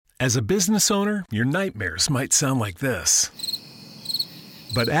As a business owner, your nightmares might sound like this.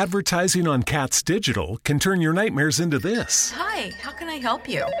 But advertising on Katz Digital can turn your nightmares into this. Hi, how can I help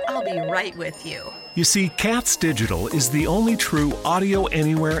you? I'll be right with you. You see, Katz Digital is the only true audio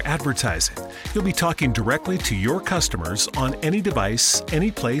anywhere advertising. You'll be talking directly to your customers on any device,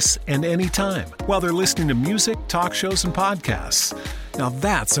 any place, and any time while they're listening to music, talk shows, and podcasts. Now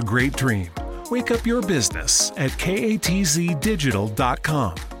that's a great dream. Wake up your business at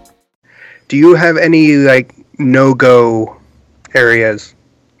katzdigital.com. Do you have any, no-go areas?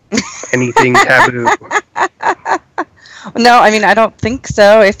 Anything taboo? No, I mean, I don't think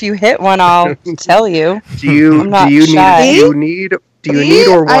so. If you hit one, I'll tell you. Do you need or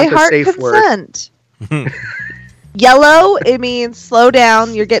want a safe word? Yellow, it means slow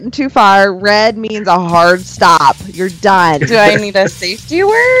down, you're getting too far. Red means a hard stop. You're done. Do I need a safety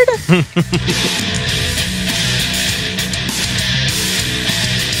word?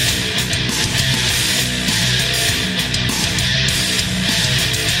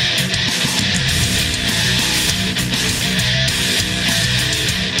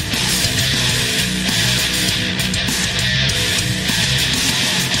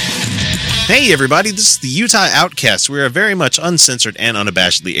 Hey everybody, this is the Utah Outcast. We're a very much uncensored and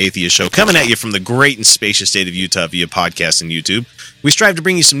unabashedly atheist show coming at you from the great and spacious state of Utah via podcast and YouTube. We strive to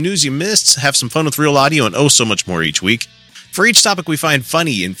bring you some news you missed, have some fun with real audio, and oh so much more each week. For each topic we find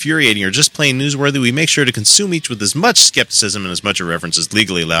funny, infuriating, or just plain newsworthy, we make sure to consume each with as much skepticism and as much irreverence as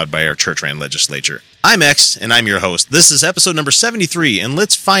legally allowed by our church-ran legislature. I'm X, and I'm your host. This is episode number 73, and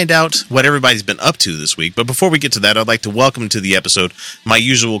let's find out what everybody's been up to this week. But before we get to that, I'd like to welcome to the episode my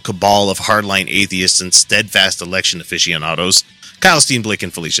usual cabal of hardline atheists and steadfast election aficionados, Kyle Steen, Blake,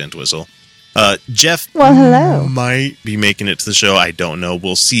 and Felicia Entwistle. Jeff hello. Might be making it to the show. I don't know.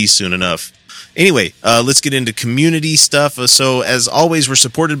 We'll see soon enough. Anyway, let's get into community stuff. So, as always, we're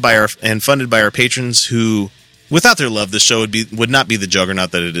supported by and funded by our patrons who, without their love, this show would not be the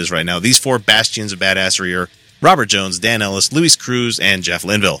juggernaut that it is right now. These four bastions of badassery are Robert Jones, Dan Ellis, Luis Cruz, and Jeff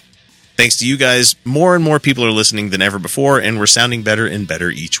Linville. Thanks to you guys, more and more people are listening than ever before, and we're sounding better and better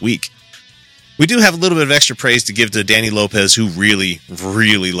each week. We do have a little bit of extra praise to give to Danny Lopez, who really,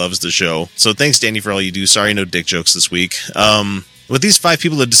 really loves the show. So thanks, Danny, for all you do. Sorry, no dick jokes this week. With these 5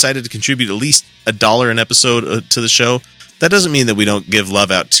 people that decided to contribute at least $1 an episode to the show, that doesn't mean that we don't give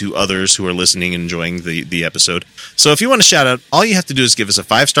love out to others who are listening and enjoying the episode. So if you want to shout out, all you have to do is give us a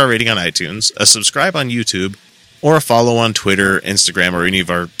 5-star rating on iTunes, a subscribe on YouTube, or a follow on Twitter, Instagram, or any of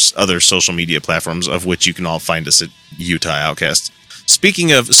our other social media platforms, of which you can all find us at Utah Outcast.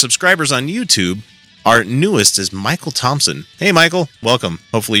 Speaking of subscribers on YouTube, our newest is Michael Thompson. Hey, Michael. Welcome.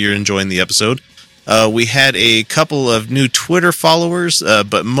 Hopefully you're enjoying the episode. We had a couple of new Twitter followers,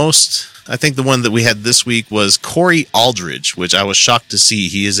 but I think the one that we had this week was Corey Aldridge, which I was shocked to see.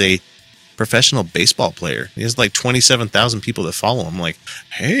 He is a professional baseball player. He has like 27,000 people that follow him. I'm like,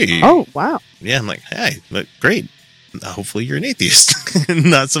 hey. Oh, wow. Yeah, I'm like, hey, great. Hopefully you're an atheist,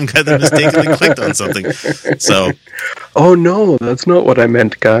 not some guy that mistakenly clicked on something. So, oh no, that's not what I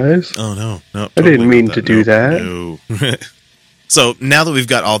meant, guys. Oh no, totally I didn't mean to do that. No. So now that we've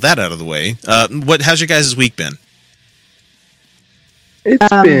got all that out of the way, how's your guys' week been? It's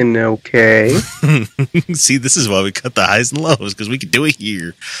been okay. See, this is why we cut the highs and lows, because we could do it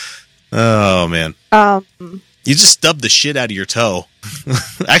here. Oh man. You just stubbed the shit out of your toe.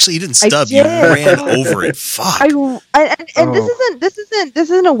 Actually, you didn't stub. You ran over it. Fuck. This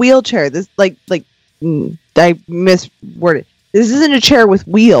isn't a wheelchair. This I misworded. This isn't a chair with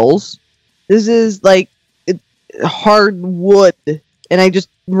wheels. This is like hard wood, and I just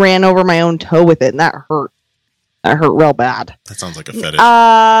ran over my own toe with it, and that hurt. That hurt real bad. That sounds like a fetish.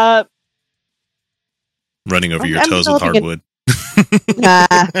 Running over your toes with hardwood.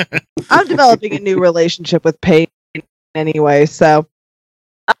 I'm developing a new relationship with pain anyway, so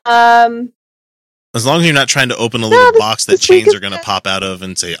as long as you're not trying to open a little box that chains are going to pop out of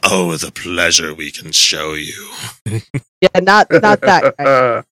and say, oh, the pleasure we can show you. Yeah, not that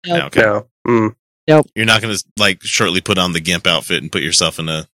guy. Nope. Okay. No. Nope. You're not going to shortly put on the GIMP outfit and put yourself in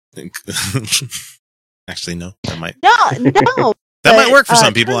a actually no, that might no that might work for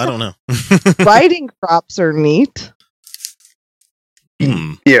some people. I don't know. Riding crops are neat.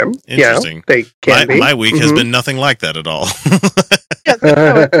 Yeah, interesting. They can be. My week has been nothing like that at all.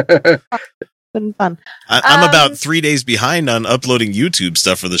 It's been fun. I'm about 3 days behind on uploading YouTube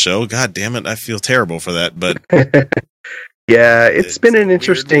stuff for the show. God damn it, I feel terrible for that. But yeah, it's been an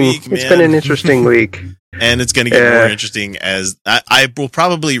interesting week. It's been an interesting week, and it's going to get more interesting as I will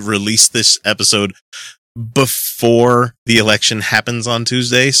probably release this episode before the election happens on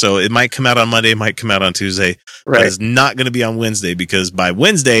Tuesday. So it might come out on Monday, it might come out on Tuesday. Right. But it's not going to be on Wednesday because by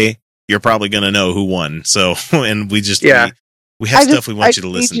Wednesday, you're probably going to know who won. So, and we just, we have stuff we want you to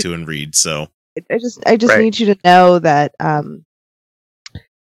listen to and read. So I just need you to know that I'm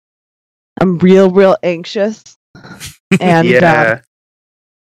real anxious. And,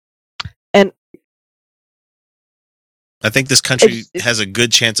 and I think this country has a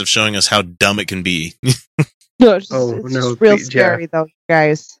good chance of showing us how dumb it can be. No, it's just real scary though,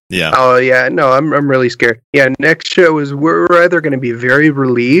 guys. Yeah. Oh yeah, no, I'm really scared. Yeah, next show is we're either going to be very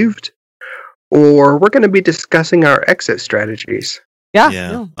relieved, or we're going to be discussing our exit strategies. Yeah.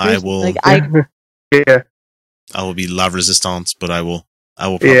 No, I will. I will be La Resistance, but I will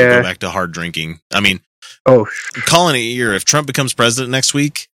probably go back to hard drinking. I mean, calling it a year. If Trump becomes president next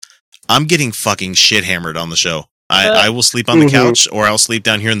week, I'm getting fucking shit hammered on the show. I will sleep on the couch, or I'll sleep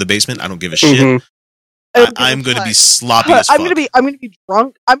down here in the basement. I don't give a shit. I'm going to be sloppy as fuck. I'm going to be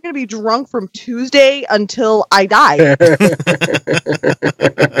drunk. I'm going to be drunk from Tuesday until I die.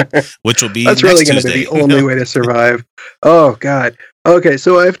 Which will be that's next really going to be the only way to survive. Oh God. Okay,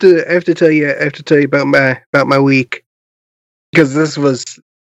 so I have to tell you about my week, because this was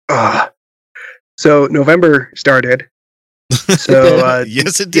so November started. So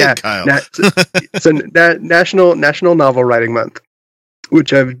yes, it did, Kyle. So National Novel Writing Month,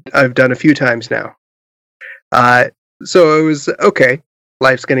 which I've done a few times now. So it was okay.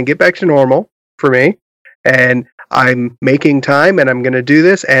 Life's going to get back to normal for me, and I'm making time, and I'm going to do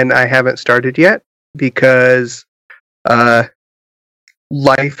this, and I haven't started yet because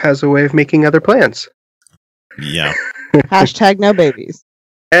life has a way of making other plans. Yeah. Hashtag no babies.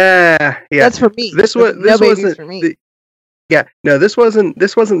 Yeah. That's for me. This wasn't for me. This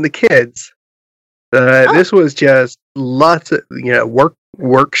wasn't the kids. This was just lots of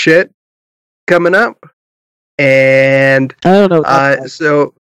work shit coming up, and I don't know.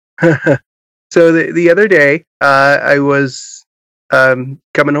 So the other day, I was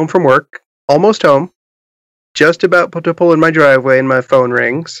coming home from work, almost home, just about to pull in my driveway, and my phone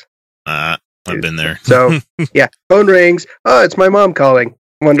rings. I've been there. So yeah, phone rings. Oh, it's my mom calling.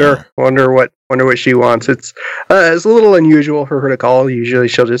 Wonder what she wants. It's a little unusual for her to call. Usually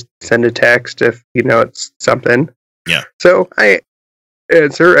she'll just send a text if it's something. Yeah. So I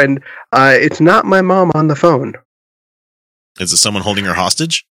answer, and it's not my mom on the phone. Is it someone holding her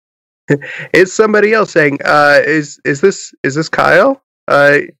hostage? It's somebody else saying, "Is this Kyle?"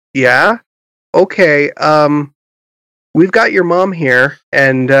 Yeah. Okay. We've got your mom here,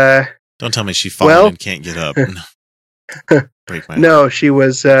 and don't tell me she fallen and can't get up. No, she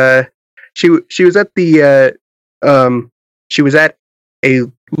was she was at the she was at a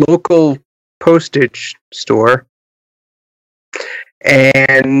local postage store,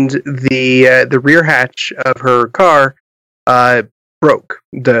 and the rear hatch of her car broke.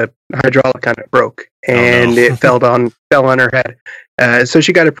 The hydraulic on it broke, and it fell on her head. So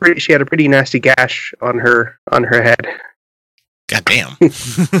she had a pretty nasty gash on her head. God damn.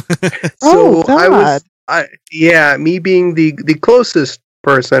 So God. Me being the closest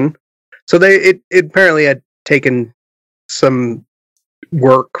person, so it apparently had taken some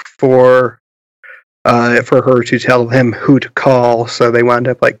work for her to tell him who to call, so they wound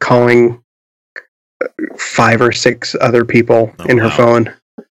up calling 5 or 6 other people in her phone.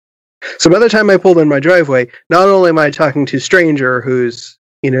 So by the time I pulled in my driveway, not only am I talking to a stranger who's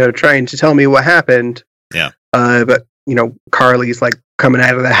trying to tell me what happened, but Carly's coming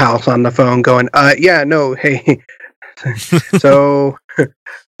out of the house on the phone going, hey. So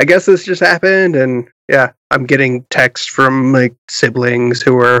I guess this just happened, and I'm getting texts from siblings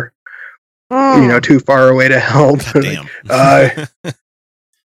who are too far away to help. Damn.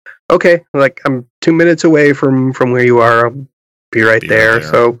 Okay, I'm 2 minutes away from where you are. I'll be right there.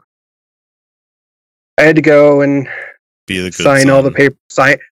 So I had to go and sign all the paper.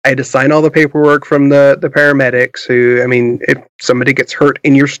 I had to sign all the paperwork from the paramedics. Who, if somebody gets hurt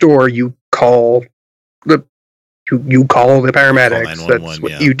in your store, you call the paramedics. That's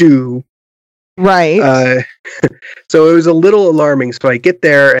what you do, right? So it was a little alarming. So I get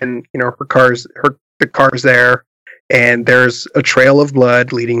there, and the car's there, and there's a trail of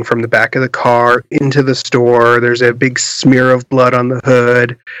blood leading from the back of the car into the store. There's a big smear of blood on the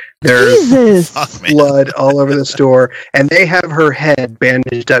hood. There's blood all over the store, and they have her head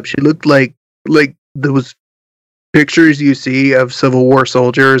bandaged up. She looked like those pictures you see of Civil War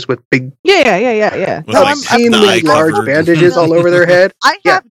soldiers with big obscenely large bandages all over their head. I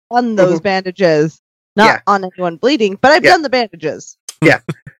have done those bandages, not on anyone bleeding, but I've done the bandages. Yeah.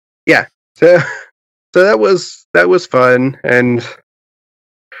 So that was fun, and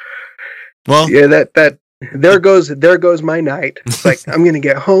that there goes my night. It's like I'm gonna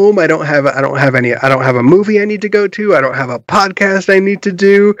get home. I don't have a movie I need to go to. I don't have a podcast I need to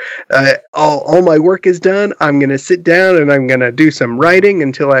do. All my work is done. I'm gonna sit down and I'm gonna do some writing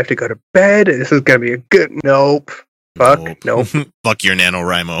until I have to go to bed. This is gonna be a good nope. Fuck nope. Fuck your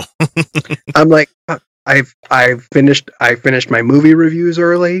NaNoWriMo. I'm like, I finished my movie reviews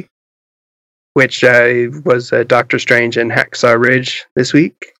early, which was Doctor Strange and Hacksaw Ridge this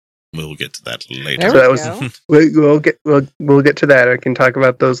week. We'll get to that later. So that was we'll get to that. I can talk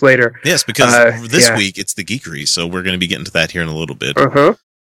about those later. Yes, because this week it's the geekery, so we're going to be getting to that here in a little bit.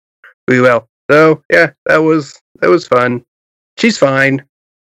 We will. So yeah, that was fun. She's fine.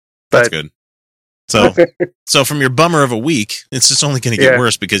 That's good. So from your bummer of a week, it's just only going to get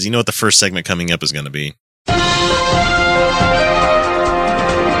worse because you know what the first segment coming up is going to be.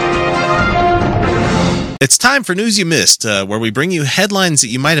 It's time for News You Missed, where we bring you headlines that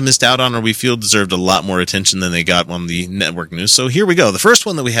you might have missed out on or we feel deserved a lot more attention than they got on the network news. So here we go. The first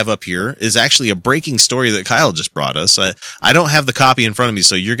one that we have up here is actually a breaking story that Kyle just brought us. I don't have the copy in front of me,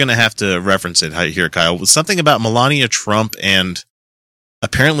 so you're going to have to reference it here, Kyle. It was something about Melania Trump and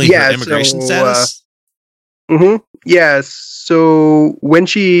apparently her immigration status. Yeah, so when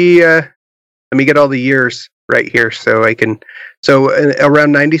she... let me get all the years right here so I can... So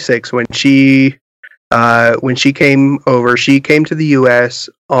around 96, when she came over, she came to the U.S.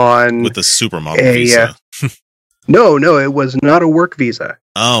 on... With a supermodel visa. No, it was not a work visa.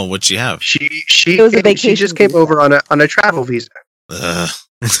 Oh, what'd she have? She just came visa. over on a travel visa.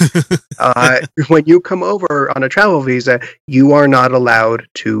 When you come over on a travel visa, you are not allowed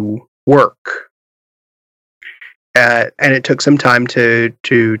to work. And it took some time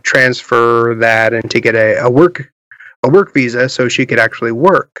to transfer that and to get a work visa so she could actually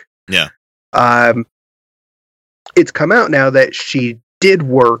work. Yeah. It's come out now that she did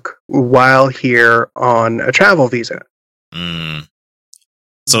work while here on a travel visa.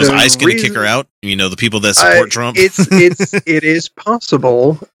 So is ICE going to kick her out? You know, the people that support Trump? It is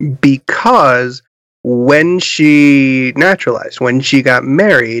possible because when she naturalized, when she got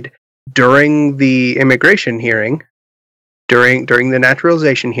married, during the immigration hearing, during the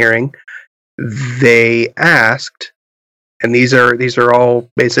naturalization hearing, they asked, and these are all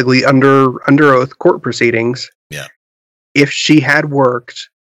basically under oath court proceedings. Yeah. If she had worked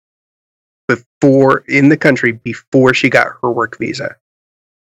before in the country before she got her work visa,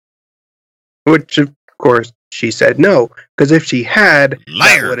 which of course she said no, because if she had,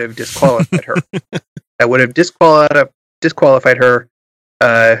 Liar. That would have disqualified her. That would have disqualified her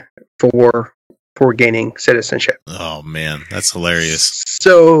for gaining citizenship. Oh man, that's hilarious.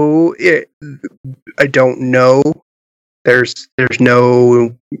 So I don't know. There's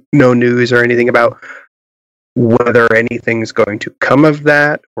no news or anything about whether anything's going to come of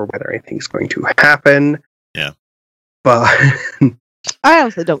that or whether anything's going to happen. Yeah. But I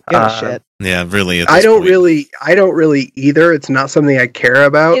honestly don't give a shit. Yeah, really. I don't really either. It's not something I care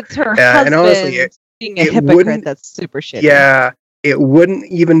about. It's her husband and honestly, being a hypocrite. That's super shitty. Yeah, it wouldn't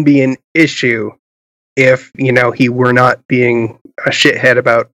even be an issue if he were not being a shithead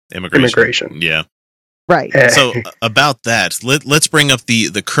about immigration. Yeah. Right. So about that, let's bring up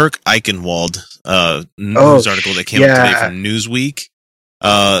the Kirk Eichenwald news article that came up today from Newsweek.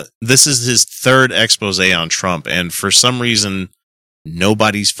 This is his third expose on Trump, and for some reason,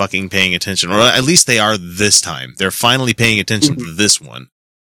 nobody's fucking paying attention, or at least they are this time. They're finally paying attention to this one.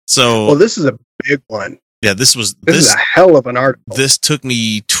 So, well, this is a big one. Yeah, this is a hell of an article. This took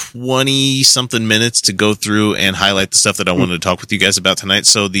me 20-something minutes to go through and highlight the stuff that I wanted to talk with you guys about tonight.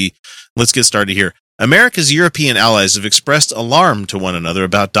 So let's get started here. America's European allies have expressed alarm to one another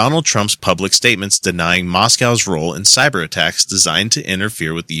about Donald Trump's public statements denying Moscow's role in cyber attacks designed to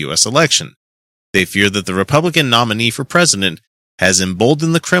interfere with the U.S. election. They fear that the Republican nominee for president has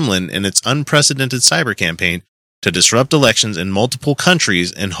emboldened the Kremlin in its unprecedented cyber campaign to disrupt elections in multiple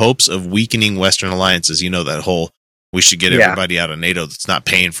countries in hopes of weakening Western alliances. You know, that whole, we should get everybody out of NATO that's not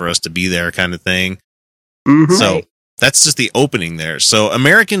paying for us to be there kind of thing. Mm-hmm. So that's just the opening there. So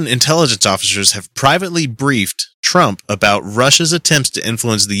American intelligence officers have privately briefed Trump about Russia's attempts to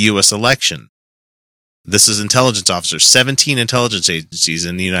influence the U.S. election. This is intelligence officers, 17 intelligence agencies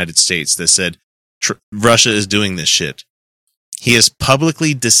in the United States that said Russia is doing this shit. He has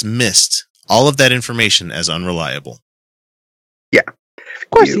publicly dismissed all of that information as unreliable. Yeah, of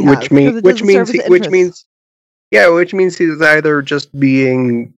course he which means he's either just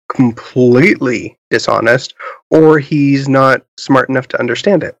being completely dishonest, or he's not smart enough to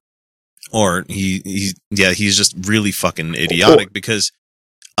understand it, or he's just really fucking idiotic because,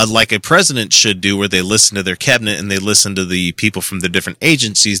 like a president should do, where they listen to their cabinet and they listen to the people from the different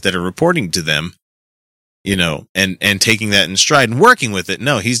agencies that are reporting to them. and taking that in stride and working with it.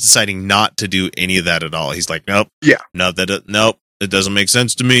 No, he's deciding not to do any of that at all. He's like, nope. Yeah. Nope. It doesn't make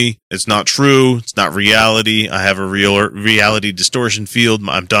sense to me. It's not true. It's not reality. I have a real reality distortion field.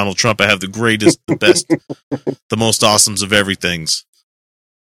 I'm Donald Trump. I have the greatest, the best, the most awesomes of everythings.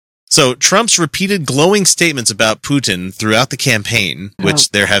 So Trump's repeated glowing statements about Putin throughout the campaign, which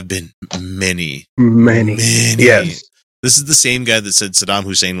there have been many. Yes. This is the same guy that said Saddam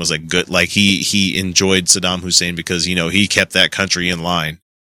Hussein was like good. Like he enjoyed Saddam Hussein because, he kept that country in line,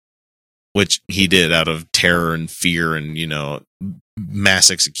 which he did out of terror and fear and, mass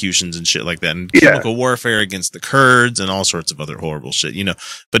executions and shit like that, and chemical warfare against the Kurds and all sorts of other horrible shit,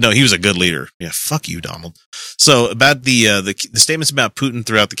 But no, he was a good leader. Yeah, fuck you, Donald. So about the statements about Putin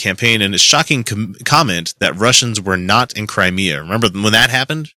throughout the campaign and his shocking comment that Russians were not in Crimea. Remember when that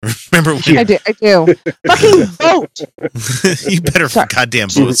happened? Remember when? I do. Fucking vote. You better goddamn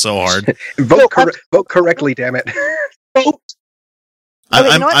vote so hard. Vote correctly, damn it. Vote.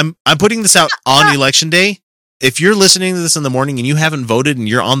 I'm putting this out on election day. If you're listening to this in the morning and you haven't voted and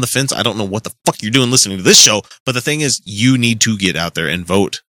you're on the fence, I don't know what the fuck you're doing listening to this show. But the thing is, you need to get out there and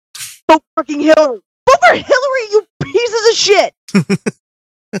vote. Vote fucking Hillary. Vote for Hillary, you pieces of shit.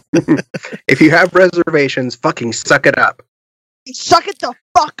 If you have reservations, fucking suck it up. Suck it the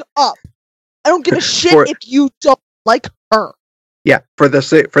fuck up. I don't give a shit if you don't like her. Yeah, for the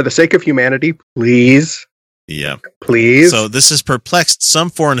sake of humanity, please. Yeah. Please. So this has perplexed some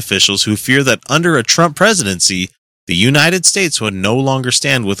foreign officials who fear that under a Trump presidency, the United States would no longer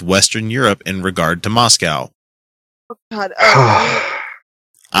stand with Western Europe in regard to Moscow. Oh, God.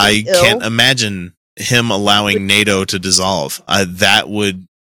 I can't imagine him allowing NATO to dissolve. That would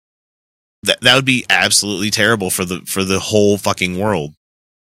be absolutely terrible for the whole fucking world.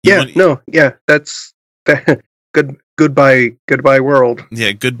 That's good. Goodbye world.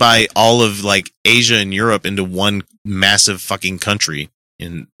 Yeah, goodbye all of like Asia and Europe into one massive fucking country.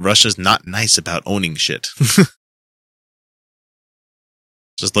 And Russia's not nice about owning shit.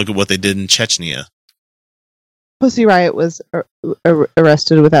 Just look at what they did in Chechnya. Pussy Riot was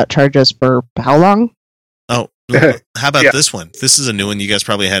arrested without charges for how long? Oh, how about this one? This is a new one you guys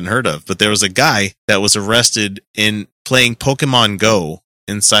probably hadn't heard of, but there was a guy that was arrested in playing Pokemon Go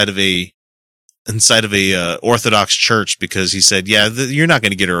inside of a Orthodox church because he said, you're not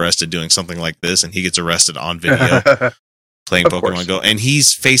going to get arrested doing something like this. And he gets arrested on video playing Pokemon Go. And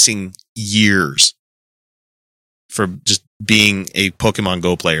he's facing years for just being a Pokemon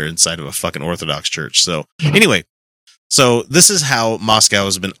Go player inside of a fucking Orthodox church. So anyway, this is how Moscow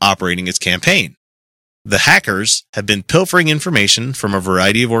has been operating its campaign. The hackers have been pilfering information from a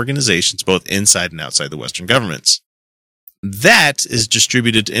variety of organizations, both inside and outside the Western governments. That is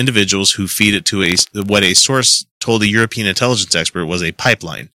distributed to individuals who feed it to what a source told a European intelligence expert was a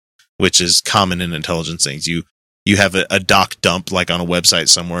pipeline, which is common in intelligence things. You have a doc dump like on a website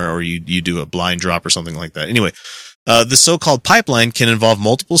somewhere, or you do a blind drop or something like that. Anyway, the so-called pipeline can involve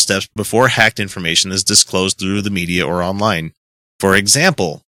multiple steps before hacked information is disclosed through the media or online. For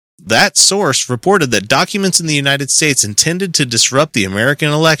example, that source reported that documents in the United States intended to disrupt the American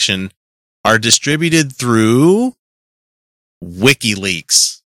election are distributed through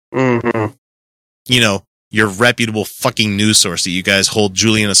WikiLeaks. Mm-hmm. Your reputable fucking news source that you guys hold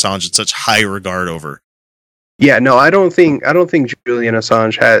Julian Assange in such high regard over. Yeah, no, I don't think Julian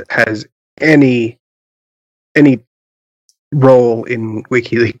Assange has any role in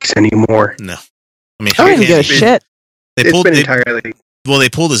WikiLeaks anymore. No. I mean, I don't give a shit. They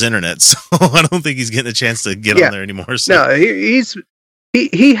pulled his internet, so I don't think he's getting a chance to get on there anymore. So. No,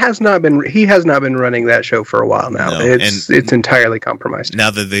 he has not been running that show for a while now. No, it's entirely compromised.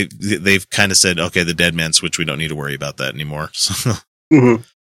 Now that they've kind of said, okay, the dead man switch, we don't need to worry about that anymore. So. Mm-hmm.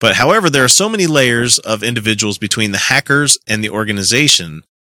 But however, there are so many layers of individuals between the hackers and the organization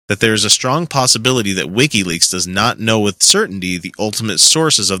that there is a strong possibility that WikiLeaks does not know with certainty the ultimate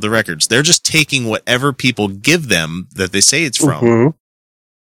sources of the records. They're just taking whatever people give them that they say it's from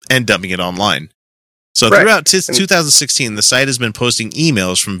and dumping it online. So throughout 2016, the site has been posting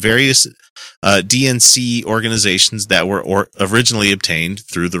emails from various DNC organizations that were originally obtained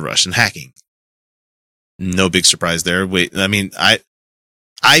through the Russian hacking. No big surprise there.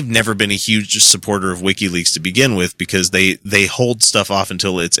 I've never been a huge supporter of WikiLeaks to begin with because they hold stuff off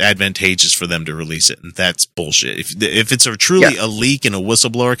until it's advantageous for them to release it, and that's bullshit. If it's truly a leak and a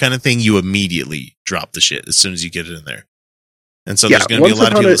whistleblower kind of thing, you immediately drop the shit as soon as you get it in there. And so there's going to be a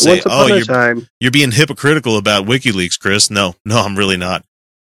lot of people that say, you're being hypocritical about WikiLeaks, Chris. No, I'm really not.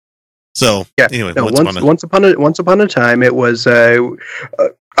 So anyway, once upon a time, it was, I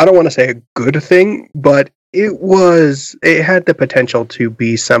don't want to say a good thing, but it had the potential to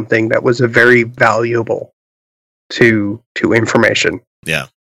be something that was very valuable to information. Yeah.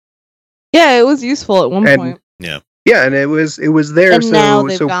 Yeah, it was useful at one point. Yeah. Yeah, and it was there And now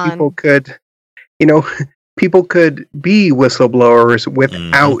so they've people could, people could be whistleblowers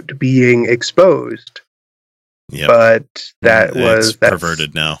without being exposed. Yeah. But that's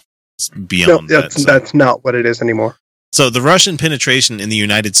perverted now. It's beyond that. So. That's not what it is anymore. So the Russian penetration in the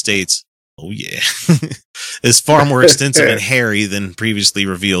United States, is far more extensive and hairy than previously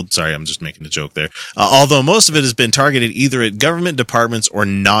revealed. Sorry, I'm just making a joke there. Although most of it has been targeted either at government departments or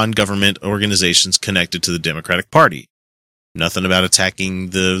non-government organizations connected to the Democratic Party. Nothing about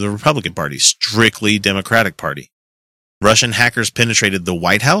attacking the Republican Party, strictly Democratic Party. Russian hackers penetrated the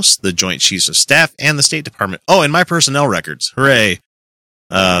White House, the Joint Chiefs of Staff, and the State Department. Oh, and my personnel records. Hooray.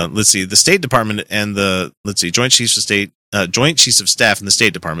 Let's see, the State Department and Joint Chiefs of Staff and the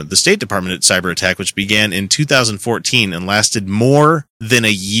State Department. The State Department cyber attack, which began in 2014 and lasted more than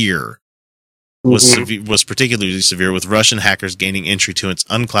a year, was particularly severe, with Russian hackers gaining entry to its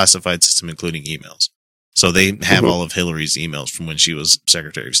unclassified system, including emails. So they have all of Hillary's emails from when she was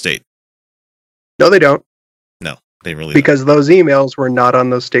Secretary of State. No, they don't. No, they really because don't. Those emails were not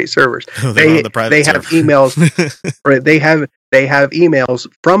on those state servers. They on the private they server. Have emails. Right? They have emails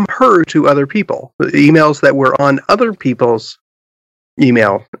from her to other people. Emails that were on other people's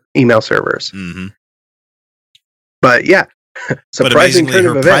email servers. Mm-hmm. But yeah, surprising turn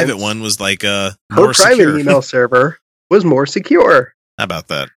of events. Her private one was like more her private secure. email server was more secure. How about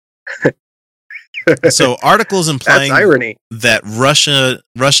that? So articles implying irony. that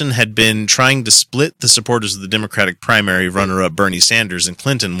Russian had been trying to split the supporters of the Democratic primary runner-up Bernie Sanders and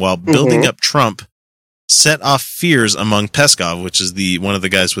Clinton while building up Trump set off fears among Peskov, which is one of the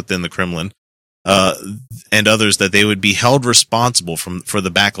guys within the Kremlin, and others, that they would be held responsible for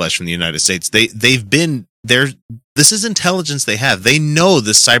the backlash from the United States. They've been there. This is intelligence they have. They know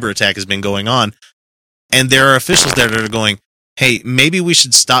this cyber attack has been going on, and there are officials there that are going, hey, maybe we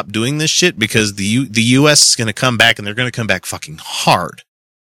should stop doing this shit because the U.S. is going to come back, and they're going to come back fucking hard.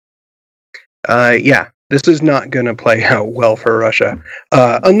 Yeah, this is not going to play out well for Russia,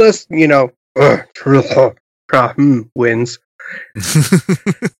 unless wins.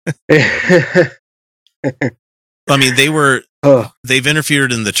 I mean, they've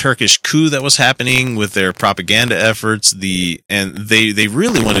interfered in the Turkish coup that was happening with their propaganda efforts. And they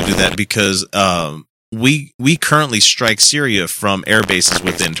really want to do that because we currently strike Syria from air bases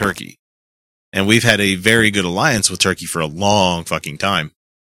within Turkey, and we've had a very good alliance with Turkey for a long fucking time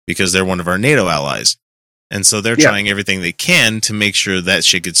because they're one of our NATO allies, and so they're trying everything they can to make sure that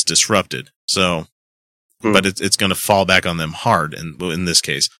shit gets disrupted. So. But it's going to fall back on them hard in this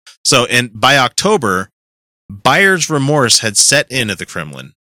case. So, and by October, buyer's remorse had set in at the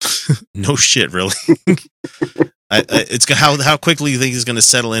Kremlin. No shit, really. It's how quickly you think it's going to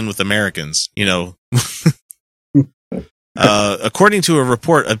settle in with Americans, According to a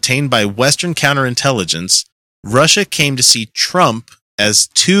report obtained by Western counterintelligence, Russia came to see Trump as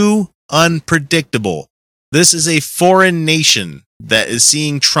too unpredictable. This is a foreign nation that is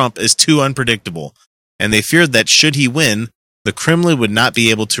seeing Trump as too unpredictable. And they feared that should he win, the Kremlin would not be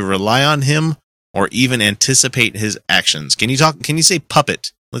able to rely on him or even anticipate his actions. Can you say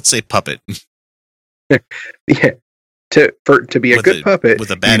puppet? Let's say puppet. Yeah. To be a good puppet, with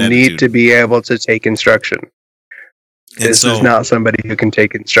a bad attitude, need to be able to take instruction. This is not somebody who can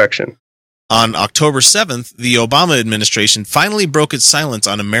take instruction. On October 7th, the Obama administration finally broke its silence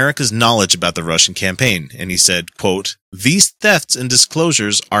on America's knowledge about the Russian campaign, and he said, quote, "These thefts and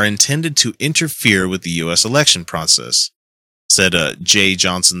disclosures are intended to interfere with the U.S. election process," said Jay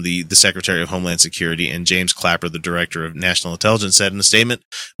Johnson, the Secretary of Homeland Security, and James Clapper, the Director of National Intelligence, said in a statement,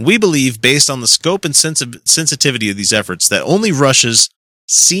 "We believe, based on the scope and sensitivity of these efforts, that only Russia's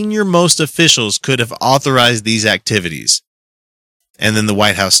senior-most officials could have authorized these activities." And then the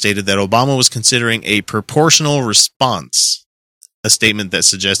White House stated that Obama was considering a proportional response, a statement that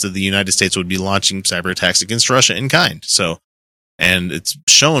suggested the United States would be launching cyber attacks against Russia in kind. So, and it's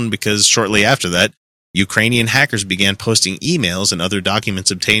shown because shortly after that, Ukrainian hackers began posting emails and other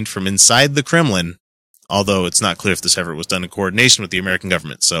documents obtained from inside the Kremlin, although it's not clear if this effort was done in coordination with the American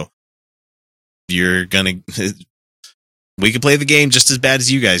government. So, we can play the game just as bad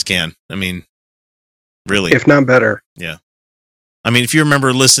as you guys can. I mean, really. If not better. Yeah. I mean, if you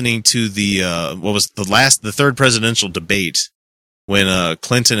remember listening to the third presidential debate when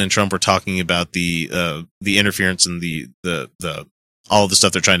Clinton and Trump were talking about the interference and the all the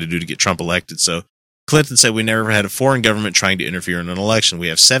stuff they're trying to do to get Trump elected. So Clinton said we never had a foreign government trying to interfere in an election. We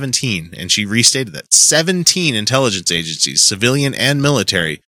have 17, and she restated that 17 intelligence agencies, civilian and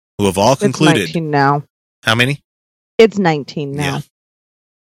military, who have all concluded. It's 19 now. How many? It's 19 now. Yeah.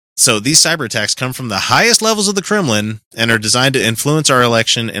 So these cyber attacks come from the highest levels of the Kremlin and are designed to influence our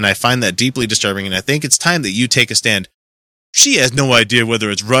election, and I find that deeply disturbing, and I think it's time that you take a stand. She has no idea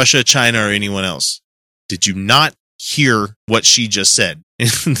whether it's Russia, China, or anyone else. Did you not hear what she just said?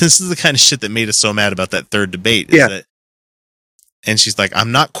 This is the kind of shit that made us so mad about that third debate. And she's like,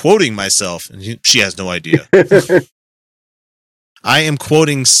 I'm not quoting myself. And she has no idea. I am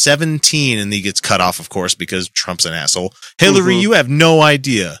quoting 17, and he gets cut off, of course, because Trump's an asshole. Hillary, you have no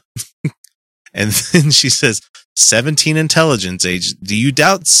idea. And then she says, 17 intelligence agents. Do you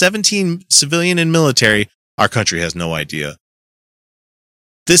doubt 17 civilian and military? Our country has no idea.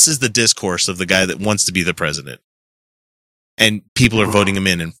 This is the discourse of the guy that wants to be the president. And people are voting him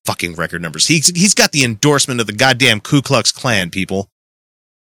in fucking record numbers. He's got the endorsement of the goddamn Ku Klux Klan, people.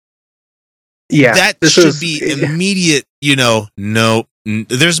 Yeah. That should be immediate, no.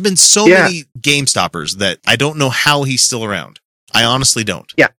 There's been so many Game Stoppers that I don't know how he's still around. I honestly don't.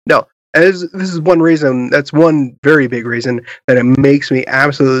 Yeah, no. This is one reason, that's one very big reason that it makes me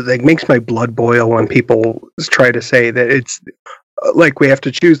absolutely, makes my blood boil when people try to say that it's like we have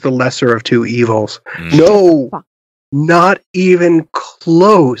to choose the lesser of two evils. No, not even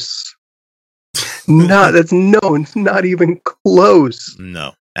close. It's not even close.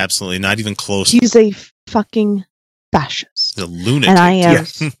 No, absolutely not even close. He's a fucking fascist. The lunatic. And I am.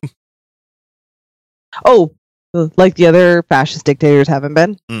 Yes. Like the other fascist dictators haven't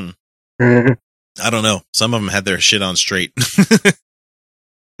been? I don't know. Some of them had their shit on straight.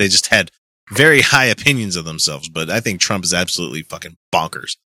 They just had very high opinions of themselves, but I think Trump is absolutely fucking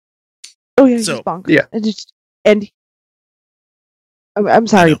bonkers. Oh, yeah, he's bonkers. Yeah. And I'm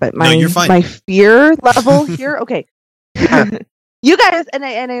sorry, but my fear level here, okay. You guys, and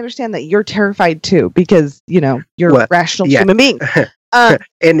I understand that you're terrified too, because you're a rational human being.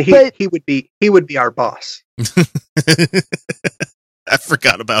 And he would be our boss. I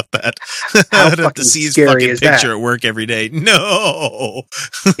forgot about that. I'd have to see his fucking picture at work every day. No.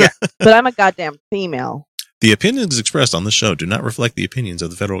 Yeah, but I'm a goddamn female. The opinions expressed on this show do not reflect the opinions of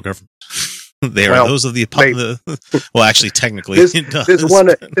the federal government. They are those of well, actually, technically,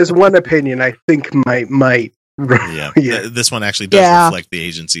 there's one opinion I think might. This one actually does reflect the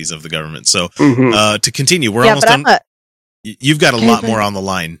agencies of the government. So, to continue, we're almost done. You've got a lot more on the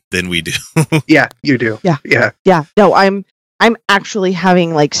line than we do. Yeah, you do. Yeah. No, I'm actually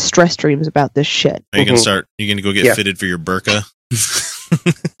having stress dreams about this shit. Are you gonna start? You gonna go get fitted for your burqa? He's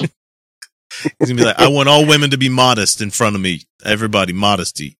gonna be like, I want all women to be modest in front of me. Everybody,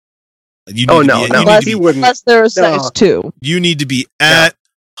 modesty. Unless they're a size 2. You need to be at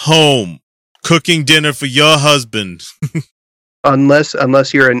home cooking dinner for your husband.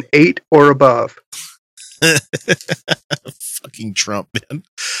 unless you're an 8 or above. Fucking Trump, man.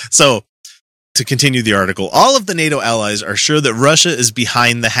 So, to continue the article, all of the NATO allies are sure that Russia is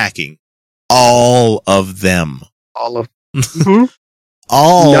behind the hacking. All of them. All of them.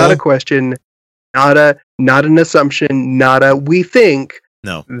 All. Not a question. Not an assumption. Not a we think.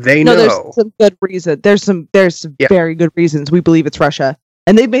 No. They know. There's some good reason. There's some very good reasons we believe it's Russia.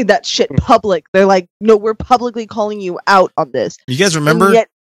 And they made that shit public. They're like, no, we're publicly calling you out on this. You guys remember?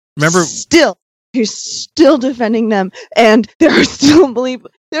 Still, you're still defending them, and there are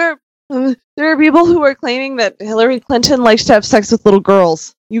people who are claiming that Hillary Clinton likes to have sex with little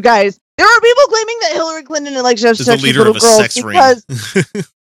girls. You guys, there are people claiming that Hillary Clinton likes to have sex with little girls because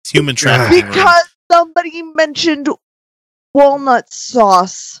human trafficking because somebody mentioned walnut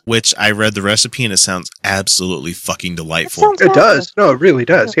sauce. Which I read the recipe and it sounds absolutely fucking delightful. It does. No, it really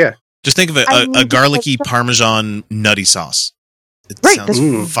does. Yeah. Just think of it, a garlicky Parmesan nutty sauce. It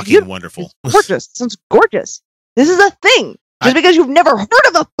sounds fucking wonderful. Gorgeous. It sounds gorgeous. This is a thing. Just because you've never heard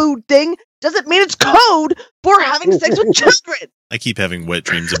of a food thing doesn't mean it's code for having sex with children. I keep having wet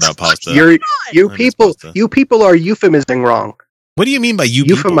dreams about pasta. You people are euphemising wrong. What do you mean by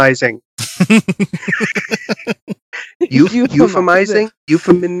euphemizing? Euphemizing?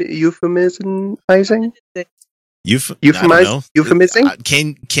 Euphemismizing? Euphemising?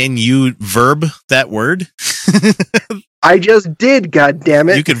 Can you verb that word? I just did,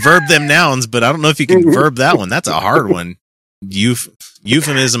 goddammit. You could verb them nouns, but I don't know if you can verb that one. That's a hard one.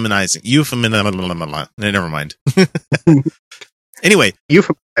 Euphemismizing. Never mind. Anyway,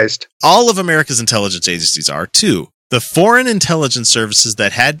 euphemized. All of America's intelligence agencies are, too. The foreign intelligence services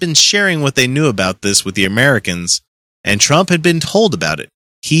that had been sharing what they knew about this with the Americans, and Trump had been told about it.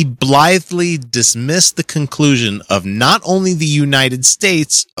 He blithely dismissed the conclusion of not only the United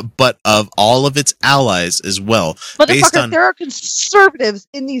States, but of all of its allies as well. Motherfucker, there are conservatives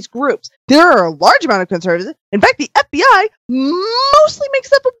in these groups. There are a large amount of conservatives. In fact, the FBI mostly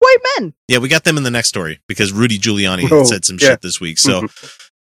makes up of white in. Yeah, we got them in the next story because Rudy Giuliani said some shit this week. So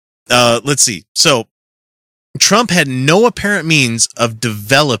let's see. So Trump had no apparent means of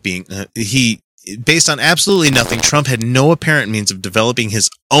developing. Based on absolutely nothing, Trump had no apparent means of developing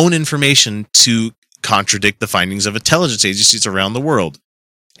his own information to contradict the findings of intelligence agencies around the world,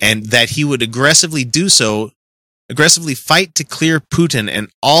 and that he would aggressively fight to clear Putin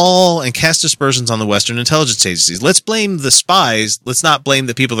and cast aspersions on the Western intelligence agencies. Let's blame the spies. Let's not blame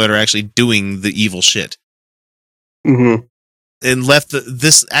the people that are actually doing the evil shit. Mm-hmm. And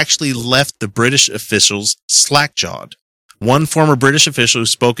this actually left the British officials slack-jawed. One former British official who's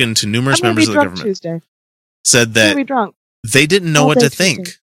spoken to numerous members of the government said that they didn't know what to think.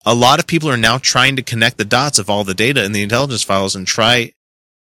 A lot of people are now trying to connect the dots of all the data in the intelligence files and try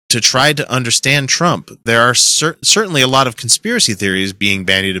to understand Trump. There are certainly a lot of conspiracy theories being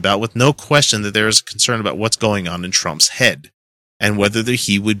bandied about, with no question that there is concern about what's going on in Trump's head and whether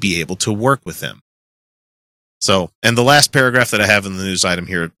he would be able to work with them. So, and the last paragraph that I have in the news item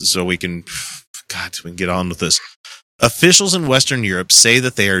here, so we can get on with this. Officials in Western Europe say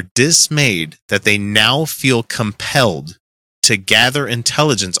that they are dismayed that they now feel compelled to gather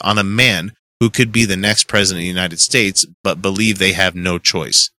intelligence on a man who could be the next president of the United States, but believe they have no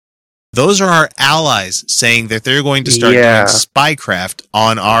choice. Those are our allies saying that they're going to start doing spycraft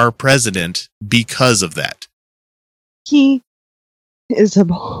on our president because of that. He is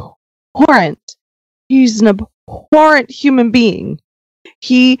abhorrent. He's an abhorrent human being.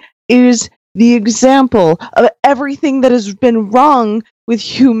 He is the example of everything that has been wrong with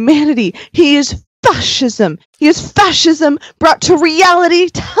humanity. He is fascism. He is fascism brought to reality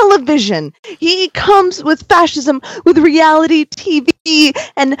television. He comes with fascism with reality TV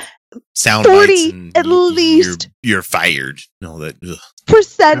and sound 40 at least. You're fired. No, that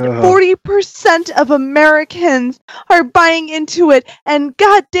 40% of Americans are buying into it, and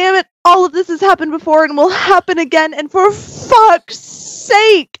god damn it, all of this has happened before and will happen again. And for fuck's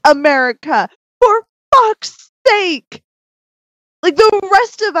sake, America, for fuck's sake, like the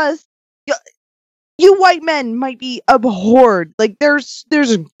rest of us, you white men might be abhorred. Like there's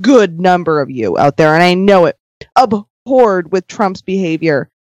a good number of you out there, and I know it, abhorred with Trump's behavior.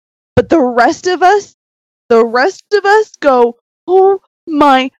 But the rest of us go, oh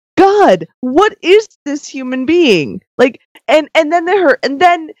my god, what is this human being? Like, and then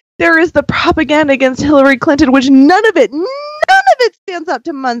there is the propaganda against Hillary Clinton, which none of it stands up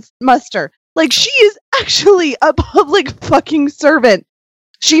to muster. Like, she is actually a public fucking servant.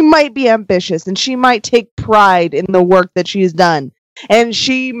 She might be ambitious, and she might take pride in the work that she's done, and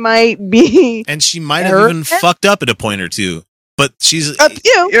she might have even fucked up at a point or two. But she's up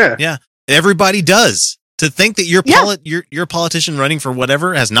you. Yeah. Everybody does. To think that your politician running for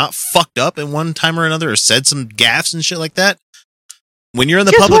whatever has not fucked up at one time or another, or said some gaffes and shit like that. When you're in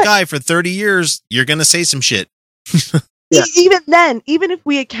the public eye for 30 years, you're gonna say some shit. Even then, even if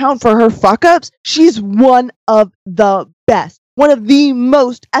we account for her fuck ups, she's one of the best, one of the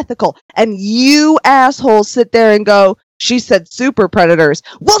most ethical. And you assholes sit there and go, she said super predators.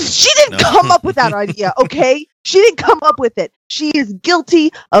 Well, she didn't come up with that idea, okay? She didn't come up with it. She is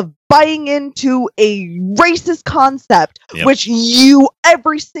guilty of buying into a racist concept, which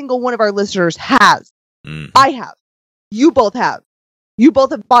every single one of our listeners has. Mm-hmm. I have. You both have. You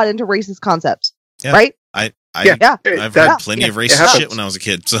both have bought into racist concepts, right? I've read plenty of racist shit when I was a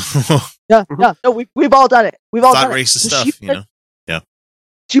kid. So no, we've all done it. We've all done racist stuff, you know. Yeah.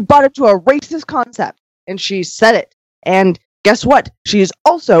 She bought into a racist concept, and she said it. And guess what? She's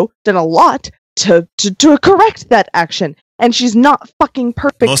also done a lot to correct that action. And she's not fucking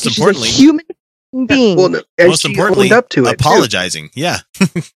perfect. Most importantly, she's a human being. Most importantly, up to apologizing. Yeah.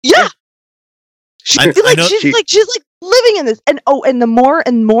 Yeah. She's like living in this. And the more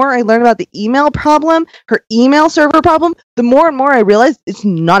and more I learn about the email problem, her email server problem, the more and more I realize it's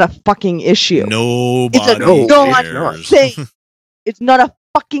not a fucking issue. Nobody cares. Thing. It's not a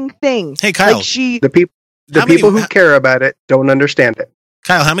fucking thing. Hey, Kyle. Like the people who care about it don't understand it.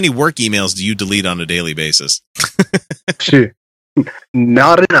 Kyle, how many work emails do you delete on a daily basis?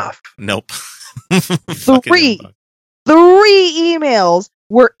 Not enough. Nope. 3 emails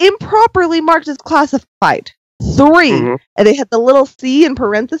were improperly marked as classified. 3. Mm-hmm. And they had the little C in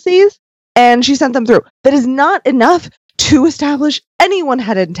parentheses, and she sent them through. That is not enough to establish anyone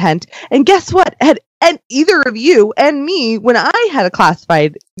had intent. And guess what? And either of you and me, when I had a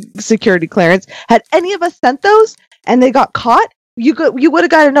classified security clearance, had any of us sent those and they got caught, you would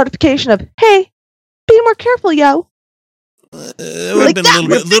have got a notification of, hey, be more careful, yo. It would have been a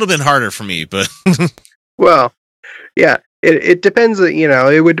little bit harder for me, but well, yeah, it depends.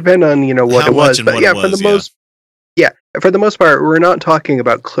 It would depend on what how it was, but for the most, Yeah, for the most part, we're not talking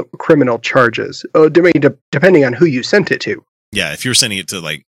about criminal charges. Depending on who you sent it to. Yeah, if you're sending it to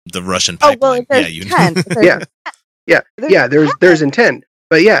like the Russian pipeline, there's intent,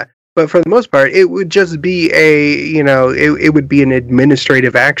 but for the most part, it would just be it would be an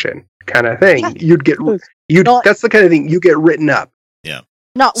administrative action kind of thing. That's the kind of thing you get written up. Yeah,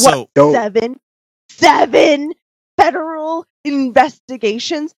 not seven federal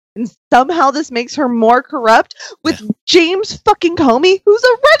investigations. And somehow this makes her more corrupt with James fucking Comey, who's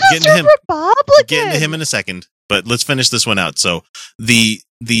a registered Republican. Get into him in a second, but let's finish this one out. So the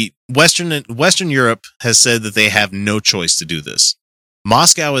Western Europe has said that they have no choice to do this.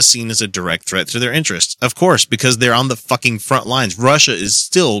 Moscow is seen as a direct threat to their interests, of course, because they're on the fucking front lines. Russia is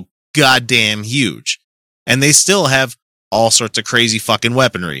still goddamn huge, and they still have all sorts of crazy fucking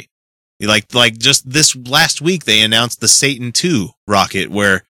weaponry. Like just this last week, they announced the Satan II rocket,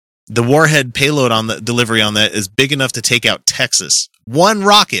 where the warhead payload on the delivery on that is big enough to take out Texas. One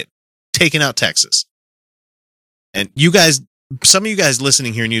rocket taking out Texas. And you guys, some of you guys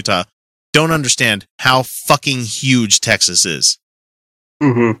listening here in Utah don't understand how fucking huge Texas is.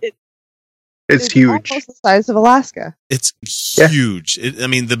 Mm-hmm. It's huge. Almost the size of Alaska. It's huge. I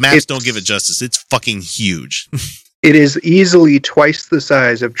mean, the maps don't give it justice. It's fucking huge. It is easily twice the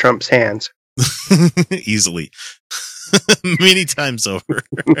size of Trump's hands. Easily. Many times over.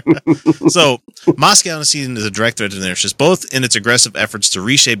 So, Moscow is seen as a direct threat to their interests, both in its aggressive efforts to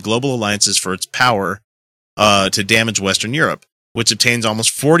reshape global alliances for its power to damage Western Europe, which obtains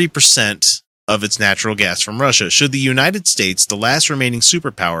almost 40% of its natural gas from Russia. Should the United States, the last remaining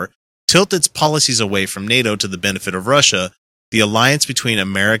superpower, tilt its policies away from NATO to the benefit of Russia, the alliance between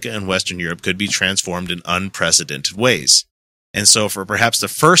America and Western Europe could be transformed in unprecedented ways. And so, for perhaps the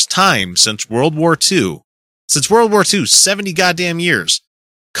first time since World War II, 70 goddamn years,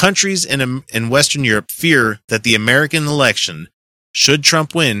 countries in Western Europe fear that the American election, should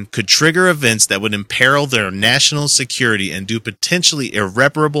Trump win, could trigger events that would imperil their national security and do potentially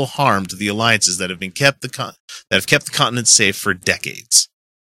irreparable harm to the alliances that have kept the continent safe for decades.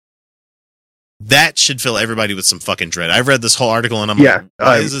 That should fill everybody with some fucking dread. I've read this whole article and I'm like,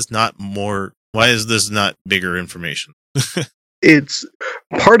 why is this not bigger information? It's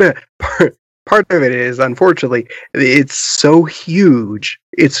part of it is, unfortunately, it's so huge.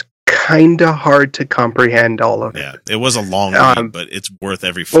 It's kind of hard to comprehend all of it. Yeah, it was a long read, but it's worth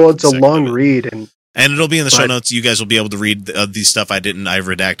every. Well, it's a long read, and it'll be in the show notes. You guys will be able to read the stuff I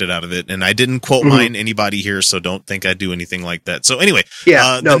redacted out of it, and I didn't quote mine anybody here, so don't think I do anything like that. So anyway,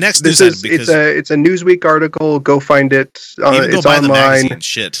 the next news item, because it's a Newsweek article. Go find it. It's buy online. The magazine.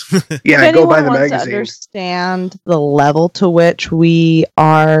 Shit. Yeah, go buy the magazine. To understand the level to which we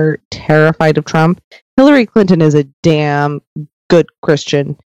are terrified of Trump, Hillary Clinton is a damn good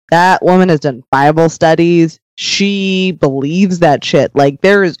Christian. That woman has done Bible studies. She believes that shit. Like,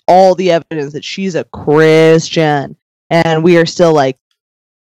 there is all the evidence that she's a Christian. And we are still like,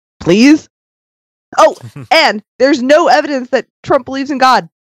 please? Oh, and there's no evidence that Trump believes in God.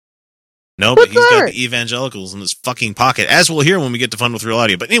 No, but he's got the evangelicals in his fucking pocket, as we'll hear when we get to Fun with Real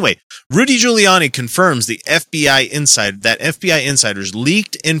Audio. But anyway, Rudy Giuliani confirms that FBI insiders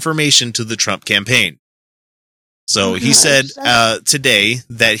leaked information to the Trump campaign. So he said today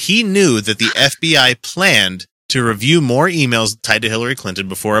that he knew that the FBI planned to review more emails tied to Hillary Clinton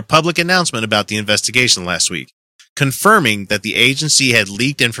before a public announcement about the investigation last week, confirming that the agency had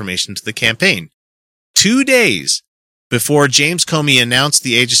leaked information to the campaign. 2 days before James Comey announced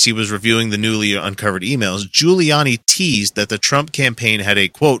the agency was reviewing the newly uncovered emails, Giuliani teased that the Trump campaign had a,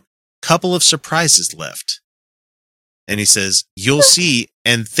 quote, couple of surprises left. And he says, you'll see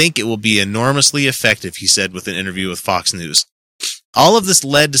and think it will be enormously effective, he said with an interview with Fox News. All of this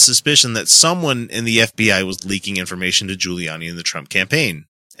led to suspicion that someone in the FBI was leaking information to Giuliani in the Trump campaign.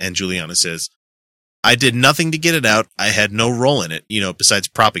 And Giuliani says, I did nothing to get it out. I had no role in it, besides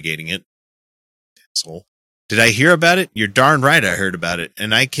propagating it. Asshole. Did I hear about it? You're darn right I heard about it.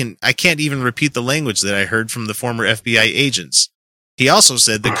 And I can't even repeat the language that I heard from the former FBI agents. He also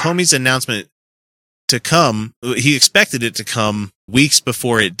said that Comey's announcement to come, he expected it to come weeks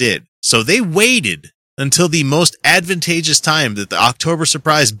before it did. So they waited until the most advantageous time, that the October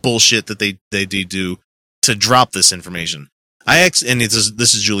surprise bullshit that they do, to drop this information. This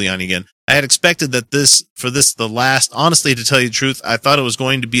is Giuliani again. I had expected that honestly, to tell you the truth, I thought it was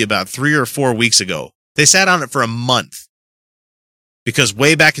going to be about 3 or 4 weeks ago. They sat on it for a month. Because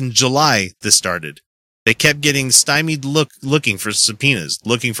way back in July, this started. They kept getting stymied looking for subpoenas,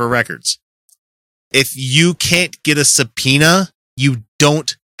 looking for records. If you can't get a subpoena, you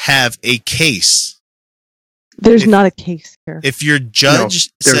don't have a case. There's not a case here. If your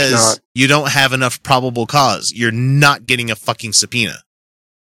judge says you don't have enough probable cause, you're not getting a fucking subpoena.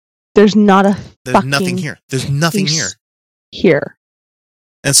 There's not a There's nothing here. There's nothing here.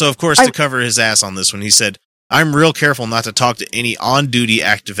 And so, of course, to cover his ass on this one, he said, I'm real careful not to talk to any on-duty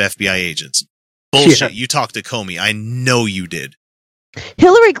active FBI agents. Bullshit. Yeah. You talked to Comey. I know you did.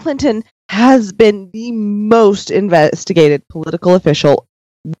 Hillary Clinton has been the most investigated political official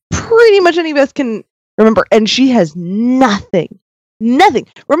pretty much any of us can remember, and she has nothing.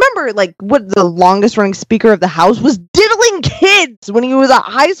 Remember, like, what the longest running Speaker of the House was diddling kids when he was a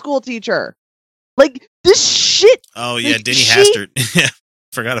high school teacher. Like, this shit. Oh, yeah, like, Denny Hastert. Yeah,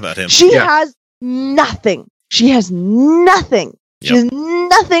 forgot about him. She has nothing. She has nothing. Yep. She has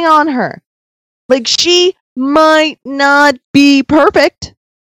nothing on her. Like, she might not be perfect.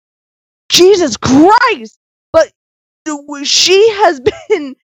 Jesus Christ. But she has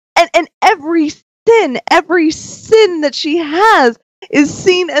been, and every sin that she has is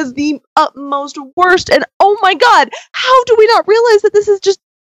seen as the utmost worst. And oh my God, how do we not realize that this is just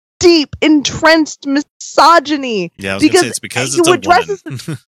deep, entrenched misogyny? Yeah, I was because it's because it's a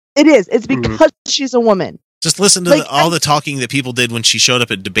woman. It is. It's because she's a woman. Just listen to all the talking that people did when she showed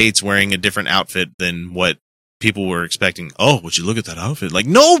up at debates wearing a different outfit than what people were expecting. Oh, would you look at that outfit? Like,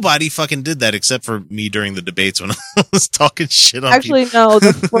 nobody fucking did that except for me during the debates when I was talking shit on Actually, people. No,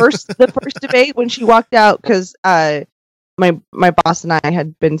 the first debate when she walked out, because my boss and I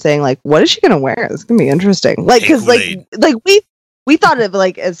had been saying, like, what is she going to wear? It's going to be interesting. Like, because like we thought of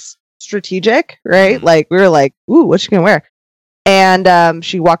like as strategic, right? Mm-hmm. Like, we were like, ooh, what's she going to wear? And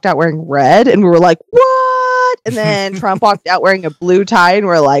she walked out wearing red, and we were like, what? And then Trump walked out wearing a blue tie, and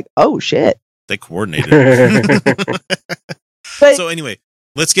we're like, oh shit. They coordinated. But, so anyway,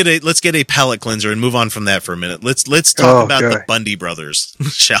 let's get a palate cleanser and move on from that for a minute. Let's talk about the Bundy brothers,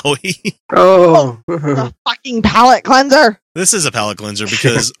 shall we? The fucking palate cleanser. This is a palate cleanser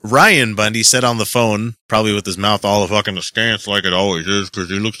because Ryan Bundy said on the phone, probably with his mouth all fucking askance like it always is, because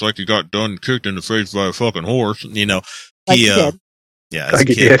he looks like he got done kicked in the face by a fucking horse. You know, he did. Yeah, as a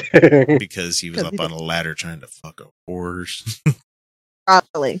kid, because he was up on a ladder trying to fuck a horse.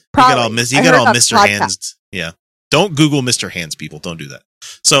 Probably. He got all Mr. Hands. Yeah. Don't Google Mr. Hands, people. Don't do that.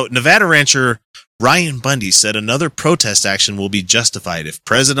 So, Nevada rancher Ryan Bundy said another protest action will be justified if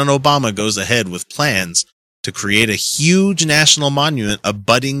President Obama goes ahead with plans to create a huge national monument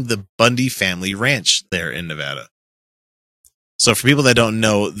abutting the Bundy family ranch there in Nevada. So, for people that don't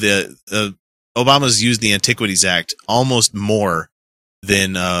know, Obama's used the Antiquities Act almost more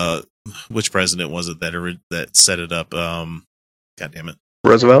than which president was it that set it up? God damn it.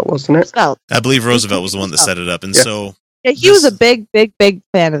 Roosevelt, wasn't it? Roosevelt. I believe Roosevelt was the one that set it up. And so... Yeah, he was a big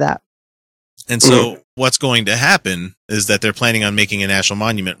fan of that. And so what's going to happen is that they're planning on making a national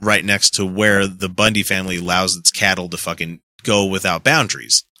monument right next to where the Bundy family allows its cattle to fucking go without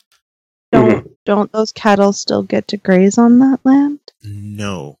boundaries. Don't those cattle still get to graze on that land?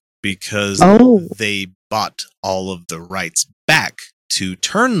 No, because they bought all of the rights back to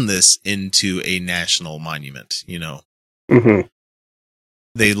turn this into a national monument, you know. Mm-hmm.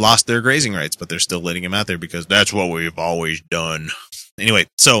 They lost their grazing rights, but they're still letting them out there because that's what we've always done. Anyway,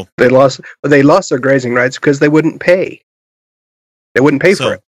 so they lost their grazing rights because they wouldn't pay. They wouldn't pay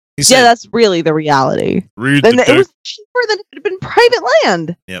for it. Yeah, that's really the reality. It was cheaper than it had been private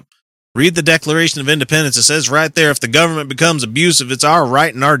land. Yep. Read the Declaration of Independence. It says right there, if the government becomes abusive, it's our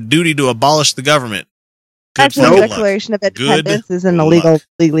right and our duty to abolish the government. Actually, the Declaration of Independence is an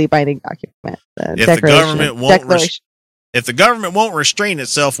legally binding document. If the government won't restrain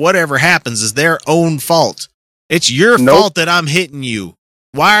itself, whatever happens is their own fault. It's your fault that I'm hitting you.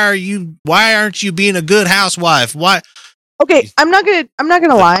 Why aren't you being a good housewife? Why? Okay, I'm not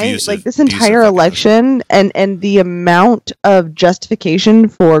gonna lie. Like, this entire election and the amount of justification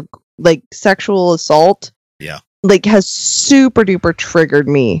for like sexual assault, like, has super duper triggered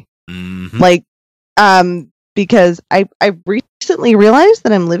me. Mm-hmm. Like, because I recently realized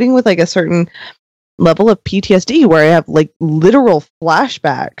that I'm living with like a certain level of PTSD where I have like literal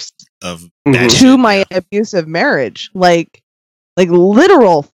flashbacks to my abusive marriage, like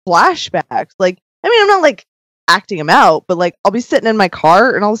literal flashbacks. Like, I mean, I'm not like acting them out, but like, I'll be sitting in my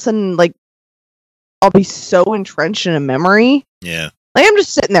car and all of a sudden, like, I'll be so entrenched in a memory. Yeah. Like, I'm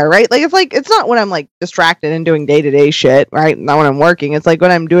just sitting there, right? Like, it's not when I'm like distracted and doing day-to-day shit, right? Not when I'm working. It's like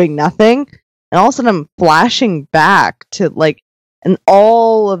when I'm doing nothing and all of a sudden I'm flashing back to like, and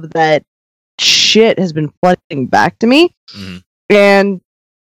all of that shit has been flooding back to me. Mm-hmm. And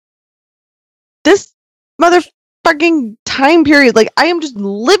this fucking time period. Like, I am just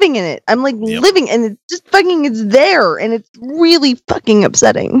living in it. I'm like living, and it's just fucking, it's there, and it's really fucking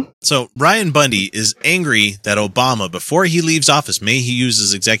upsetting. So Ryan Bundy is angry that Obama, before he leaves office, may he use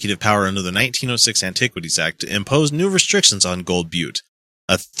his executive power under the 1906 Antiquities Act to impose new restrictions on Gold Butte,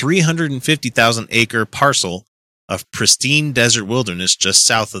 a 350,000-acre parcel of pristine desert wilderness just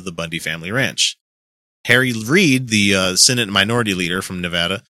south of the Bundy family ranch. Harry Reid, the Senate Minority Leader from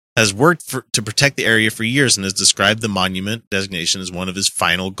Nevada, has worked to protect the area for years and has described the monument designation as one of his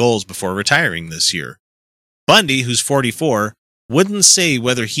final goals before retiring this year. Bundy, who's 44, wouldn't say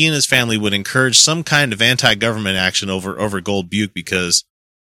whether he and his family would encourage some kind of anti-government action over Gold Butte because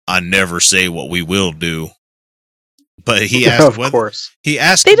I never say what we will do. But he asked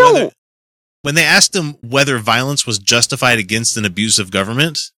when they asked him whether violence was justified against an abusive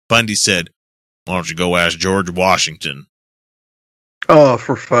government, Bundy said, "Why don't you go ask George Washington?" Oh,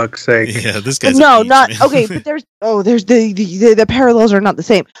 for fuck's sake! Yeah, this guy's okay. But there's the parallels are not the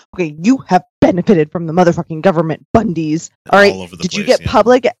same. Okay, you have benefited from the motherfucking government, Bundys. All right, did you get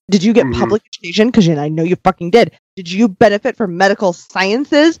public? Did you get public education? Because I know you fucking did. Did you benefit from medical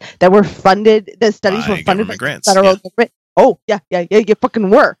sciences that were funded? The studies were funded by grants, federal government. Oh yeah, you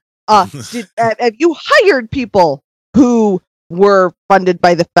fucking were. Have you hired people who were funded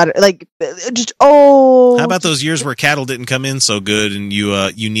by the federal, how about those years where cattle didn't come in so good and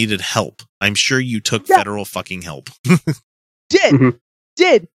you needed help? I'm sure you took federal fucking help. Did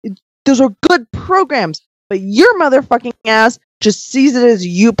those are good programs, but your motherfucking ass just sees it as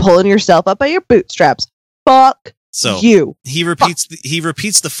you pulling yourself up by your bootstraps. Fuck you. He repeats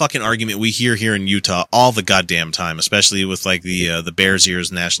the fucking argument we hear here in Utah all the goddamn time, especially with like the Bears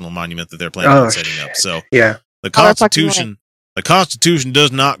Ears National Monument that they're planning on setting up. So the Constitution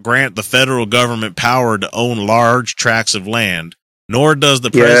does not grant the federal government power to own large tracts of land, nor does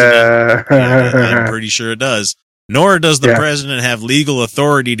the president. I'm pretty sure it does. Nor does the president have legal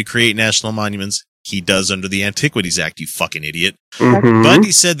authority to create national monuments. He does under the Antiquities Act, you fucking idiot. Mm-hmm.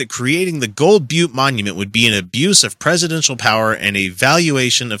 Bundy said that creating the Gold Butte Monument would be an abuse of presidential power and a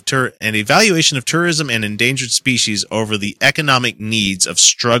valuation of tourism and endangered species over the economic needs of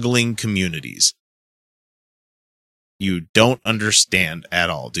struggling communities. You don't understand at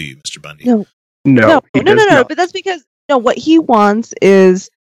all, do you, Mr. Bundy? No. But that's because what he wants is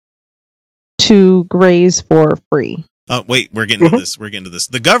to graze for free. Oh, wait, we're getting to this.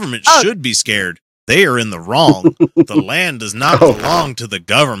 The government should be scared. They are in the wrong. The land does not belong to the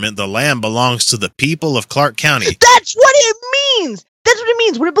government. The land belongs to the people of Clark County. That's what it means.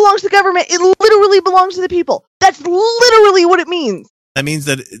 When it belongs to the government, it literally belongs to the people. That's literally what it means. That means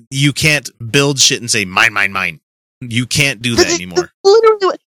that you can't build shit and say, mine, mine, mine. You can't do that anymore.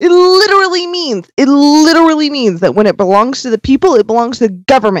 It literally means that when it belongs to the people, it belongs to the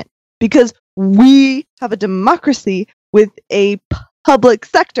government. Because we have a democracy with a public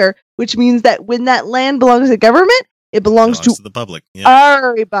sector, which means that when that land belongs to the government, it belongs to the public.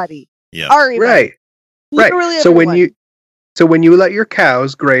 Everybody. Yeah. Right. Literally everyone. So when you let your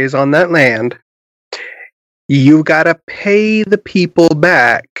cows graze on that land, you gotta pay the people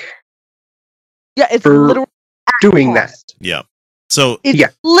back. Yeah, it's literally doing that. Yeah. So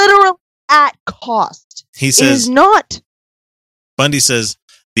it's literal at cost. He says, it is not. Bundy says,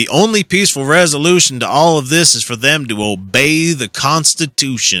 the only peaceful resolution to all of this is for them to obey the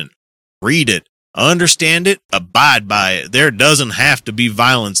Constitution. Read it, understand it, abide by it. There doesn't have to be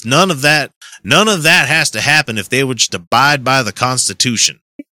violence. None of that has to happen if they would just abide by the Constitution.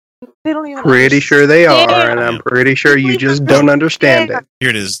 They don't even pretty sure they are, and I'm pretty sure you just don't understand it.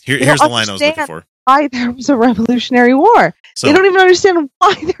 Here it is. Here's the line I was looking for. Why there was a Revolutionary War. They don't even understand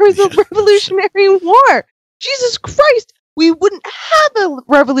why there was a Revolutionary War. Jesus Christ. We wouldn't have a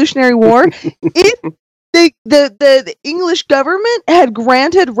Revolutionary War if the English government had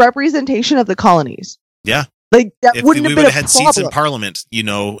granted representation of the colonies. Yeah. Like that wouldn't have been a problem. Seats in Parliament, we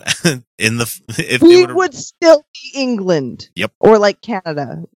would still be England. Yep. Or like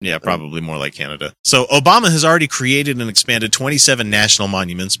Canada. Yeah, probably more like Canada. So Obama has already created and expanded 27 national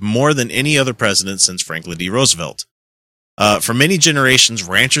monuments, more than any other president since Franklin D. Roosevelt. For many generations,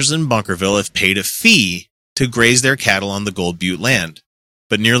 ranchers in Bunkerville have paid a fee to graze their cattle on the Gold Butte land.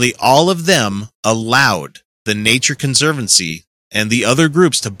 But nearly all of them allowed the Nature Conservancy and the other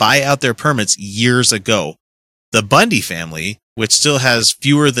groups to buy out their permits years ago. The Bundy family, which still has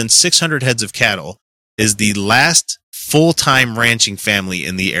fewer than 600 heads of cattle, is the last full-time ranching family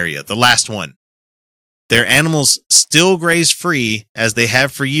in the area, the last one. Their animals still graze free, as they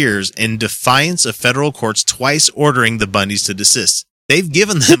have for years, in defiance of federal courts twice ordering the Bundys to desist. They've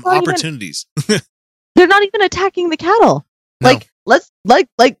given them opportunities. They're not even attacking the cattle. No. Let's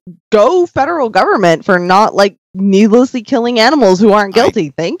go federal government for not needlessly killing animals who aren't guilty.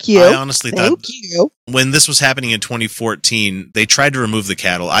 Thank you. I honestly thought when this was happening in 2014, they tried to remove the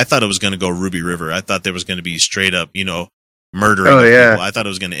cattle. I thought it was going to go Ruby River. I thought there was going to be straight up, murdering people. I thought it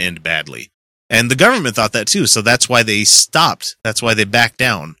was going to end badly. And the government thought that too. So that's why they stopped. That's why they backed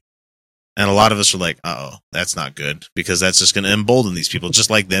down. And a lot of us are like, uh-oh, that's not good, because that's just going to embolden these people, just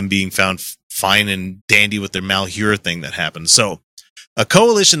like them being found fine and dandy with their Malheur thing that happened. So a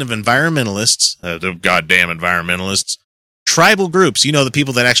coalition of environmentalists, the goddamn environmentalists, tribal groups, the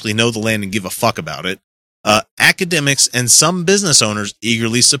people that actually know the land and give a fuck about it, academics, and some business owners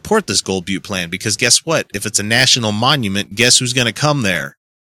eagerly support this Gold Butte plan, because guess what? If it's a national monument, guess who's going to come there?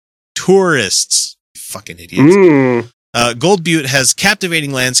 Tourists. Fucking idiots. Gold Butte has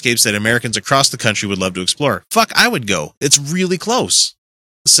captivating landscapes that Americans across the country would love to explore. Fuck, I would go. It's really close.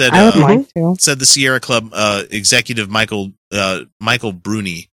 Said I would like to. Said the Sierra Club executive Michael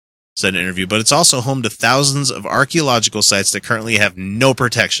Bruni said in an interview. But it's also home to thousands of archaeological sites that currently have no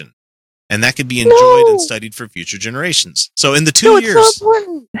protection, and that could be enjoyed and studied for future generations. So in the 2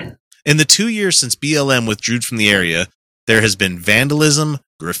 years since BLM withdrew from the area, there has been vandalism,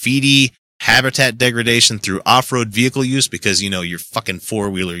 graffiti, habitat degradation through off-road vehicle use, because you're fucking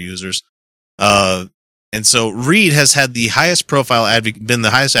four-wheeler users. And so Reed has had the highest profile been the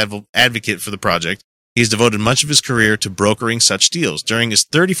highest advocate for the project. He's devoted much of his career to brokering such deals. During his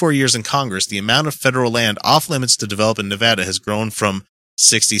 34 years in Congress, the amount of federal land off limits to develop in Nevada has grown from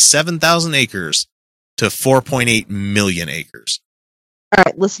 67,000 acres to 4.8 million acres. All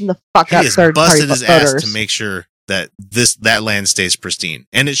right, listen the fuck up. He has busted his ass to make sure that that land stays pristine,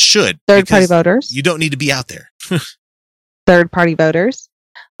 and it should. Third-party voters. You don't need to be out there. Third-party voters.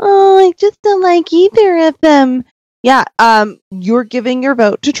 Oh, I just don't like either of them. Yeah, you're giving your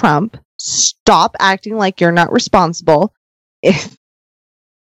vote to Trump. Stop acting like you're not responsible. If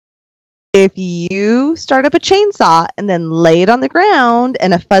you start up a chainsaw and then lay it on the ground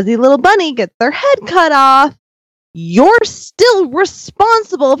and a fuzzy little bunny gets their head cut off, you're still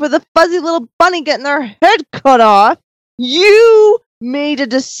responsible for the fuzzy little bunny getting their head cut off. You made a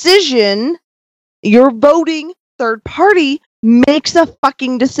decision. Your voting third party makes a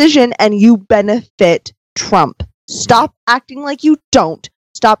fucking decision, and you benefit Trump. Stop acting like you don't.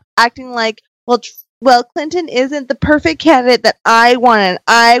 Stop acting like, well, Clinton isn't the perfect candidate that I wanted.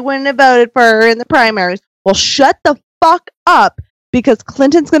 I wouldn't have voted for her in the primaries. Well, shut the fuck up, because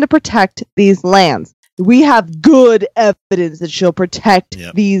Clinton's going to protect these lands. We have good evidence that she'll protect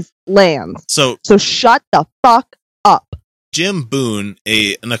these lands. So shut the fuck up. Jim Boone,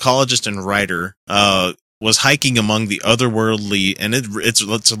 an ecologist and writer, was hiking among the otherworldly, and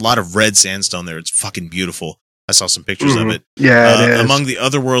it's a lot of red sandstone there. It's fucking beautiful. I saw some pictures of it. Yeah, it is. Among the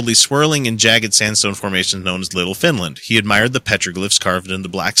otherworldly swirling and jagged sandstone formations known as Little Finland. He admired the petroglyphs carved into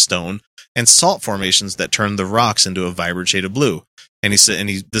black stone and salt formations that turned the rocks into a vibrant shade of blue. And he said,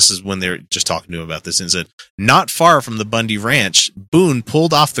 this is when they're just talking to him about this, and said, not far from the Bundy Ranch, Boone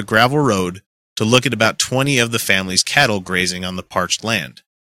pulled off the gravel road to look at about 20 of the family's cattle grazing on the parched land.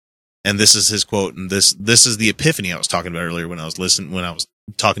 And this is his quote, and this is the epiphany I was talking about earlier when I was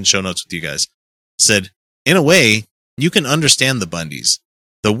talking show notes with you guys. Said, in a way, you can understand the Bundys.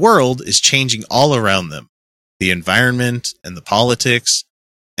 The world is changing all around them. The environment and the politics,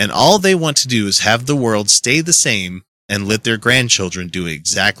 and all they want to do is have the world stay the same and let their grandchildren do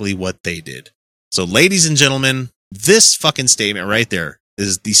exactly what they did. So, ladies and gentlemen, this fucking statement right there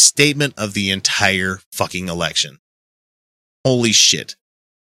is the statement of the entire fucking election. Holy shit.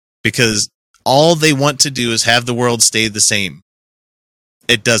 Because all they want to do is have the world stay the same.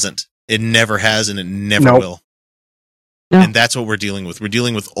 It doesn't. It never has, and it never will. No. And that's what we're dealing with. We're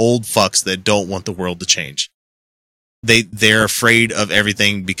dealing with old fucks that don't want the world to change. They're afraid of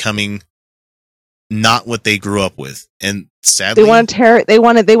everything becoming not what they grew up with, and sadly, they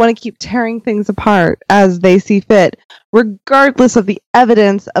want to keep tearing things apart as they see fit, regardless of the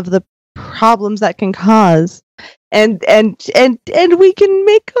evidence of the problems that can cause. And we can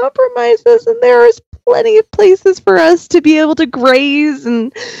make compromises, and there is plenty of places for us to be able to graze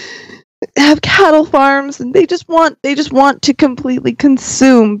and have cattle farms, and they just want to completely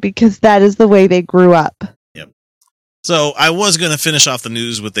consume because that is the way they grew up. Yep. So I was going to finish off the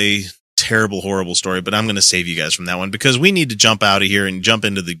news with a terrible, horrible story, but I'm going to save you guys from that one because we need to jump out of here and jump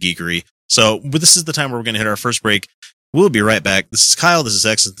into the geekery. So this is the time where we're going to hit our first break. We'll be right back. This is Kyle. This is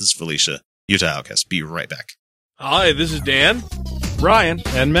X. This is Felicia. Utah Outcast. Be right back. Hi, this is Dan, Brian,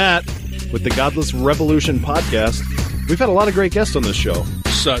 and Matt with the Godless Revolution podcast. We've had a lot of great guests on this show.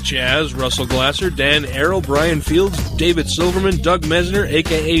 such as Russell Glasser, Dan Arrow, Brian Fields, David Silverman, Doug Mesner,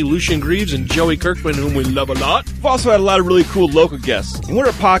 a.k.a. Lucian Greaves, and Joey Kirkman, whom we love a lot. We've also had a lot of really cool local guests, and we're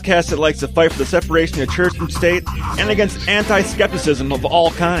a podcast that likes to fight for the separation of church and state and against anti-skepticism of all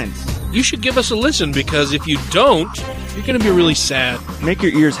kinds. You should give us a listen, because if you don't, you're going to be really sad. Make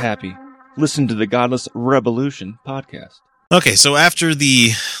your ears happy. Listen to the Godless Revolution podcast. Okay, so after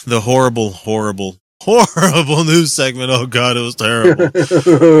the horrible news segment, oh god, it was terrible.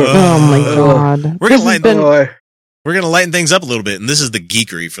 Oh my god. We're gonna lighten things up a little bit, and this is the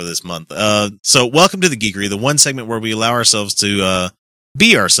geekery for this month. So welcome to the geekery, the one segment where we allow ourselves to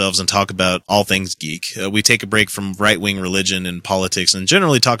be ourselves and talk about all things geek. We take a break from right-wing religion and politics and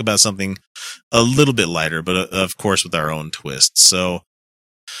generally talk about something a little bit lighter, but of course with our own twist. So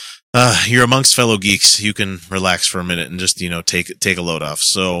you're amongst fellow geeks. You can relax for a minute and just, take a load off.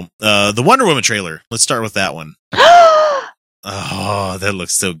 So, the Wonder Woman trailer. Let's start with that one. Oh, that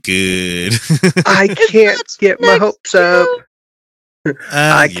looks so good. I can't get my hopes up.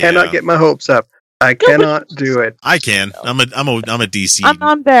 I cannot get my hopes up. I cannot do it. I can. I'm a DC.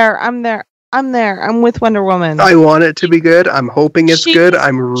 I'm there. I'm with Wonder Woman. I want it to be good. I'm hoping it's good.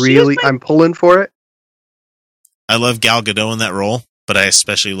 I'm pulling for it. I love Gal Gadot in that role. But I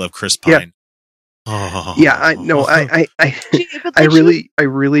especially love Chris Pine. Yeah, yeah, I know. I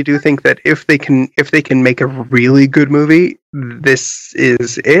really do think that if they can make a really good movie, this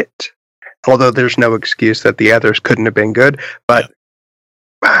is it. Although there's no excuse that the others couldn't have been good. But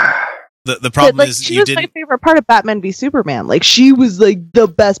the problem is she was my favorite part of Batman v Superman. Like she was like the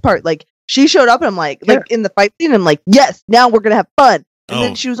best part. Like she showed up and I'm like in the fight scene. I'm like, yes, now we're gonna have fun. And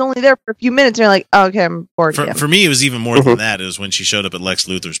then she was only there for a few minutes, and you're like, oh, okay, I'm bored again. For me, it was even more than that. It was when she showed up at Lex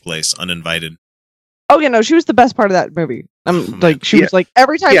Luthor's place, uninvited. Oh, yeah, no, she was the best part of that movie. She was like,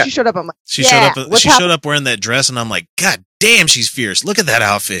 every time she showed up, I'm like, she showed up wearing that dress, and I'm like, God damn, she's fierce. Look at that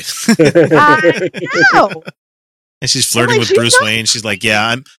outfit. I know. And she's flirting with Bruce Wayne. She's like,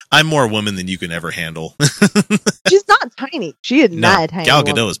 yeah, I'm more woman than you can ever handle. She's not tiny. She is not tiny. Gal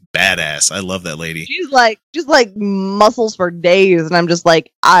Gadot is badass. I love that lady. She's like muscles for days, and I'm just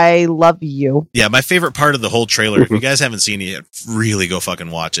like, I love you. Yeah, my favorite part of the whole trailer, if you guys haven't seen it yet, really go fucking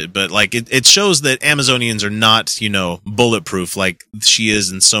watch it. But like it shows that Amazonians are not, bulletproof like she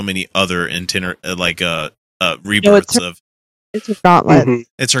is in so many other rebirths of. It's her gauntlets. Mm-hmm.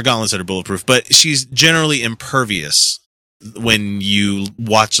 It's her gauntlets that are bulletproof, but she's generally impervious when you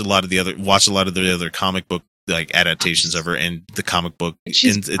watch a lot of the other comic book like adaptations of her and the comic book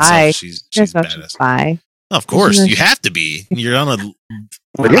she's itself. She's badass. Of course, you have to be. You're on an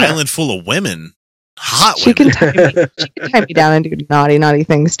island full of women, hot women. She can tie me down and do naughty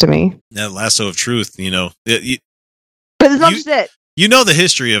things to me. That lasso of truth, But it's not just it. You know the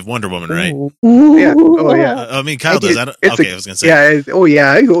history of Wonder Woman, right? Ooh. Yeah. Oh, yeah. I mean, Kyle does. I was going to say. Yeah. Oh,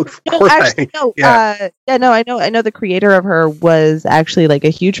 yeah. Of course. I know the creator of her was actually like a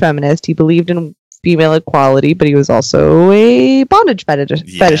huge feminist. He believed in female equality, but he was also a bondage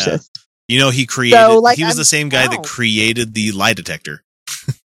fetishist. He created. He was the same guy that created the lie detector.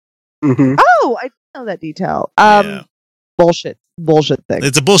 Mm-hmm. Oh, I didn't know that detail. Bullshit thing.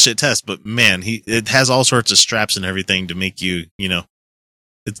 It's a bullshit test, but man, it has all sorts of straps and everything to make you,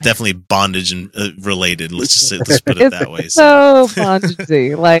 it's definitely bondage and related. Let's put it that way. So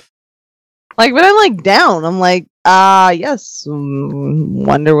bondagey, like when I'm like down, I'm like, yes,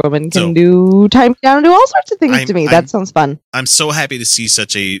 Wonder Woman can tie me down and do all sorts of things to me. That sounds fun. I'm so happy to see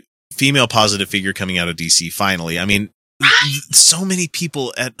such a female positive figure coming out of DC finally. I mean, so many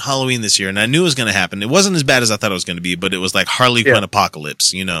people at Halloween this year, and I knew it was going to happen. It wasn't as bad as I thought it was going to be, but it was like Harley Quinn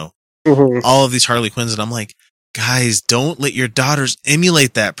apocalypse, Mm-hmm. all of these Harley Quinns, and I'm like, guys, don't let your daughters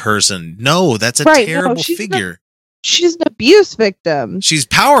emulate that person. No, that's a terrible figure. She's an abuse victim. She's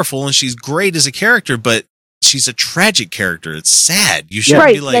powerful and she's great as a character, but she's a tragic character. It's sad. You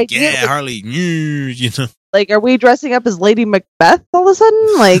shouldn't be like, Harley, Like, are we dressing up as Lady Macbeth all of a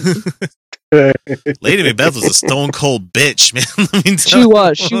sudden? Like, Lady Macbeth was a stone cold bitch, man. She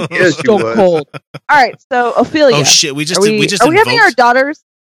was stone cold. All right, so Ophelia. Oh shit, we just are we having our daughters?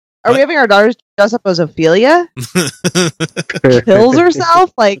 Are we having our daughters dress up as Ophelia? Kills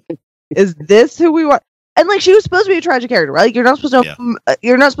herself? Like, is this who we want? And like, she was supposed to be a tragic character, right? Like, you're not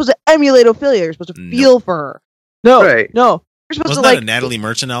supposed to emulate Ophelia. You're supposed to feel for her. No, no. You're supposed Wasn't to that a Natalie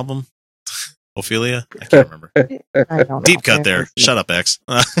Merchant album? Ophelia? I can't remember. I don't Deep cut there. Shut up, X.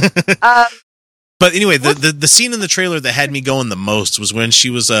 But anyway, the scene in the trailer that had me going the most was when she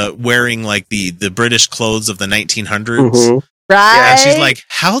was wearing like the British clothes of the 1900s. Mm-hmm. Right. And she's like,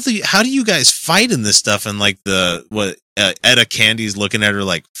 how do you guys fight in this stuff? And like Etta Candy's looking at her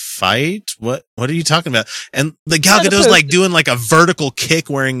like, fight? What are you talking about? And the Gal Gadot's like doing like a vertical kick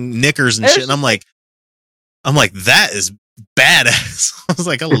wearing knickers and shit. And I'm like, that is badass. I was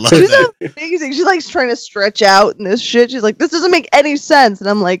like, I love that. Amazing. She's like trying to stretch out and this shit. She's like, this doesn't make any sense. And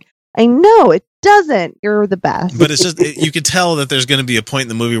I'm like, I know it doesn't. You're the best. But it's just, you could tell that there's going to be a point in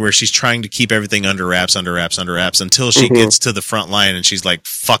the movie where she's trying to keep everything under wraps until she gets to the front line and she's like,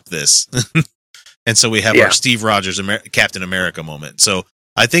 fuck this. And so we have our Steve Rogers Captain America moment. So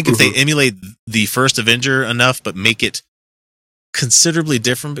I think if they emulate the first Avenger enough, but make it considerably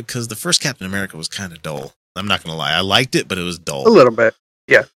different, because the first Captain America was kind of dull. I'm not going to lie. I liked it, but it was dull. A little bit.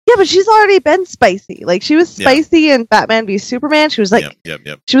 Yeah. Yeah, but she's already been spicy. Like, she was spicy in Batman v Superman. She was like,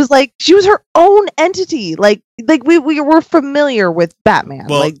 she was her own entity. Like we were familiar with Batman.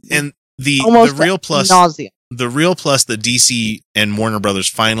 Well, like, and the real plus, the real plus that DC and Warner Brothers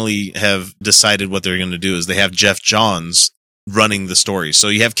finally have decided what they're going to do is they have Jeff Johns running the story. So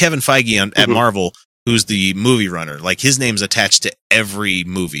you have Kevin Feige at Marvel, who's the movie runner. Like, his name's attached to every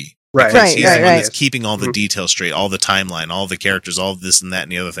movie. Right. He's the one that's keeping all the details straight, all the timeline, all the characters, all this and that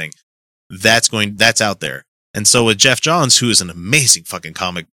and the other thing. That's out there. And so with Jeff Johns, who is an amazing fucking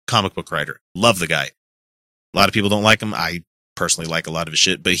comic book writer, love the guy. A lot of people don't like him. I personally like a lot of his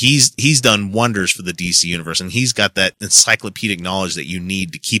shit, but he's done wonders for the DC universe, and he's got that encyclopedic knowledge that you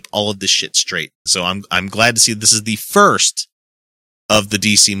need to keep all of this shit straight. So I'm glad to see this is the first of the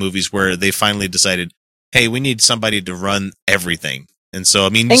DC movies where they finally decided, hey, we need somebody to run everything. And so, I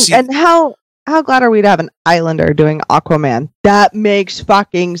mean, and how glad are we to have an Islander doing Aquaman? That makes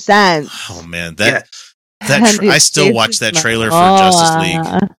fucking sense. Oh man, I still watch that trailer for Justice League.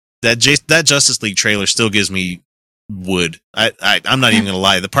 That Justice League trailer still gives me wood. I'm not even gonna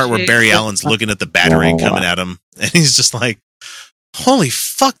lie. The part where Barry Allen's looking at the Batarang coming at him, and he's just like, "Holy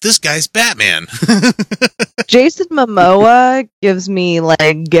fuck, this guy's Batman." Jason Momoa gives me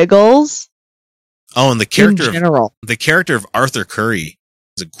like giggles. Oh, and the character of Arthur Curry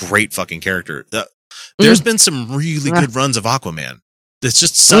is a great fucking character. There's been some really good runs of Aquaman. It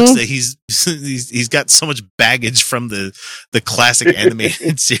just sucks that he's got so much baggage from the classic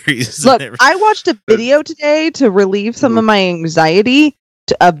animated series. Look, I watched a video today to relieve some of my anxiety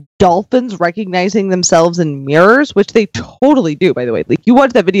of dolphins recognizing themselves in mirrors, which they totally do, by the way. Like, you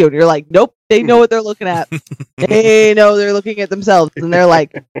watch that video and you're like, nope, they know what they're looking at. They know they're looking at themselves, and they're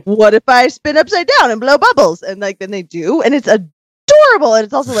like, what if I spin upside down and blow bubbles? And like, then they do, and it's adorable. And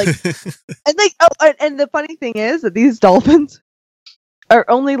it's also like, and like, and the funny thing is that these dolphins are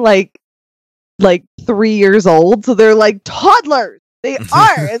only like 3 years old, so they're like toddlers. They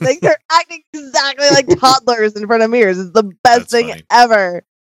are, and like they're acting exactly like toddlers in front of mirrors. It's the best thing ever.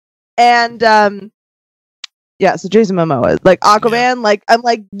 And so Jason Momoa, like Aquaman, like I'm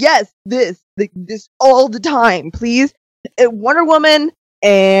like, yes, this all the time, please. Wonder Woman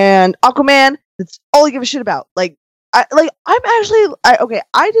and Aquaman. That's all I give a shit about. I didn't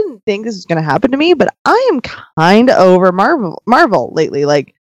think this was gonna happen to me, but I am kind of over Marvel lately.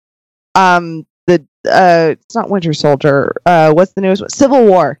 Like, it's not Winter Soldier. What's the newest one? Civil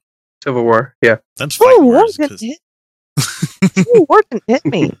War. Yeah. That's Civil War didn't hit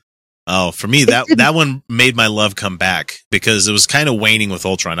me. Oh, for me, that one made my love come back, because it was kind of waning with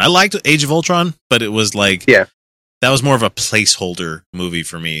Ultron. I liked Age of Ultron, but it was like, that was more of a placeholder movie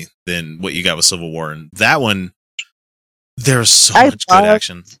for me than what you got with Civil War. And that one, there's so much good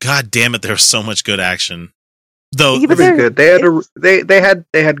action. God damn it, there's so much good action. Though it was good. They had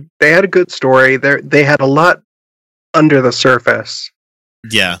a good story. They had a lot under the surface.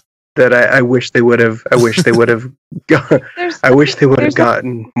 Yeah. That I wish they would have. I wish they would have gotten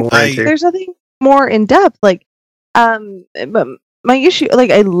more into. There's nothing more in depth. Like, my issue,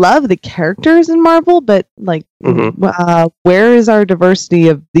 like, I love the characters in Marvel, but like, where is our diversity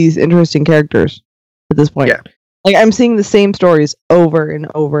of these interesting characters at this point? Yeah. Like, I'm seeing the same stories over and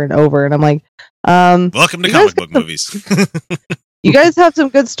over and over, and I'm like, welcome to comic book movies. You guys have some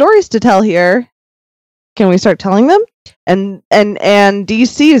good stories to tell here. Can we start telling them? And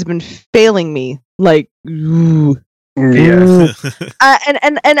DC has been failing me. Like, and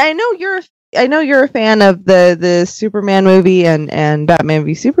I know you're a fan of the Superman movie and Batman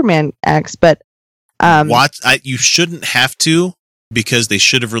v Superman X, but you shouldn't have to, because they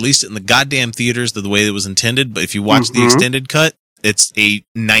should have released it in the goddamn theaters the way it was intended. But if you watch the extended cut, it's a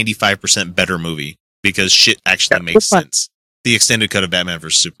 95% better movie, because shit actually makes sense. The extended cut of Batman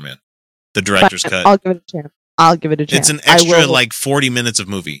vs Superman, the director's cut. I'll give it a chance. It's an extra 40 minutes of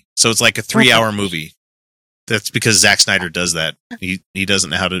movie, so it's like a 3-hour movie. That's because Zack Snyder does that. He doesn't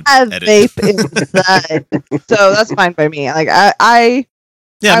know how to edit. Vape inside. So that's fine by me. Like I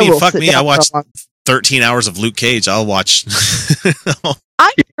fuck me. I watched 13 hours of Luke Cage. I'll watch.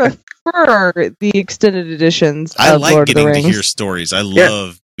 I prefer the extended editions. I of like Lord getting of the to Rings. hear stories. I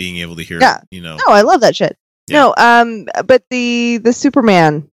love being able to hear. Yeah. No, I love that shit. Yeah. No, but the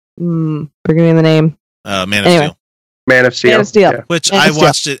Superman. Forgetting the name. Man of Steel. Man of Steel. Yeah. Which I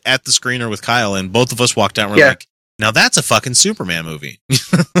watched it at the screener with Kyle, and both of us walked out and we're like, now that's a fucking Superman movie.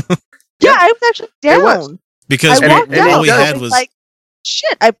 Yeah, I was actually down. Because all we had was like,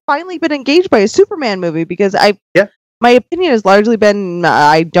 shit, I've finally been engaged by a Superman movie because my opinion has largely been,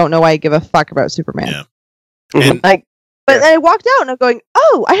 I don't know why I give a fuck about Superman. Yeah. But then I walked out and I'm going,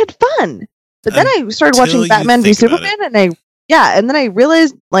 oh, I had fun. But then I started watching Batman v Superman and then I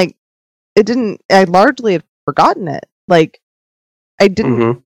realized like it largely had forgotten it. Like it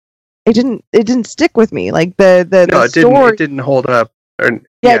didn't stick with me. Like the story it didn't hold up. It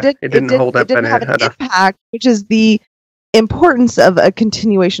didn't hold up. It didn't have an impact, which is the importance of a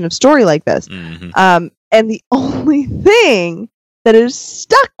continuation of story like this. Mm-hmm. And the only thing that has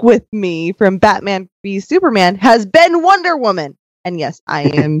stuck with me from Batman v Superman has been Wonder Woman. And yes, I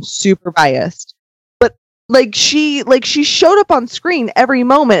am super biased. But she showed up on screen every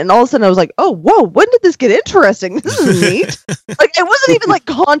moment, and all of a sudden I was like, oh, whoa, when did this get interesting? This is neat. Like, I wasn't even like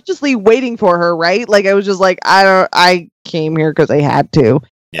consciously waiting for her, right? Like, I was just like, I came here because I had to.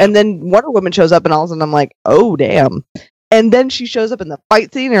 Yeah. And then Wonder Woman shows up, and all of a sudden I'm like, oh, damn. And then she shows up in the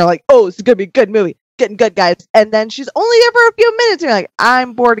fight scene, and you're like, oh, this is going to be a good movie. Getting good, guys. And then she's only there for a few minutes, and you're like,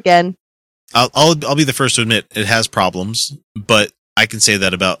 I'm bored again. I'll be the first to admit it has problems, but I can say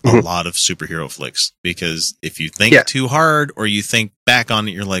that about a lot of superhero flicks, because if you think too hard or you think back on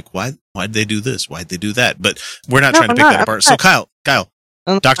it, you're like, why'd they do this? Why'd they do that? But we're not trying to pick that apart. So Kyle,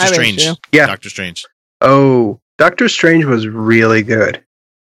 Doctor Strange. Yeah. Doctor Strange. Oh, Doctor Strange was really good.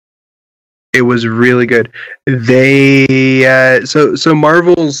 It was really good. They so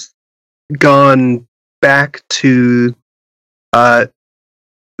Marvel's gone back to a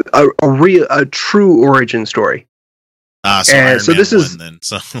true origin story. So Iron Man this is then.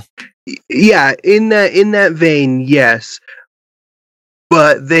 So yeah, in that vein, yes.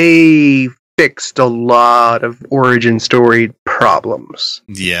 But they fixed a lot of origin story problems.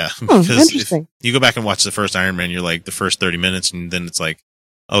 Yeah, because interesting. If you go back and watch the first Iron Man, you're like the first 30 minutes, and then it's like,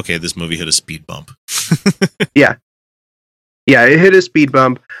 okay, this movie hit a speed bump. Yeah, it hit a speed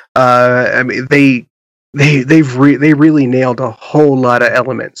bump. I mean, they really nailed a whole lot of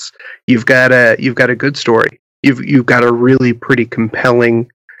elements. You've got a good story. You've got a really pretty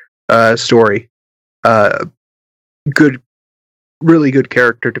compelling story. Really good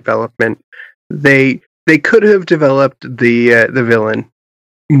character development. They could have developed the villain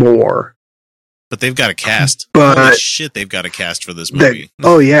more. But they've got a cast. But holy shit, they've got a cast for this movie.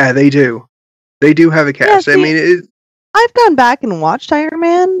 They do. They do have a cast. Yeah, see, I've gone back and watched Iron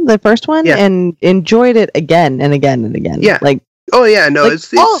Man, the first one, and enjoyed it again and again and again. Yeah. It's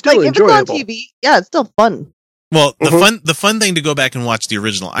still enjoyable. If it's on TV, it's still fun. Well, the fun thing to go back and watch the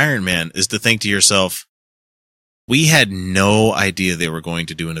original Iron Man is to think to yourself, we had no idea they were going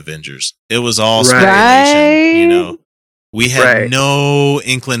to do an Avengers. It was all speculation, We had no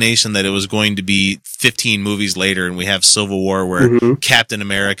inclination that it was going to be 15 movies later, and we have Civil War where Captain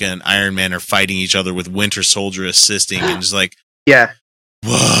America and Iron Man are fighting each other with Winter Soldier assisting, and just like,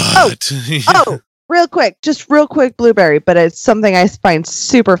 what? Real quick, Blueberry, but it's something I find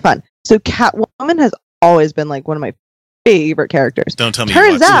super fun. So Catwoman has always been like one of my favorite characters. Don't tell me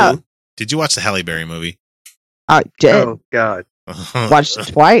Turns out, did you watch the Halle Berry movie? I did. Oh God, watched it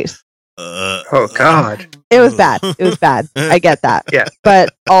twice. Oh God, it was bad. I get that. Yeah,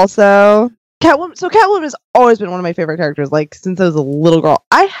 but also Catwoman. So Catwoman has always been one of my favorite characters. Like since I was a little girl,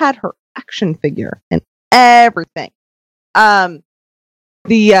 I had her action figure and everything. The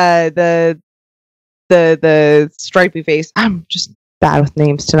stripy face. I'm just bad with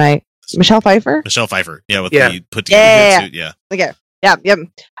names tonight. Michelle Pfeiffer. Yeah, with the put together suit. Yeah. Okay. Yeah. Them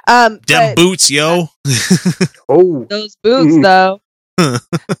boots, yo. Oh, those boots, though.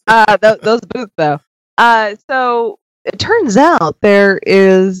 Those boots, though. So it turns out there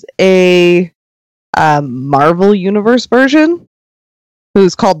is a Marvel Universe version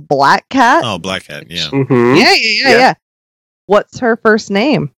who's called Black Cat. Oh, Black Cat. Yeah. Mm-hmm. Yeah. What's her first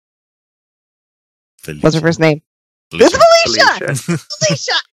name? Felicia. What's her first name? Felicia. It's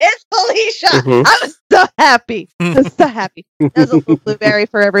Felicia. It's Felicia. I was so happy. There's a little blueberry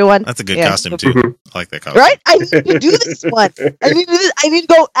for everyone. That's a good costume too. I like that costume. Right? I need to do this one. I need to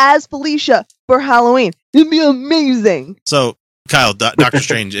go as Felicia for Halloween. It'd be amazing. So Kyle, Doctor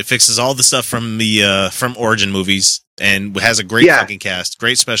Strange, it fixes all the stuff from the from Origin movies and has a great fucking cast,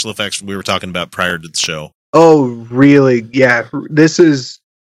 great special effects we were talking about prior to the show. Oh, really? Yeah. This is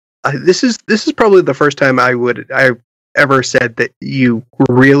probably the first time I ever said that you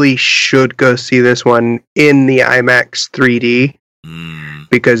really should go see this one in the IMAX 3D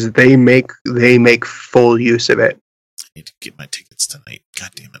because they make full use of it. I need to get my tickets tonight. God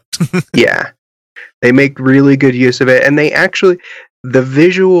damn it. Yeah. They make really good use of it, and the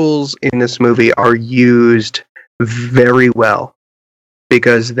visuals in this movie are used very well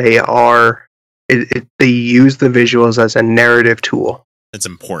because they use the visuals as a narrative tool. It's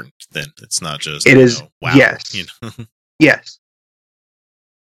important then. It's not just wow. Yes. Yes.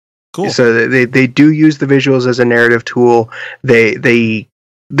 Cool. So they do use the visuals as a narrative tool. They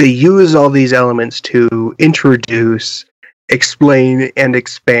use all these elements to introduce, explain, and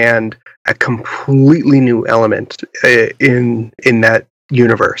expand a completely new element in that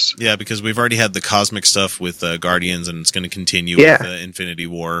universe. Yeah, because we've already had the cosmic stuff with Guardians, and it's going to continue with Infinity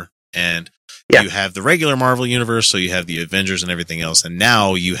War, and you have the regular Marvel universe, so you have the Avengers and everything else, and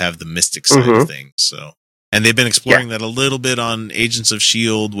now you have the Mystic side of things. So, and they've been exploring that a little bit on Agents of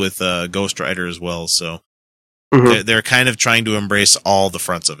S.H.I.E.L.D. with Ghost Rider as well. So they're kind of trying to embrace all the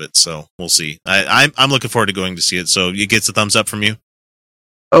fronts of it. So we'll see. I'm looking forward to going to see it. So it gets a thumbs up from you.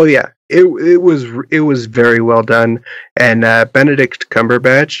 Oh yeah, it was very well done, and Benedict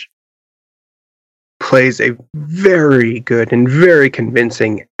Cumberbatch plays a very good and very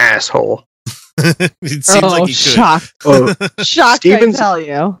convincing asshole. It seems like he could. Shocked! Shocked! I tell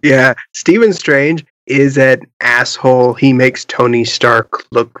you. Yeah, Stephen Strange is an asshole. He makes Tony Stark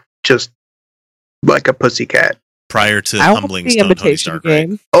look just like a pussycat. Prior to humbling Tony Stark, right?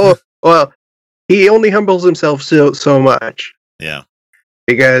 Oh well, he only humbles himself so much. Yeah.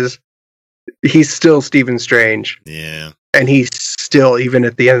 Because he's still Stephen Strange. Yeah. And he's still, even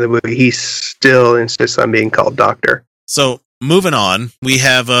at the end of the movie, he still insists on being called Doctor. So, moving on, we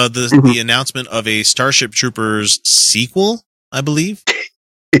have the announcement of a Starship Troopers sequel, I believe.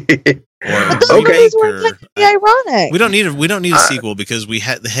 Ironic. We don't need a sequel because we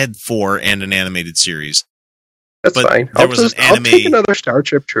had 4 and an animated series. That's fine. I'll take another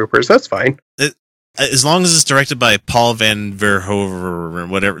Starship Troopers. That's fine. As long as it's directed by Paul Van Verhoeven or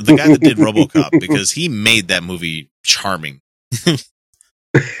whatever, the guy that did RoboCop, because he made that movie charming.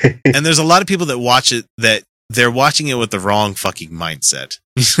 And there's a lot of people that watch it that they're watching it with the wrong fucking mindset.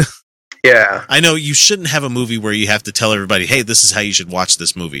 Yeah. I know you shouldn't have a movie where you have to tell everybody, hey, this is how you should watch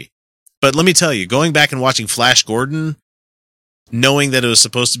this movie. But let me tell you, going back and watching Flash Gordon, knowing that it was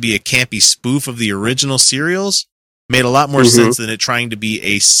supposed to be a campy spoof of the original serials, made a lot more sense than it trying to be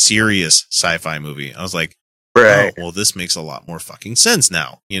a serious sci-fi movie. I was like, oh, well, this makes a lot more fucking sense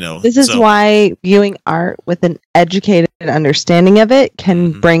now. This is why viewing art with an educated understanding of it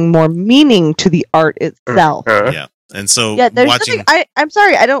can bring more meaning to the art itself. Yeah. And so there's watching... I'm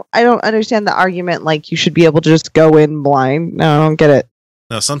sorry, I don't understand the argument like you should be able to just go in blind. No, I don't get it.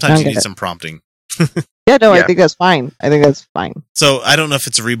 No, sometimes you need some prompting. I think that's fine. So I don't know if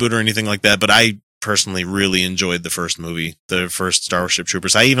it's a reboot or anything like that, but I personally really enjoyed the first movie, the first Starship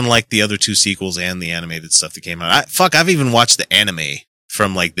Troopers. I even liked the other 2 sequels and the animated stuff that came out. I've even watched the anime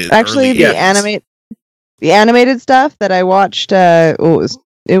from like the early the animated stuff that I watched. It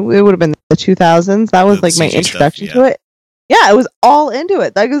would have been the 2000s. That was like my introduction to it. Yeah, I was all into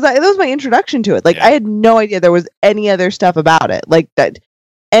it. That was my introduction to it. Like I had no idea there was any other stuff about it. Like that.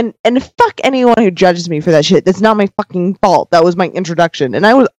 And fuck anyone who judges me for that shit. That's not my fucking fault. That was my introduction, and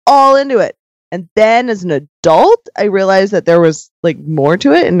I was all into it. And then as an adult, I realized that there was like more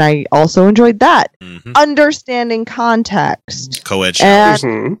to it, and I also enjoyed that. Understanding context. Co-ed. Yeah,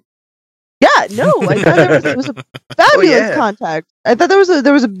 no, I thought it was a fabulous context. I thought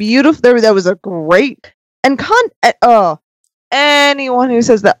there was a beautiful there was a great and anyone who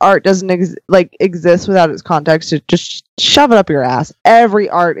says that art doesn't exist without its context, just shove it up your ass. Every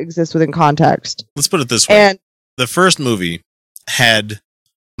art exists within context. Let's put it this way. And the first movie had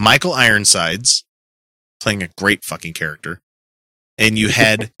Michael Ironsides playing a great fucking character. And you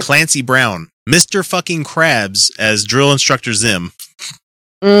had Clancy Brown, Mr. fucking Krabs, as drill instructor Zim.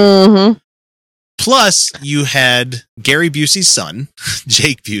 Plus, you had Gary Busey's son,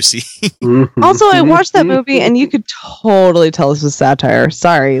 Jake Busey. Also, I watched that movie, and you could totally tell this was satire.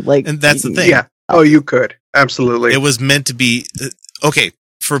 Sorry. And that's the thing. Yeah. Oh, you could. Absolutely. It was meant to be... okay,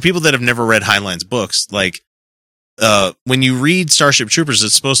 for people that have never read Heinlein's books, when you read Starship Troopers,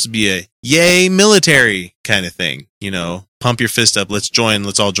 it's supposed to be a yay military kind of thing. Pump your fist up. Let's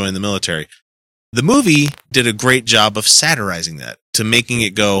all join the military. The movie did a great job of satirizing that, to making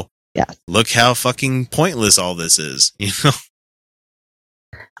it go, look how fucking pointless all this is.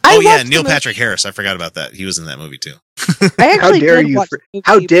 Neil Patrick Harris. I forgot about that. He was in that movie too. How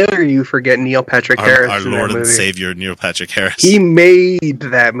dare you forget Neil Patrick Harris? Our Lord and Savior, Neil Patrick Harris. He made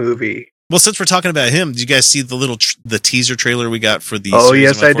that movie. Well, since we're talking about him, did you guys see the teaser trailer we got for the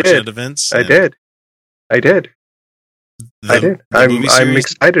series of Unfortunate Events? I did. I'm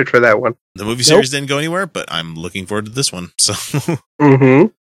excited for that one. The movie series didn't go anywhere, but I'm looking forward to this one. So,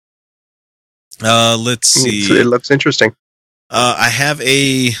 let's see. It looks interesting. I have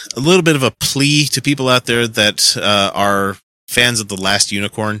a little bit of a plea to people out there that are fans of The Last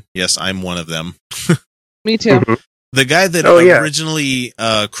Unicorn. Yes, I'm one of them. Me too. Mm-hmm. The guy that originally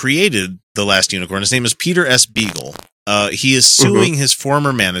created The Last Unicorn, his name is Peter S. Beagle. He is suing his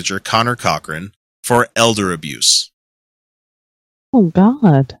former manager, Connor Cochran, for elder abuse. Oh,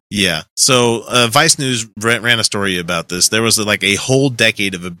 God. Yeah. So Vice News ran a story about this. There was like a whole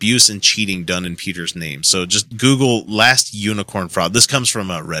decade of abuse and cheating done in Peter's name. So just Google Last Unicorn Fraud. This comes from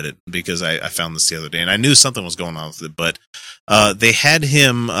Reddit because I found this the other day, and I knew something was going on with it. But they had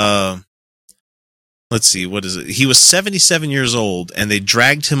him... let's see, what is it? He was 77 years old, and they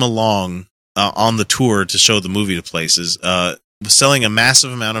dragged him along on the tour to show the movie to places, selling a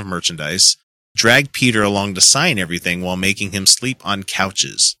massive amount of merchandise, dragged Peter along to sign everything while making him sleep on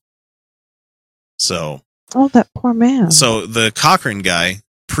couches. So... Oh, that poor man. So the Cochran guy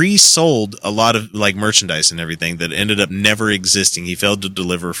pre-sold a lot of like merchandise and everything that ended up never existing. He failed to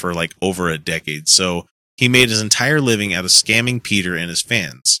deliver for like over a decade. So he made his entire living out of scamming Peter and his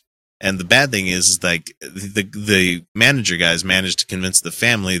fans. And the bad thing is like the manager guys managed to convince the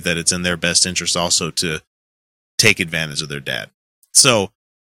family that it's in their best interest also to take advantage of their dad. So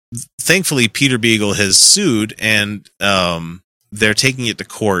thankfully Peter Beagle has sued, and they're taking it to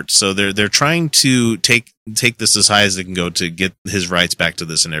court. So they're trying to take this as high as they can go to get his rights back to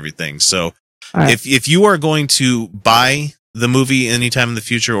this and everything. So if you are going to buy the movie anytime in the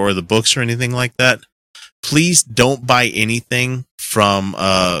future or the books or anything like that, please don't buy anything from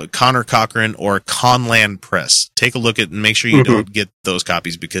Connor Cochran or Conland Press. Take a look at and make sure you don't get those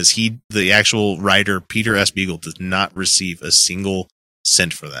copies, because the actual writer, Peter S. Beagle, does not receive a single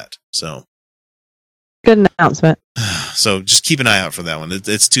cent for that. So good announcement. So just keep an eye out for that one.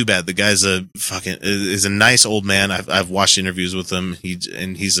 It's too bad. The guy's is a nice old man. I've watched interviews with him. He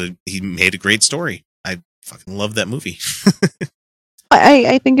made a great story. I fucking love that movie.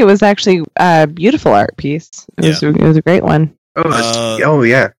 I think it was actually a beautiful art piece. It was a great one. Oh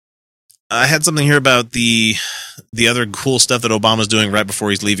yeah. I had something here about the other cool stuff that Obama's doing right before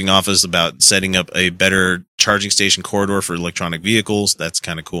he's leaving office about setting up a better charging station corridor for electronic vehicles. That's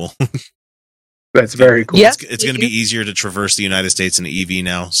kind of cool. That's very cool. Yes, it's going to be easier to traverse the United States in an EV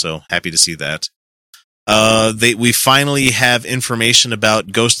now, so happy to see that. We finally have information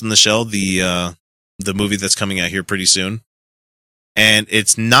about Ghost in the Shell, the movie that's coming out here pretty soon. And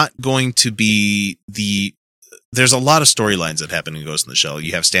it's not going to be there's a lot of storylines that happen in Ghost in the Shell.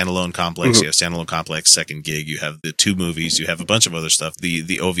 You have Standalone Complex, you have Standalone Complex, Second Gig, you have the 2 movies, you have a bunch of other stuff, the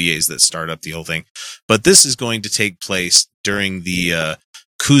OVAs that start up the whole thing. But this is going to take place during the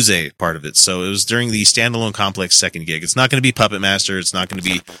Kuze part of it. So it was during the Standalone Complex Second Gig. It's not going to be Puppet Master. It's not going to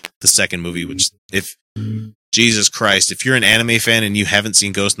be the second movie, which Jesus Christ, if you're an anime fan and you haven't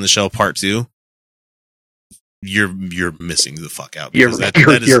seen Ghost in the Shell Part 2, you're missing the fuck out.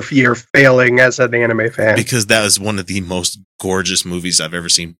 You're failing as an anime fan, because that is one of the most gorgeous movies I've ever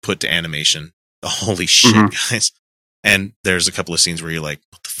seen put to animation. Holy shit, guys! And there's a couple of scenes where you're like,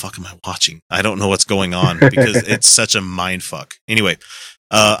 "What the fuck am I watching? I don't know what's going on," because it's such a mind fuck. Anyway,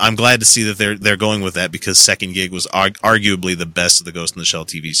 I'm glad to see that they're going with that, because Second Gig was arguably the best of the Ghost in the Shell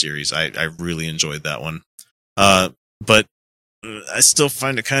TV series. I really enjoyed that one, but I still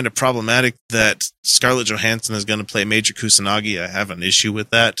find it kind of problematic that Scarlett Johansson is going to play Major Kusanagi. I have an issue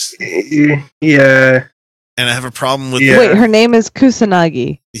with that. Yeah. And I have a problem with... Wait, her name is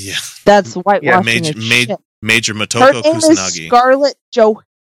Kusanagi. Yeah. That's whitewashing. Major Motoko Kusanagi. Her name is Scarlett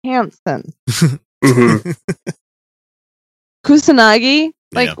Johansson. Kusanagi?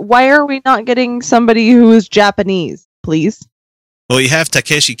 Why are we not getting somebody who is Japanese, please? Well, you have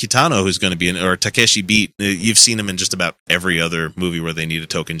Takeshi Kitano, who's going to be or Takeshi Beat. You've seen him in just about every other movie where they need a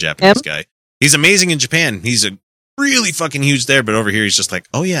token Japanese guy. He's amazing in Japan. He's a really fucking huge there, but over here he's just like,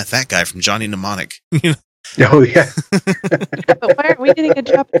 oh yeah, that guy from Johnny Mnemonic. Oh yeah. But why aren't we getting a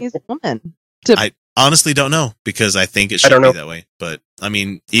Japanese woman? I honestly don't know, because I think it should be that way. But I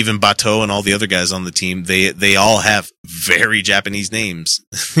mean, even Batou and all the other guys on the team, they all have very Japanese names.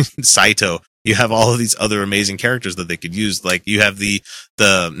 Saito. You have all of these other amazing characters that they could use. Like you have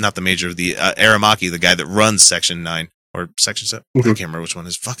not the major, the Aramaki, the guy that runs Section 9 or Section 7. I can't remember which one it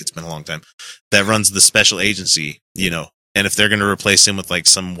is. Fuck, it's been a long time. That runs the special agency, And if they're going to replace him with like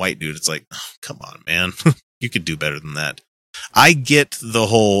some white dude, it's like, oh, come on, man. You could do better than that. I get the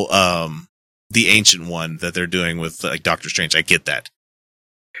whole, the ancient one that they're doing with like Doctor Strange. I get that.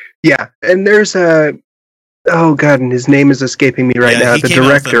 Yeah. And there's oh God, and his name is escaping me right now. The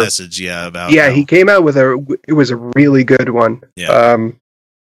director. Message, about he came out with it was a really good one. Yeah.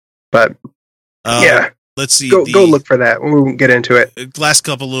 Let's see. Go look for that. We won't get into it. Last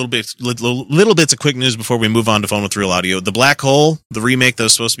couple little bits of quick news before we move on to Phone with Real Audio. The Black Hole, the remake that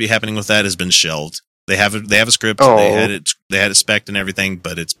was supposed to be happening with that, has been shelved. They have a script. Oh. They had it spec'd and everything,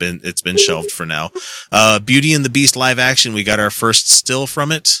 but it's been shelved for now. Beauty and the Beast live action. We got our first still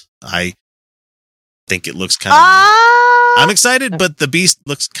from it. I think it looks kind of. I'm excited, but the Beast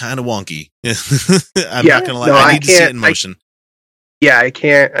looks kind of wonky. I'm not gonna lie. No, I need to see it in motion. I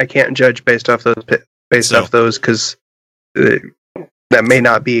can't judge based off those because that may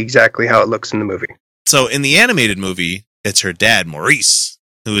not be exactly how it looks in the movie. So in the animated movie, it's her dad, Maurice,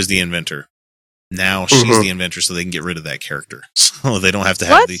 who is the inventor. Now she's the inventor, so they can get rid of that character. So they don't have to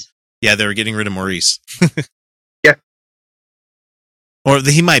have they were getting rid of Maurice. Yeah. Or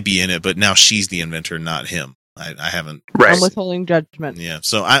he might be in it, but now she's the inventor, not him. I haven't. Right. I'm withholding judgment. Yeah,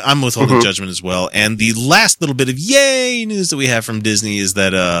 so I'm withholding judgment as well. And the last little bit of yay news that we have from Disney is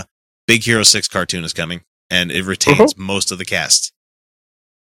that Big Hero 6 cartoon is coming, and it retains most of the cast.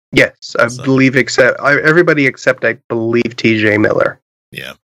 Yes, I believe everybody except I believe T.J. Miller.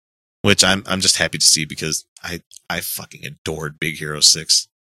 Yeah, which I'm just happy to see because I fucking adored Big Hero 6,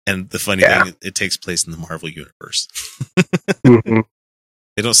 and the funny thing, it takes place in the Marvel universe.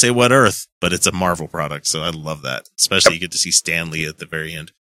 They don't say what Earth, but it's a Marvel product, so I love that. Especially you get to see Stan Lee at the very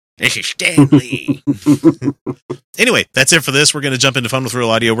end. This is Stan Lee. Anyway, that's it for this. We're going to jump into Fun with Real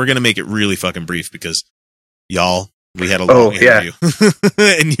Audio. We're going to make it really fucking brief because, y'all, we had a long interview.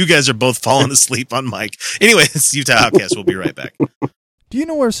 And you guys are both falling asleep on mic. Anyway, it's Utah Outcast. We'll be right back. Do you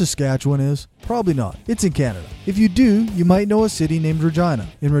know where Saskatchewan is? Probably not. It's in Canada. If you do, you might know a city named Regina.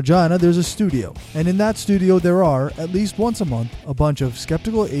 In Regina, there's a studio. And in that studio, there are, at least once a month, a bunch of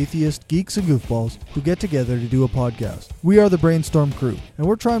skeptical atheist geeks and goofballs who get together to do a podcast. We are the Brainstorm Crew, and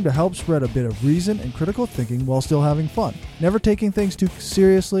we're trying to help spread a bit of reason and critical thinking while still having fun. Never taking things too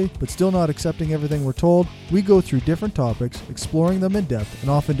seriously, but still not accepting everything we're told. We go through different topics, exploring them in depth,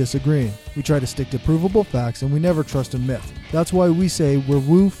 and often disagreeing. We try to stick to provable facts, and we never trust a myth. That's why we say we're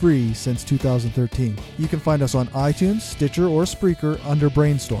woo-free since 2013. You can find us on iTunes, Stitcher, or Spreaker under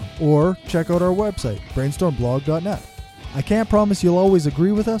Brainstorm, or check out our website, brainstormblog.net. I can't promise you'll always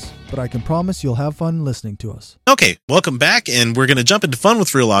agree with us, but I can promise you'll have fun listening to us. Okay, welcome back, and we're going to jump into Fun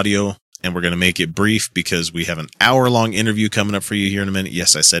with Real Audio, and we're going to make it brief because we have an hour-long interview coming up for you here in a minute.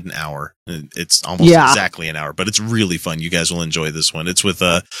 Yes, I said an hour. It's almost exactly an hour, but it's really fun. You guys will enjoy this one. It's with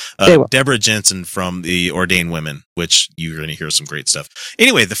Deborah Jensen from the Ordained Women, which you're going to hear some great stuff.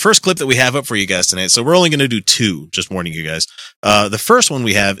 Anyway, the first clip that we have up for you guys tonight, so we're only going to do two, just warning you guys. The first one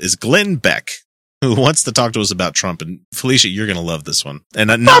we have is Glenn Beck, who wants to talk to us about Trump. And Felicia, you're going to love this one. And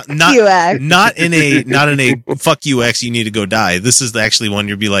not in a fuck you X, you need to go die. This is actually one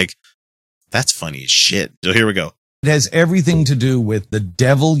you'll be like, that's funny as shit. So here we go. It has everything to do with the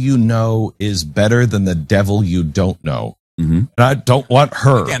devil you know is better than the devil you don't know. Mm-hmm. And I don't want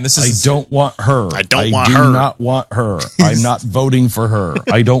her. Again, I don't want her. I do not want her. I'm not voting for her.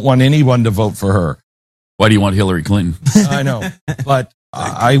 I don't want anyone to vote for her. Why do you want Hillary Clinton? I know. But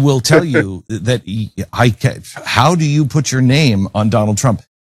I will tell you that how do you put your name on Donald Trump?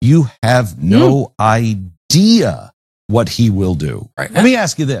 You have no idea what he will do. Right. Let me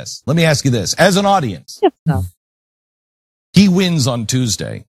ask you this. As an audience, he wins on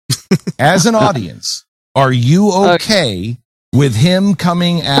Tuesday. As an audience, are you okay with him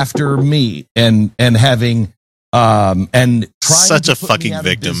coming after me and having and trying such a fucking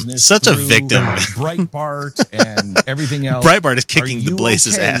victim, such a victim, Breitbart and everything else? Breitbart is kicking the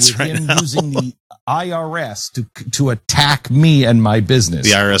Blaze's ass right now. Using the IRS to attack me and my business.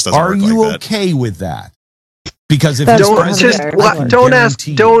 The IRS doesn't work like that. Are you okay with that? Because if don't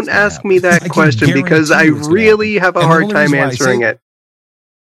ask me that question because I really have a hard time answering it.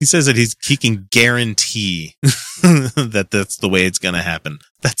 He says that he can guarantee that that's the way it's going to happen.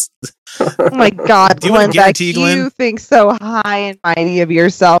 Oh my God, Glenn Beck, you think so high and mighty of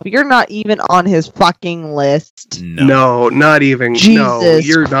yourself. You're not even on his fucking list. No, not even. Jesus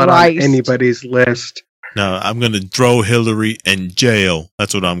you're Christ. Not on anybody's list. No, I'm going to throw Hillary in jail.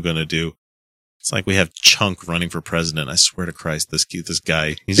 That's what I'm going to do. It's like we have Chunk running for president. I swear to Christ, this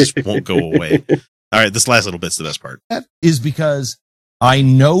guy, he just won't go away. All right, this last little bit's the best part. That is because I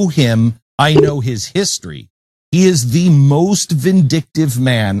know him. I know his history. He is the most vindictive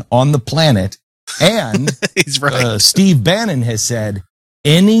man on the planet, And he's right. Steve Bannon has said,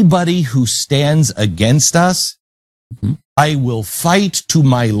 anybody who stands against us, I will fight to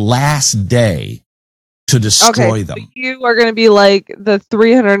my last day to destroy them. So you are going to be like the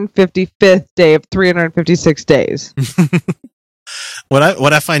 355th day of 356 days. What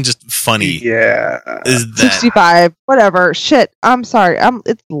I find just funny, is that 65, whatever. Shit, I'm sorry.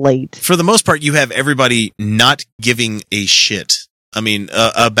 It's late. For the most part, you have everybody not giving a shit. I mean,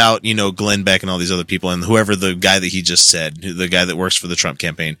 about Glenn Beck and all these other people, and whoever the guy that he just said, the guy that works for the Trump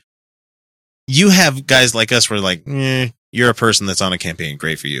campaign. You have guys like us where like, you're a person that's on a campaign,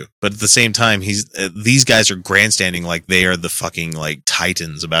 great for you. But at the same time, these guys are grandstanding like they are the fucking like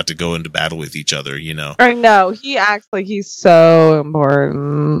titans about to go into battle with each other, I know, he acts like he's so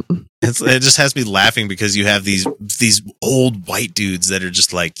important. It just has me laughing because you have these old white dudes that are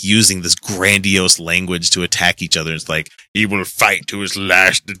just like using this grandiose language to attack each other. It's like, he will fight to his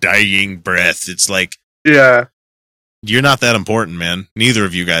last dying breath. It's like, yeah, you're not that important, man. Neither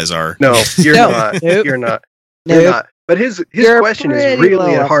of you guys are. No, you're not. Nope. You're not. Nope. You're not. But his question is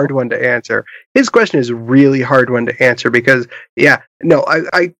really a hard one to answer. His question is really hard one to answer because,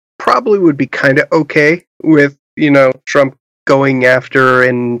 I probably would be kind of okay with, Trump going after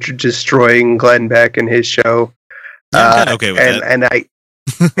and destroying Glenn Beck and his show. Yeah, I'm okay with that.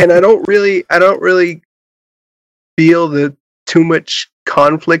 And I don't really feel the too much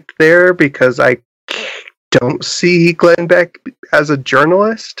conflict there because I don't see Glenn Beck as a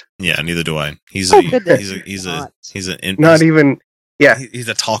journalist. Yeah, neither do I. He's not even. Yeah, he's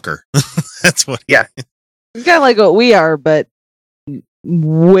a talker. That's what. Yeah, he's kind of like what we are, but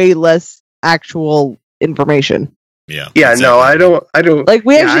way less actual information. Yeah. Yeah. Exactly. No, I don't. Like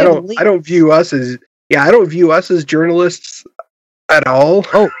we actually. I don't view us as. Yeah, I don't view us as journalists at all.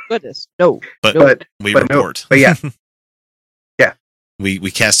 Oh goodness, no. But we report. No, but yeah. Yeah.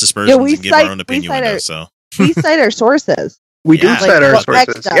 We cast aspersions and give our own opinion with us. So. We cite our sources. We do cite our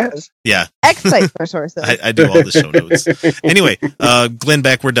sources. Yes. Yeah. X cites our sources. I do all the show notes. Anyway, Glenn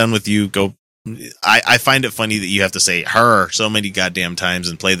Beck, we're done with you. Go. I find it funny that you have to say her so many goddamn times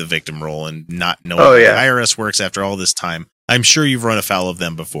and play the victim role and not know how the IRS works after all this time. I'm sure you've run afoul of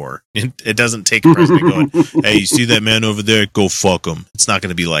them before. It doesn't take a president going, hey, you see that man over there? Go fuck him. It's not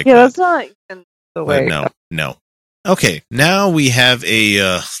going to be like that. Yeah, that's not the way. No. Okay, now we have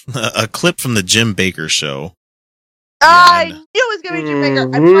a clip from the Jim Baker show. I knew it was going to be Jim Baker.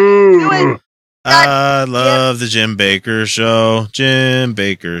 I fucking knew it. I love the Jim Baker show. Jim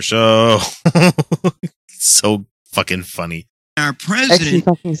Baker show. So fucking funny. Our president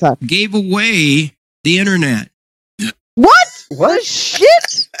gave away the internet. What? The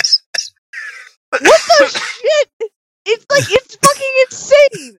shit? What the shit? It's like, it's fucking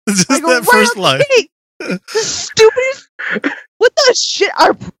insane. Just like, that first line. The stupidest. What the shit?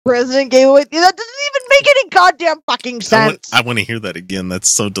 Our president gave away. That doesn't even make any goddamn fucking sense. I want to hear that again. That's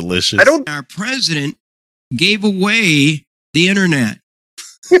so delicious. Our president gave away the internet.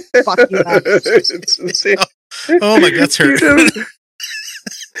 Fuck you. Oh my guts hurt.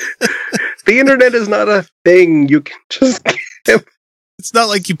 The internet is not a thing you can just give. It's not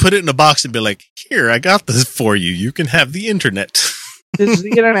like you put it in a box and be like, here, I got this for you. You can have the internet. This is the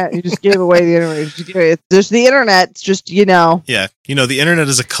internet. You just gave away the internet. It's just the internet. It's just, Yeah. The internet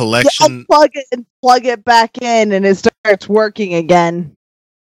is a collection. Plug it and plug it back in and it starts working again.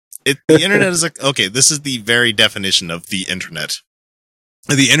 The internet is okay, this is the very definition of the internet.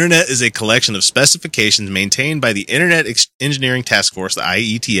 The internet is a collection of specifications maintained by the Internet Engineering Task Force, the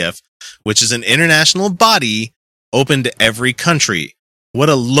IETF, which is an international body open to every country. What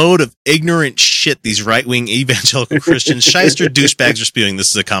a load of ignorant shit these right-wing evangelical Christian shyster douchebags are spewing.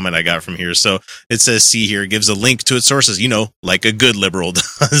 This is a comment I got from here. So it says, see here, it gives a link to its sources, like a good liberal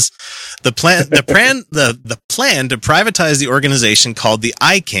does. The plan to privatize the organization called the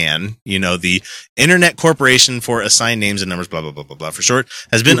ICANN, the Internet Corporation for Assigned Names and Numbers, blah, blah, blah, blah, blah, for short,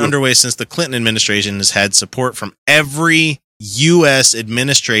 has been underway since the Clinton administration has had support from every U.S.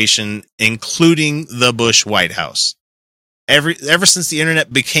 administration, including the Bush White House. Ever since the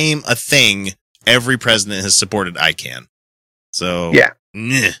internet became a thing, every president has supported ICANN. So, yeah.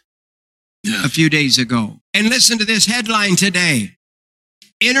 A few days ago. And listen to this headline today.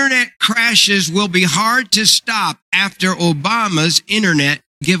 Internet crashes will be hard to stop after Obama's internet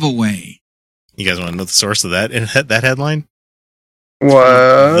giveaway. You guys want to know the source of that headline?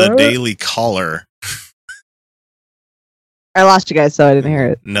 What? The Daily Caller. I lost you guys, so I didn't hear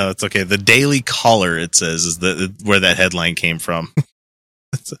it. No, it's okay. The Daily Caller, it says, is where that headline came from.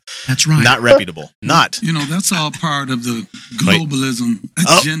 That's right. Not reputable. Not. That's all part of the globalism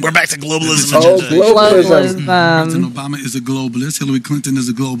agenda. We're back to globalism. Globalism. President Obama is a globalist. Hillary Clinton is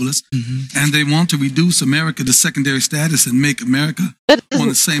a globalist. Mm-hmm. And they want to reduce America to secondary status and make America on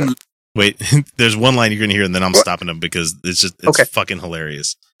the same... Wait, there's one line you're going to hear, and then I'm stopping them because it's fucking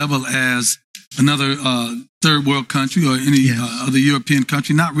hilarious. Level as another third world country or any other European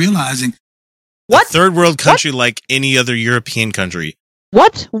country, not realizing... What? A third world country like any other European country.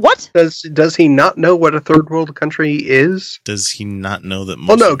 What? Does he not know what a third world country is? Does he not know that?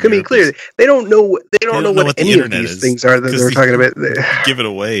 Well, no. Can be clear. They don't know. They don't know what any of these things are that they're talking about. Give it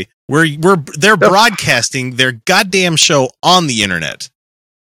away. They're broadcasting their goddamn show on the internet.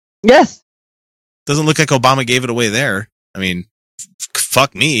 Yes. Doesn't look like Obama gave it away there. I mean,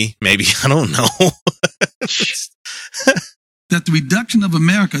 fuck me. Maybe I don't know. That the reduction of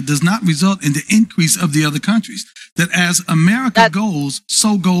America does not result in the increase of the other countries. That as America goes,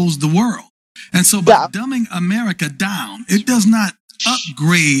 so goes the world. And so by dumbing America down, it does not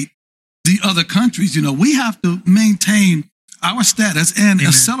upgrade the other countries. We have to maintain our status and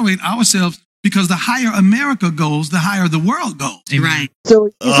accelerate ourselves, because the higher America goes, the higher the world goes. Right. So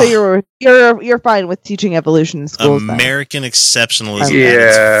you're fine with teaching evolution in schools? American exceptionalism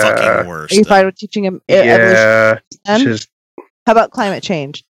is fucking worse. Are you fine with teaching evolution? How about climate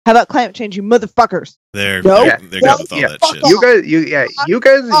change? How about climate change, you motherfuckers? They're good with all that shit. You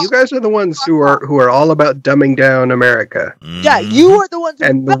guys are the ones who are all about dumbing down America. Mm. Yeah, you are the ones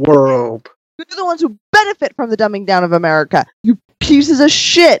and the world. You're the ones who benefit from the dumbing down of America. You pieces of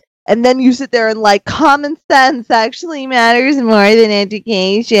shit. And then you sit there and common sense actually matters more than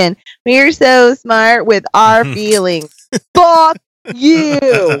education. We're so smart with our feelings. Fuck you.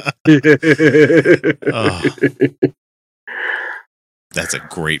 That's a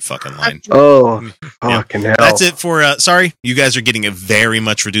great fucking line. Oh, fucking hell. That's it for, sorry, you guys are getting a very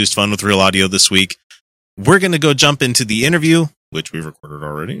much reduced Fun with Real Audio this week. We're going to go jump into the interview, which we recorded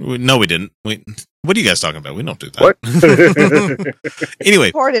already. No, we didn't. What are you guys talking about? We don't do that. What?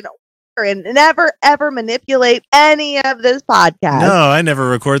 Anyway. And never, ever manipulate any of this podcast. No, I never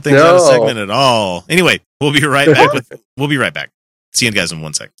record things out of segment at all. Anyway, we'll be right back. See you guys in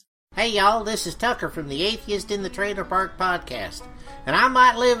 1 second. Hey y'all, this is Tucker from the Atheist in the Trailer Park podcast. And I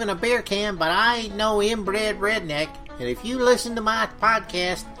might live in a beer can, but I ain't no inbred redneck. And if you listen to my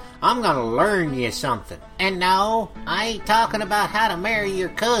podcast, I'm gonna learn you something. And no, I ain't talking about how to marry your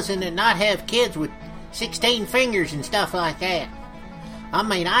cousin and not have kids with 16 fingers and stuff like that. I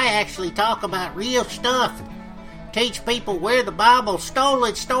mean, I actually talk about real stuff and teach people where the Bible stole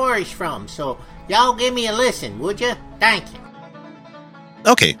its stories from. So y'all give me a listen, would you? Thank you.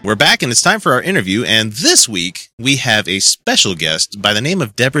 Okay, we're back and it's time for our interview, and this week we have a special guest by the name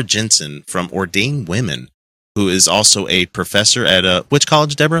of Deborah Jensen from Ordained Women, who is also a professor at which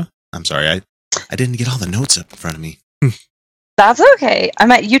college, Deborah? I'm sorry, I didn't get all the notes up in front of me. That's okay.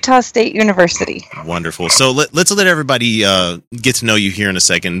 I'm at Utah State University. Wonderful. So let's let everybody get to know you here in a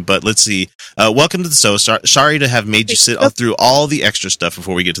second, but let's see. Welcome to the show. Sorry to have made you sit through all the extra stuff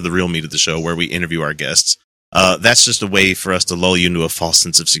before we get to the real meat of the show where we interview our guests. That's just a way for us to lull you into a false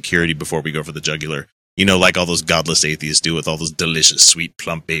sense of security before we go for the jugular. Like all those godless atheists do with all those delicious, sweet,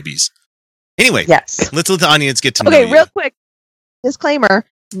 plump babies. Anyway, yes. Let's let the audience get to know you. Okay, real quick. Disclaimer.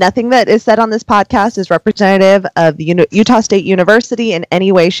 Nothing that is said on this podcast is representative of the Utah State University in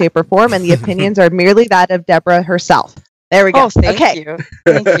any way, shape, or form, and the opinions are merely that of Deborah herself. There we go. Oh, thank you.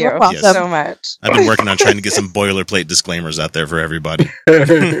 Thank you. You're welcome so much. I've been working on trying to get some boilerplate disclaimers out there for everybody.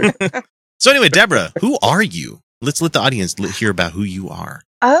 So anyway, Deborah, who are you? Let's let the audience hear about who you are.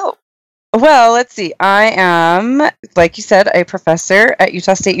 Oh, well, let's see. I am, like you said, a professor at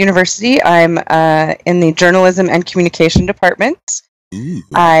Utah State University. I'm in the journalism and communication department. Ooh.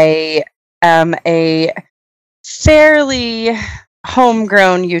 I am a fairly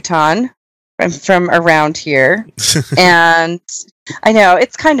homegrown Utahn from around here. And I know,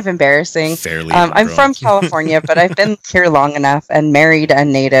 it's kind of embarrassing. Fairly I'm from California, but I've been here long enough and married a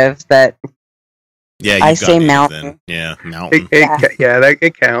native that I say mountain. Yeah, mountain.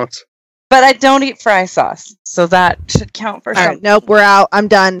 It counts. But I don't eat fry sauce, so that should count for something. Nope, we're out. I'm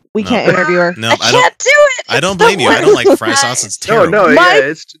done. We can't interview her. No, I can't do it. I don't blame you. I don't like fry sauce. It's terrible. No,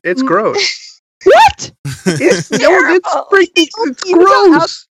 it's gross. What? It's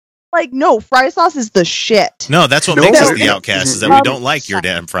gross. No, fry sauce is the shit. No, that's what makes us the outcast, is that we don't like your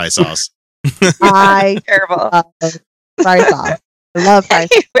damn fry sauce. Terrible. Fry sauce. I love fry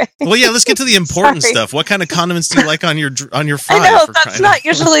sauce. Well, yeah, let's get to the important stuff. What kind of condiments do you like on your fries? I know, that's not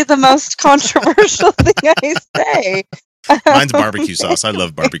usually the most controversial thing I say. Mine's barbecue sauce. I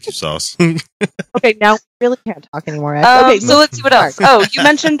love barbecue sauce. Okay, now we really can't talk anymore. Okay, so let's see what else. Oh, you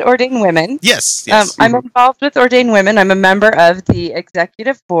mentioned Ordained Women. Yes. I'm involved with Ordained Women. I'm a member of the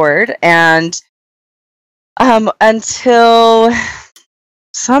executive board, and until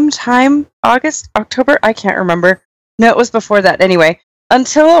sometime October, I can't remember. No, it was before that. Anyway,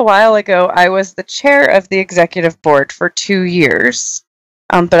 until a while ago, I was the chair of the executive board for 2 years,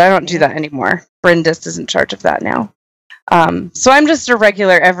 but I don't do that anymore. Brindis is in charge of that now. So I'm just a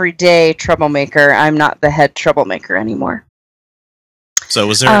regular, everyday troublemaker. I'm not the head troublemaker anymore. So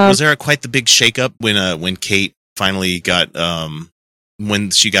was there quite the big shakeup when Kate finally got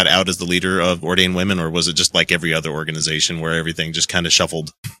when she got out as the leader of Ordained Women, or was it just like every other organization where everything just kind of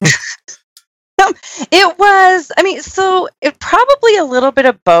shuffled? It was, so it probably a little bit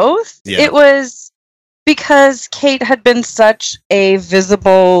of both. Yeah. It was because Kate had been such a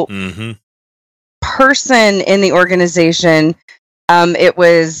visible person in the organization. It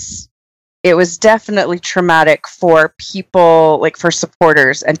was definitely traumatic for people, like for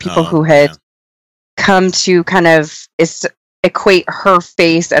supporters and people who had come to kind of equate her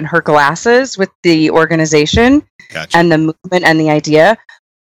face and her glasses with the organization. Gotcha. And the movement and the idea.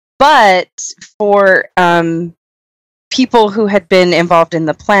 But for people who had been involved in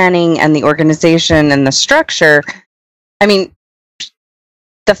the planning and the organization and the structure, the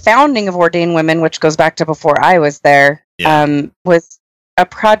founding of Ordained Women, which goes back to before I was there, was a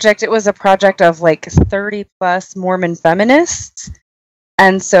project. It was a project of like 30 plus Mormon feminists.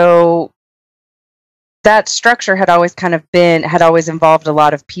 And so that structure had always involved a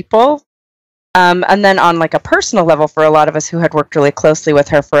lot of people. And then on like a personal level, for a lot of us who had worked really closely with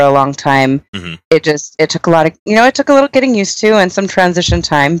her for a long time, it took a lot of, it took a little getting used to and some transition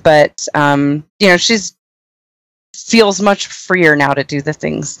time, but, she's feels much freer now to do the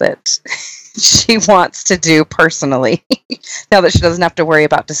things that she wants to do personally, now that she doesn't have to worry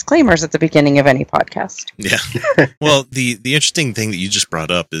about disclaimers at the beginning of any podcast. Yeah. Well, the interesting thing that you just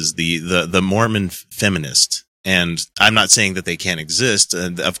brought up is the Mormon feminist. And I'm not saying that they can't exist.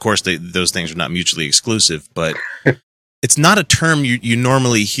 And of course, those things are not mutually exclusive, but it's not a term you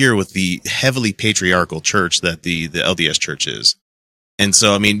normally hear with the heavily patriarchal church that the LDS church is. And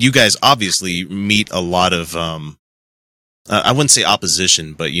so, you guys obviously meet a lot of, I wouldn't say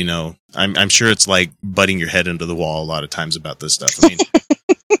opposition, but I'm sure it's like butting your head into the wall a lot of times about this stuff.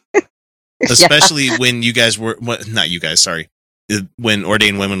 Especially when you guys were, not you guys, sorry. When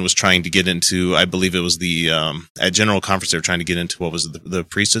Ordained Women was trying to get into, I believe it was the at General Conference, they were trying to get into, what was it, the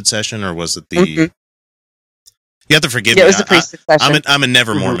priesthood session, or was it the? You have to forgive me. It was the priesthood session. I'm a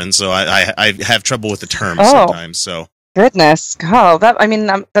never Mormon, so I have trouble with the terms sometimes. So goodness,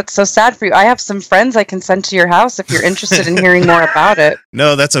 that's so sad for you. I have some friends I can send to your house if you're interested in hearing more about it.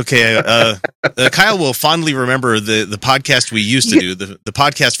 No, that's okay. Kyle will fondly remember the podcast we used to do, the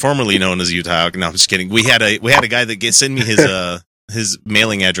podcast formerly known as Utah. No, I'm just kidding. We had a guy that sent me his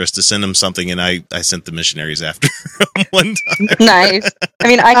mailing address to send him something, and I sent the missionaries after one time. Nice.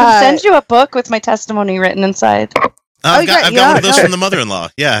 I can send you a book with my testimony written inside. I've got one of those from the mother-in-law.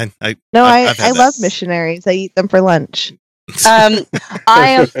 Yeah, I love missionaries. I eat them for lunch. I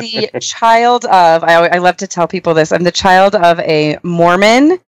am the child of. I love to tell people this. I'm the child of a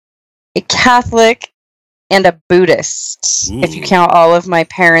Mormon, a Catholic, and a Buddhist. Ooh. If you count all of my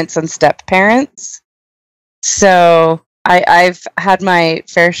parents and step-parents. So I've had my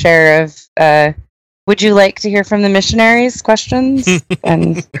fair share of. Would you like to hear from the missionaries? Questions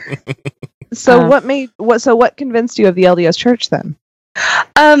and. So what convinced you of the LDS Church then?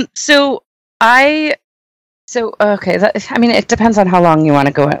 It depends on how long you want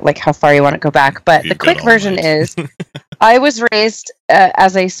to go, like how far you want to go back. But the quick version is, I was raised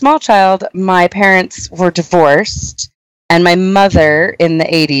as a small child. My parents were divorced, and my mother in the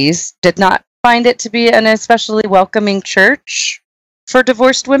 80s did not find it to be an especially welcoming church for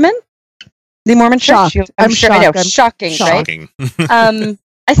divorced women. The Mormon Church. I'm sure. I know. Shocking, right?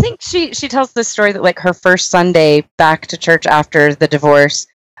 I think she tells this story that like her first Sunday back to church after the divorce,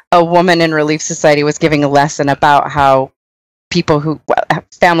 a woman in Relief Society was giving a lesson about how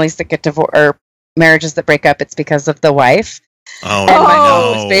families that get divorced or marriages that break up, it's because of the wife. Oh, and my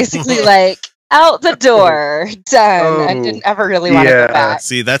mom was basically like, out the door, done. I didn't ever really want to go back.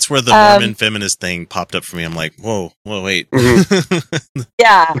 See, that's where the Mormon feminist thing popped up for me. I'm like, whoa, wait.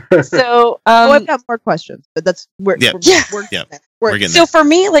 Yeah. So, I've got more questions, but that's we're getting so for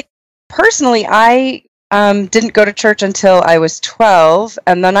me, like personally, I didn't go to church until I was 12,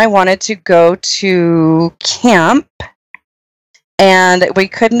 and then I wanted to go to camp. And we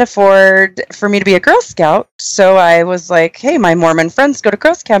couldn't afford for me to be a Girl Scout. So I was like, hey, my Mormon friends go to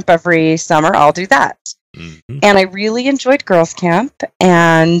Girls Camp every summer. I'll do that. Mm-hmm. And I really enjoyed girls' camp.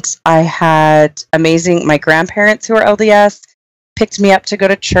 And I had my grandparents who are LDS picked me up to go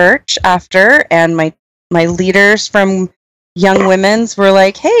to church after. And my leaders from Young Women's were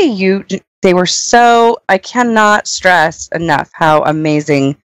like, hey, they were I cannot stress enough how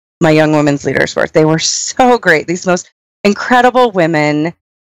amazing my Young Women's leaders were. They were so great. These most incredible women.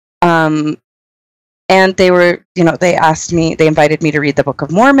 And they were, they invited me to read the Book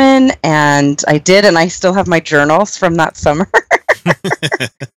of Mormon, and I did, and I still have my journals from that summer.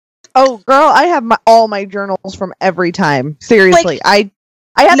 Oh, girl, I have all my journals from every time. Seriously, I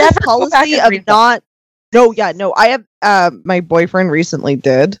have this policy of not. No, yeah, no. I have. My boyfriend recently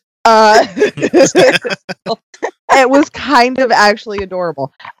did. It was kind of actually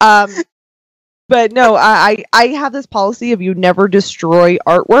adorable. But no, I have this policy of you never destroy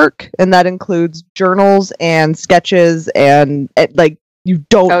artwork, and that includes journals and sketches, and you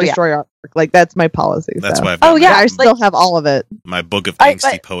don't destroy artwork. Like, that's my policy. That's why. I still have all of it. My book of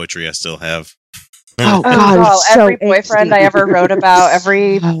angsty poetry, I still have. Oh God! Every boyfriend I ever wrote about,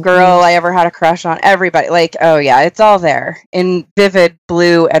 every girl I ever had a crush on, everybody. It's all there in vivid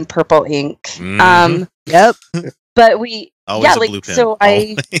blue and purple ink. Mm-hmm. Yep. But we. Always a blue pen. So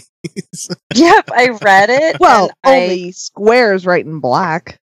I read it. Well, only squares written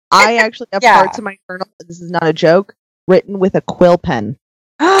black. I actually have parts of my journal. This is not a joke. Written with a quill pen.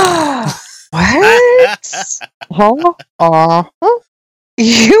 What?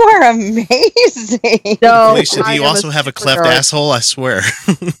 You are amazing. No, Alicia, do you also have a cleft asshole? I swear.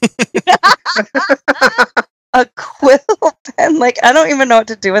 A quill pen? I don't even know what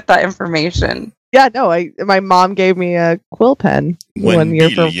to do with that information. Yeah, no, my mom gave me a quill pen one year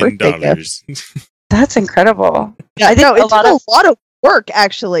for a birthday gift. That's incredible. Yeah, I think it's a lot of work,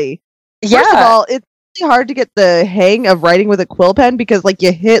 actually. Yeah. First of all, it's really hard to get the hang of writing with a quill pen because,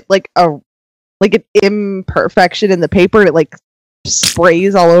 you hit an imperfection in the paper, and it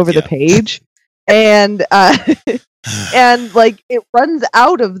sprays all over the page, and it runs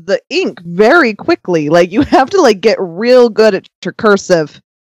out of the ink very quickly. You have to get real good at your cursive.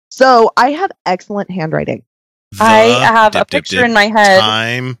 So I have excellent handwriting. I have a picture in my head.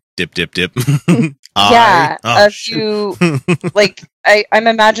 Time. Dip. Yeah. You, I'm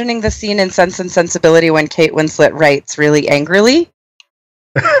imagining the scene in Sense and Sensibility when Kate Winslet writes really angrily.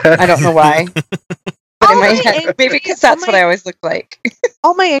 I don't know why. But in my head, maybe because that's what I always look like.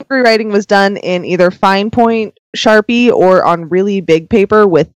 All my angry writing was done in either fine point Sharpie or on really big paper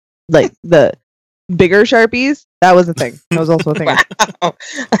with the bigger Sharpies. That was a thing. That was also a thing. Wow.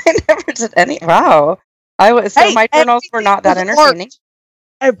 I never did any. Wow. My journals were not that entertaining.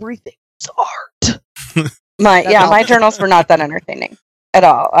 Everything's art. My journals were not that entertaining at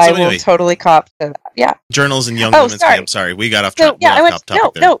all. So I will totally cop to that. Yeah. Journals and Young Women's Camp. Sorry, we got off track.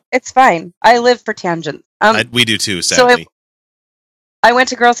 No, it's fine. I live for tangents. We do too, sadly. So I went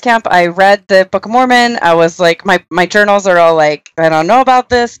to girls' camp. I read the Book of Mormon. I was my journals are all I don't know about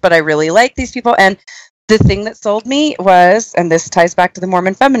this, but I really like these people. And the thing that sold me was, and this ties back to the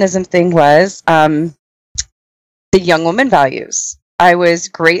Mormon feminism thing, was the young woman values. I was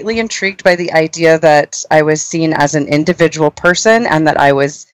greatly intrigued by the idea that I was seen as an individual person, and that I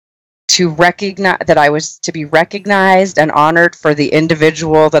was to be recognized and honored for the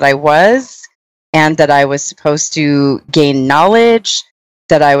individual that I was, and that I was supposed to gain knowledge,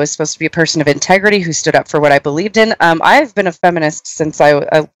 that I was supposed to be a person of integrity who stood up for what I believed in. I've been a feminist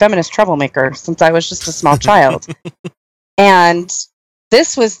a feminist troublemaker since I was just a small child. And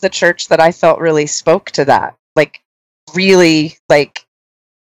this was the church that I felt really spoke to that. Really,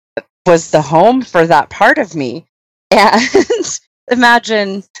 was the home for that part of me. And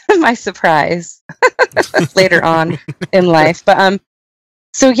imagine my surprise later on in life. But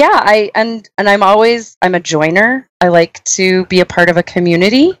so yeah, I'm a joiner. I like to be a part of a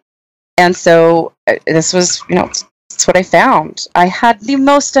community. And so this was, it's what I found. I had the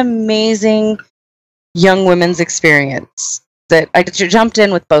most amazing young women's experience that I jumped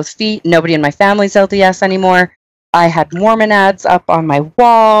in with both feet. Nobody in my family's LDS anymore. I had Mormon ads up on my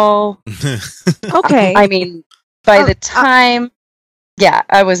wall. Okay. I mean, by the time,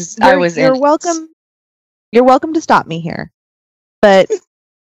 I was. You're welcome. You're welcome to stop me here, but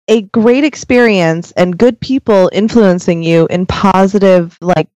a great experience and good people influencing you in positive,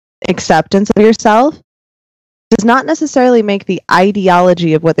 acceptance of yourself does not necessarily make the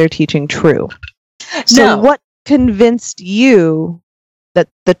ideology of what they're teaching true. So, what convinced you that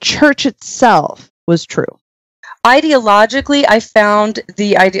the church itself was true? Ideologically, I found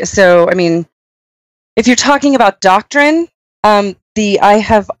the idea. So, I mean, if you're talking about doctrine, I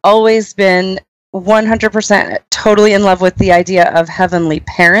have always been 100% totally in love with the idea of heavenly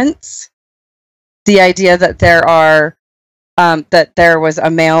parents. the idea that there are that there was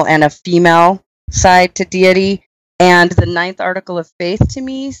a male and a female side to deity. And the 9th article of faith to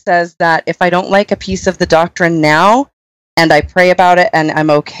me says that if I don't like a piece of the doctrine now, and I pray about it, and I'm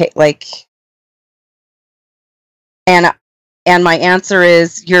okay, like, and my answer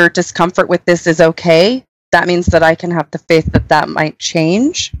is your discomfort with this is okay, that means that I can have the faith that that might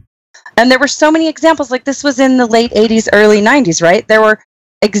change. And there were so many examples, like this was in the late 80s, early 90s, right? There were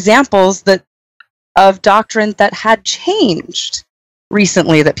examples of doctrine that had changed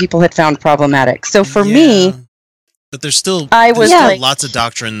recently that people had found problematic. So for me, but there's still lots of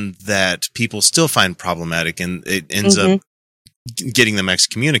doctrine that people still find problematic, and it ends up getting them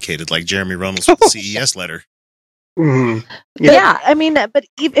excommunicated, like Jeremy Runnels with the CES letter. Mm-hmm. Yeah, I mean, but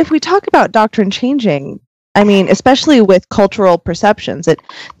if we talk about doctrine changing, I mean, especially with cultural perceptions, the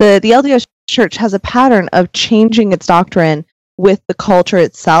LDS Church has a pattern of changing its doctrine with the culture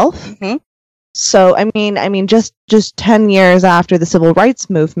itself. Mm-hmm. So, I mean, just 10 years after the Civil Rights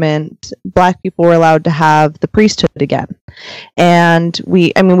Movement, Black people were allowed to have the priesthood again. And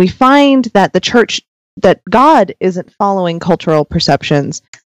we find that the church, that God isn't following cultural perceptions.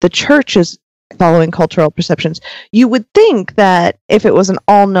 The church is following cultural perceptions. You would think that if it was an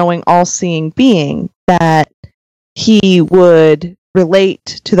all-knowing, all-seeing being, that he would relate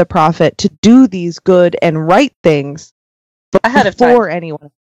to the prophet to do these good and right things ahead of time. Before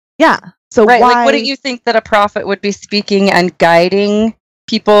anyone. Yeah. So right, why... like, wouldn't you think that a prophet would be speaking and guiding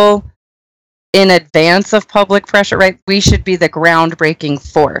people in advance of public pressure, right? We should be the groundbreaking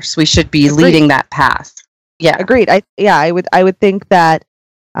force. We should be leading that path. Yeah. Agreed. I would think that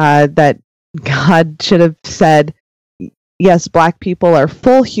that God should have said, yes, Black people are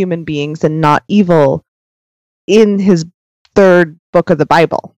full human beings and not evil in his 3rd book of the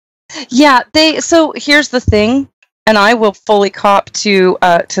Bible. Yeah, so here's the thing. And I will fully cop to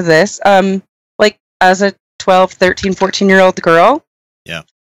this. Like, as a 12, 13, 14-year-old girl,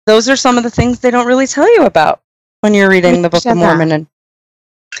 those are some of the things they don't really tell you about when you're reading the Book of Mormon. And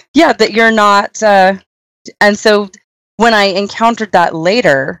that you're not... and so when I encountered that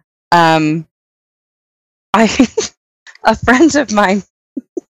later, a friend of mine...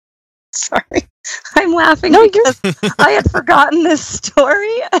 Sorry. I'm laughing because I had forgotten this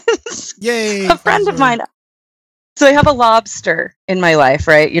story. Yay! A friend of mine... So I have a lobster in my life,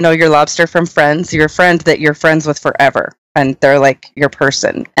 right? You know, your lobster from Friends, your friend that you're friends with forever, and they're like your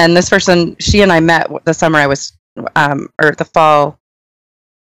person. And this person, she and I met the summer I was, or the fall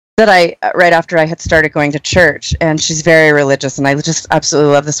that right after I had started going to church, and she's very religious, and I just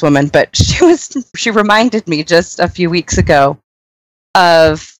absolutely love this woman. But she reminded me just a few weeks ago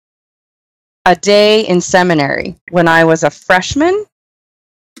of a day in seminary when I was a freshman.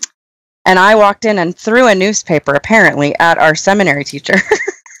 And I walked in and threw a newspaper, apparently, at our seminary teacher.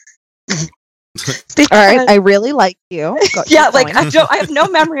 All right, I really like you. I have no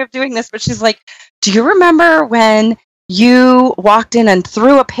memory of doing this, but she's like, "Do you remember when you walked in and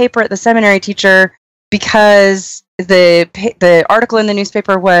threw a paper at the seminary teacher because the article in the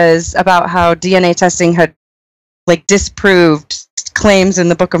newspaper was about how DNA testing had disproved claims in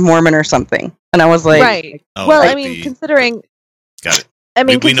the Book of Mormon or something?" And I was like, "Right." Considering. Got it. I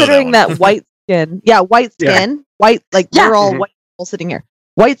mean, considering that white skin, white skin, we're all white people sitting here.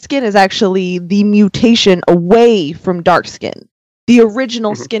 White skin is actually the mutation away from dark skin. The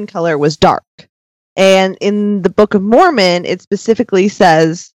original skin color was dark. And in the Book of Mormon, it specifically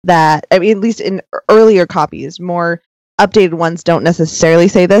says that, I mean, at least in earlier copies, more updated ones don't necessarily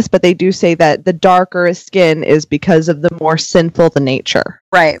say this, but they do say that the darker skin is because of the more sinful the nature.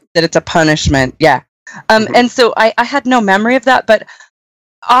 Right, that it's a punishment, yeah. And so I had no memory of that, but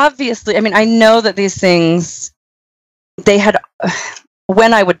obviously, I mean, I know that these things, they had,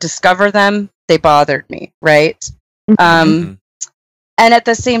 when I would discover them, they bothered me, right? And at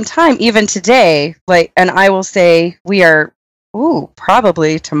the same time, even today, and I will say we are,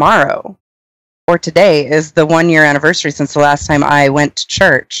 probably tomorrow or today is the 1-year anniversary since the last time I went to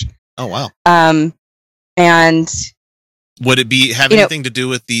church. Oh, wow. And would it have anything to do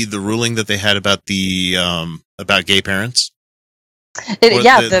with the ruling that they had about the about gay parents?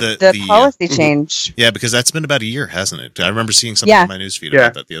 The policy change. Yeah, because that's been about a year, hasn't it? I remember seeing something in my newsfeed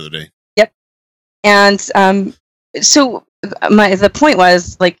about that the other day. Yep. And so the point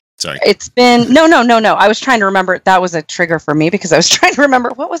was, sorry, it's been no. I was trying to remember. That was a trigger for me because I was trying to remember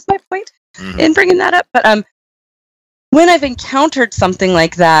what was my point in bringing that up. But when I've encountered something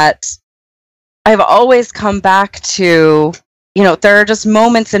like that, I've always come back to, there are just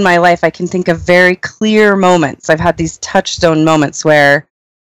moments in my life I can think of, very clear moments. I've had these touchstone moments where,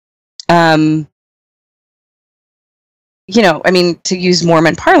 I mean, to use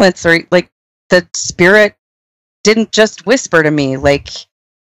Mormon parlance, or the Spirit didn't just whisper to me. Like,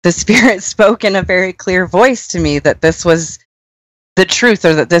 the Spirit spoke in a very clear voice to me that this was the truth,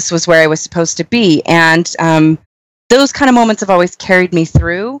 or that this was where I was supposed to be. And those kind of moments have always carried me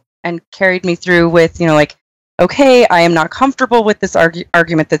through with, like, okay, I am not comfortable with this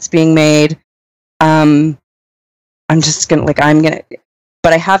argument that's being made. I'm just going to,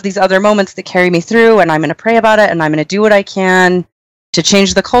 but I have these other moments that carry me through, and I'm going to pray about it, and I'm going to do what I can to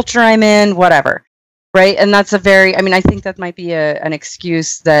change the culture I'm in, whatever. Right? And that's I think that might be an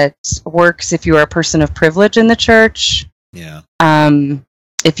excuse that works if you are a person of privilege in the church. Yeah.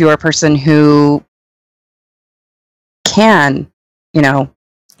 If you're a person who can,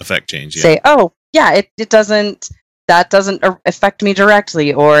 affect change, yeah. Say, oh, yeah, that doesn't affect me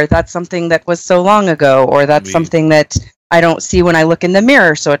directly, or that's something that was so long ago, or that's something that I don't see when I look in the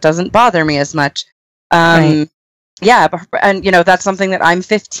mirror, so it doesn't bother me as much. Right. Yeah, and that's something that I'm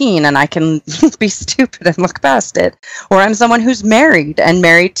 15 and I can be stupid and look past it. Or I'm someone who's married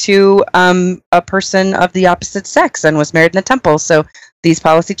to a person of the opposite sex and was married in a temple, so these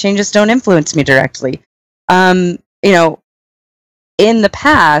policy changes don't influence me directly. In the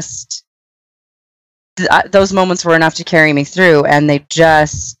past, those moments were enough to carry me through, and they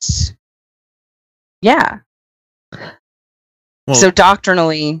just, yeah. Well, so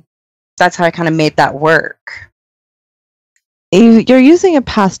doctrinally, that's how I kind of made that work. You're using a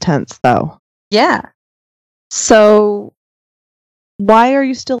past tense, though. Yeah. So why are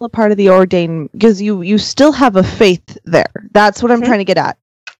you still a part of the ordained? Because you still have a faith there. That's what I'm trying to get at.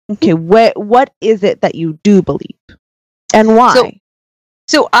 Okay, what is it that you do believe, and why?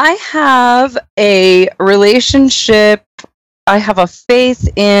 So I have a relationship. I have a faith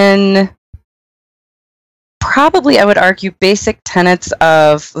in, probably, I would argue, basic tenets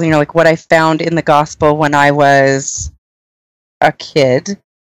of, like what I found in the gospel when I was a kid.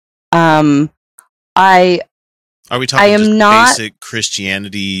 Are we talking just basic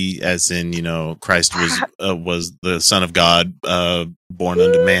Christianity, as in, Christ was the Son of God, born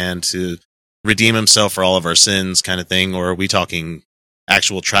unto man to redeem himself for all of our sins, kind of thing? Or are we talking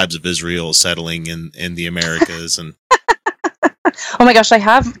actual tribes of Israel settling in the Americas? And oh my gosh, I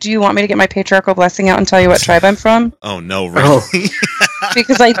have. Do you want me to get my patriarchal blessing out and tell you what tribe I'm from? Oh no, really?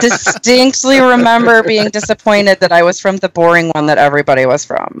 Because I distinctly remember being disappointed that I was from the boring one that everybody was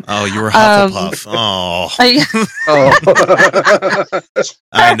from. Oh, you were Hufflepuff.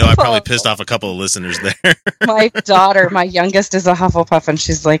 I know, I probably pissed off a couple of listeners there. My daughter, my youngest, is a Hufflepuff, and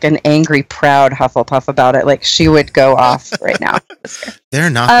she's like an angry, proud Hufflepuff about it. Like, she would go off right now.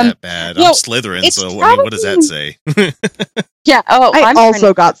 They're not that bad. I'm Slytherin, so what does that say? Yeah. Oh, I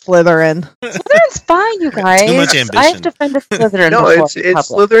also got Slytherin. Slytherin's fine, you guys. Too much ambition. I've defended Slytherin. No, it's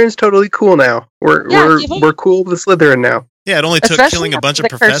Slytherin's totally cool now. We're cool with Slytherin now. Yeah, it only took killing a bunch of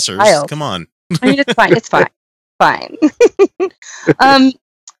professors. Come on. I mean, it's fine. It's fine. Fine.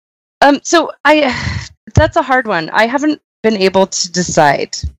 So that's a hard one. I haven't been able to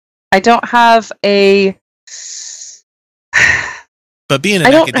decide. I don't have a. But being in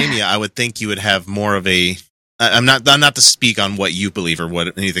academia, I would think you would have more of a. I'm not to speak on what you believe or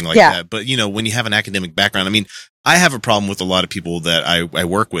what anything like that, but when you have an academic background, I mean, I have a problem with a lot of people that I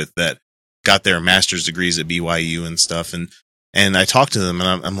work with that got their master's degrees at BYU and stuff, and I talk to them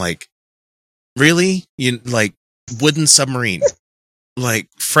and I'm like, really? You like wooden submarine, like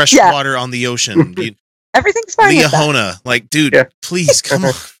fresh water on the ocean? Everything's fine. Leahona, like, dude, please come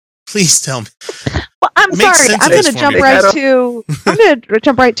on, please tell me. Well, I'm sorry. I'm going to jump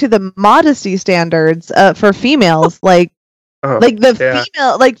right to the modesty standards for females.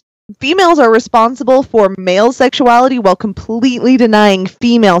 Females are responsible for male sexuality while completely denying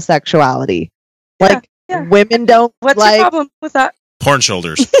female sexuality. Women don't. What's your problem with that? Porn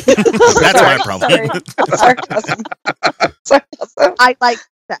shoulders. That's my problem. Sarcasm. I like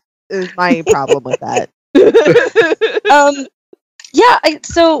that. Is my problem with that.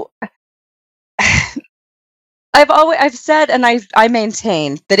 I've said, and I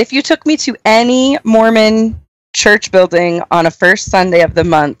maintain that if you took me to any Mormon church building on a first Sunday of the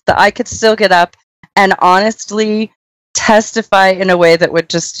month, that I could still get up and honestly testify in a way that would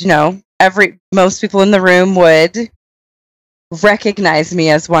just, most people in the room would recognize me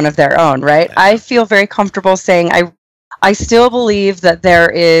as one of their own, right? I feel very comfortable saying I still believe that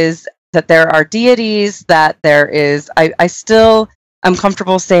there are deities, that there is, I still am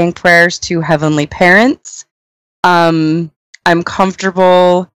comfortable saying prayers to heavenly parents. I'm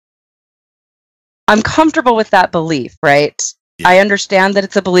comfortable with that belief, right? Yeah. I understand that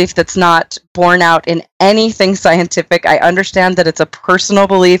it's a belief that's not borne out in anything scientific. I understand that it's a personal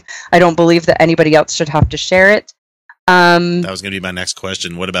belief. I don't believe that anybody else should have to share it. That was going to be my next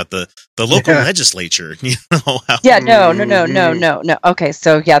question. What about the local legislature? No. Okay,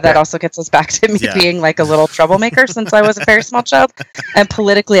 so that also gets us back to me being like a little troublemaker since I was a very small child, and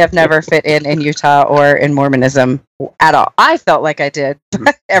politically I've never fit in Utah or in Mormonism at all. I felt like I did,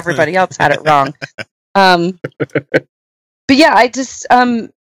 but everybody else had it wrong. But yeah, I just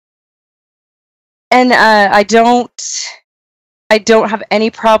and I don't have any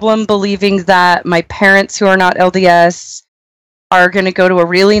problem believing that my parents who are not LDS are going to go to a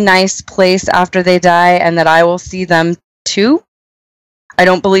really nice place after they die and that I will see them too. I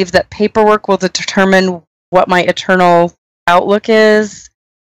don't believe that paperwork will determine what my eternal outlook is.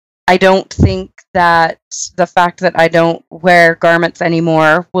 I don't think that the fact that I don't wear garments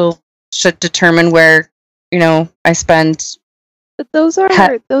anymore should determine where, I spend. But those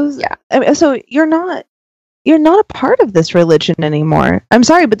are those. Yeah. I mean, so you're not a part of this religion anymore. I'm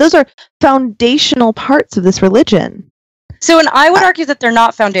sorry, but those are foundational parts of this religion. So, and I would argue that they're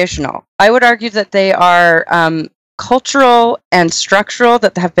not foundational. I would argue that they are cultural and structural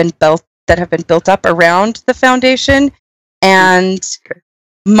that have been built up around the foundation. And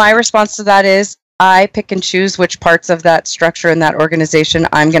my response to that is, I pick and choose which parts of that structure and that organization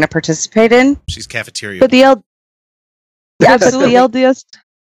I'm going to participate in. She's cafeteria. But the LDS.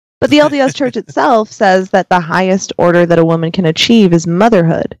 But the LDS Church itself says that the highest order that a woman can achieve is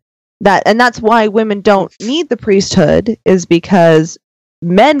motherhood. And that's why women don't need the priesthood, is because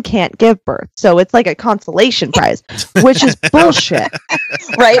men can't give birth. So it's like a consolation prize, which is bullshit.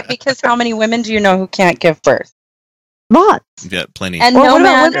 Right? Because how many women do you know who can't give birth? Lots. Yeah, plenty. And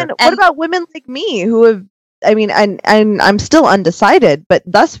what about women like me who have, and I'm still undecided, but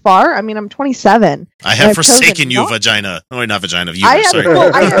thus far, I'm 27. I have forsaken you, vagina. Oh, not vagina. You, sorry.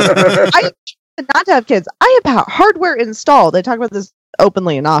 I not to have kids. I have hardware installed. I talk about this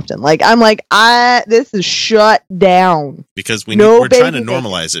openly and often. This is shut down. Because we're trying to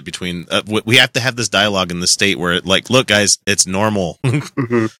normalize it between, we have to have this dialogue in the state where, look, guys, it's normal.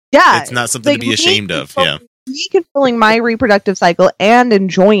 Yeah. It's not something to be ashamed of. Yeah. Me controlling my reproductive cycle and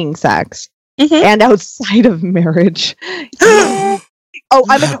enjoying sex. Mm-hmm. And outside of marriage. I'm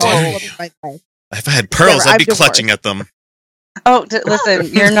if I had pearls, I'd be clutching at them. Oh, listen,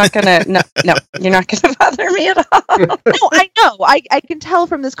 you're not gonna. No, you're not gonna bother me at all. No, I know. I can tell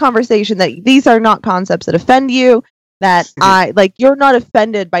from this conversation that these are not concepts that offend you. That you're not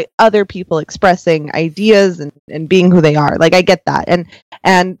offended by other people expressing ideas and being who they are. I get that,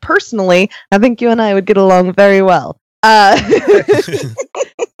 and personally, I think you and I would get along very well.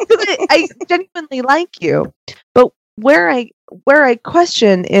 I genuinely like you, but where I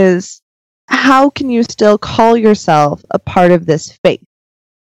question is, how can you still call yourself a part of this faith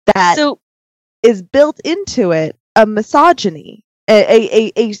that is built into it a misogyny,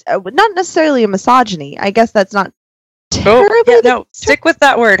 a not necessarily a misogyny. I guess that's not terribly. No, stick with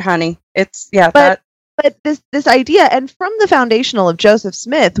that word, honey. It's But this idea, and from the foundational of Joseph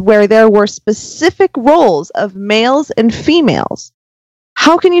Smith, where there were specific roles of males and females,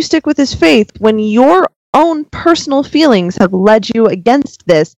 how can you stick with this faith when your own personal feelings have led you against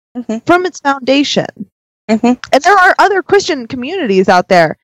this from its foundation? Mm-hmm. And there are other Christian communities out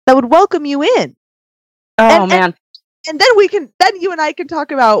there that would welcome you in. Oh, man. And then you and I can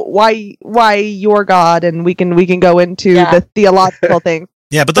talk about why you're God, and we can go into the theological thing.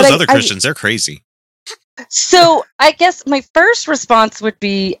 Yeah, but those other Christians, they're crazy. So I guess my first response would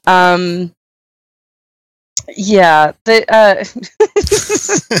be, that's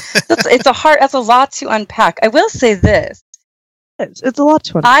a lot to unpack. I will say this. It's a lot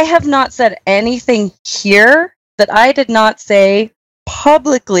to unpack. I have not said anything here that I did not say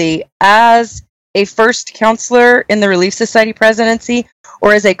publicly as a first counselor in the Relief Society presidency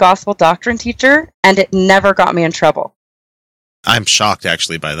or as a gospel doctrine teacher, and it never got me in trouble. I'm shocked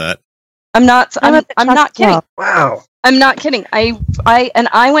actually by that. I'm not kidding. Wow. I'm not kidding.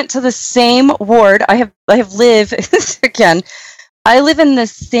 I went to the same ward. I have lived again. I live in the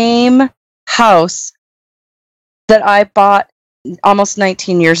same house that I bought almost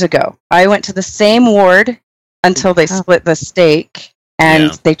 19 years ago. I went to the same ward until they split the stake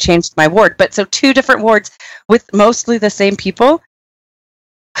and they changed my ward. But so two different wards with mostly the same people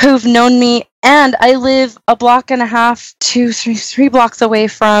who've known me, and I live a block and a half, 3 blocks away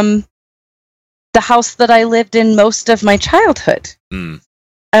from the house that I lived in most of my childhood. Mm.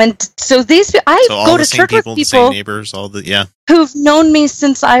 And so I go to church with people, the same neighbors, who've known me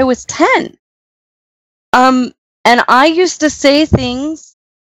since I was 10. And I used to say things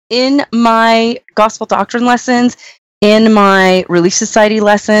in my gospel doctrine lessons, in my Relief Society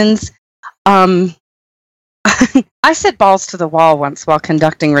lessons, I said balls to the wall once while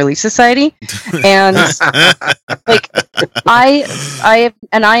conducting Relief Society, and like I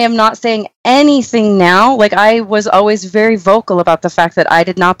am not saying anything now. Like, I was always very vocal about the fact that I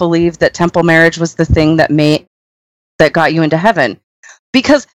did not believe that temple marriage was the thing that got you into heaven.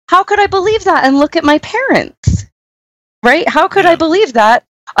 Because how could I believe that and look at my parents? Right? How could I believe that?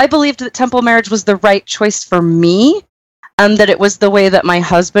 I believed that temple marriage was the right choice for me, and that it was the way that my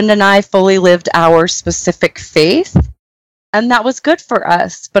husband and I fully lived our specific faith, and that was good for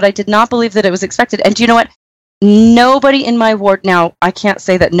us. But I did not believe that it was expected. And do you know what? Nobody in my ward, now I can't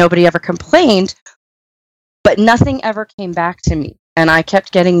say that nobody ever complained, but nothing ever came back to me. And I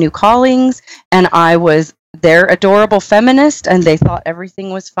kept getting new callings, and I was their adorable feminist, and they thought everything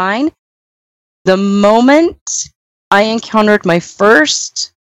was fine. The moment I encountered my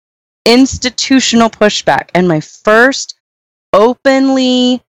first institutional pushback and my first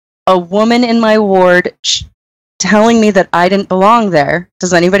openly a woman in my ward telling me that I didn't belong there.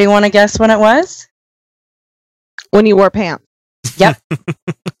 Does anybody want to guess when it was? When you wore pants. Yep.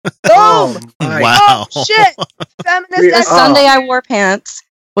 Boom! Wow. Oh, shit! The Sunday I wore pants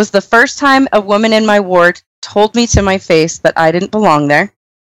was the first time a woman in my ward told me to my face that I didn't belong there.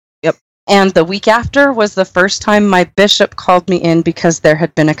 Yep. And the week after was the first time my bishop called me in because there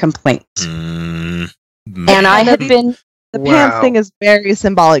had been a complaint. And I had been... The pants thing is very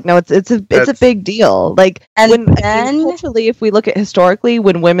symbolic. No, it's a big deal. Like, and then culturally, if we look at historically,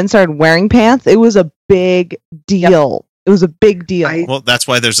 when women started wearing pants, it was a big deal. It was a big deal. Well, that's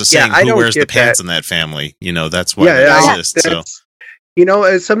why there's a saying: "Who wears the pants in that family?" You know, that's why it exists. So, you know,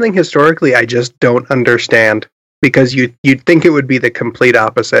 it's something historically I just don't understand, because you'd think it would be the complete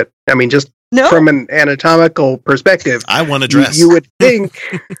opposite. I mean, just from an anatomical perspective, I want a dress. You would think.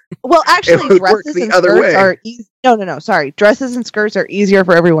 Well, actually, dresses and skirts are easy. No. Sorry, dresses and skirts are easier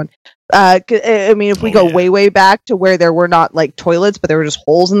for everyone. I mean, if we go way back to where there were not like toilets, but there were just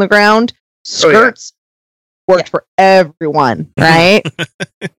holes in the ground, skirts worked for everyone, right?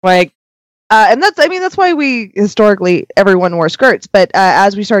 Like, and that's why we historically everyone wore skirts. But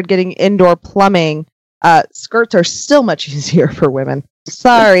as we started getting indoor plumbing, skirts are still much easier for women.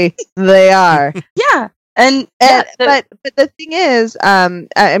 Sorry, they are. Yeah. But the thing is,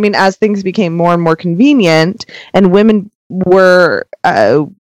 I mean, as things became more and more convenient, and women were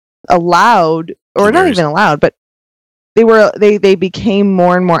allowed, or not even allowed, but they became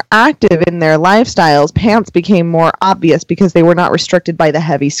more and more active in their lifestyles. Pants became more obvious because they were not restricted by the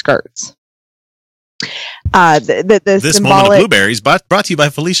heavy skirts. This moment of blueberries brought to you by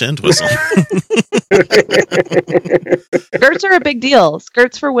Felicia Entwistle. Skirts are a big deal.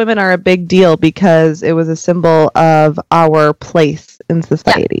 Skirts for women are a big deal because it was a symbol of our place in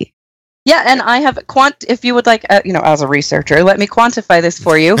society. Yeah, and I have if you would like, as a researcher, let me quantify this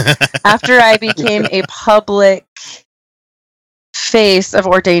for you. After I became a public face of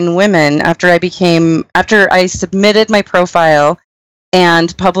ordained women, after I submitted my profile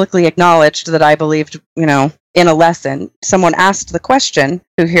and publicly acknowledged that I believed, in a lesson, someone asked the question,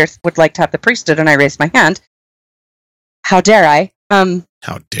 who here would like to have the priesthood, and I raised my hand. How dare I?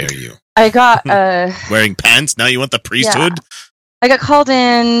 How dare you? I got wearing pants. Now you want the priesthood? Yeah. I got called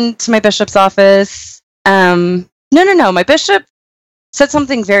in to my bishop's office. No. My bishop said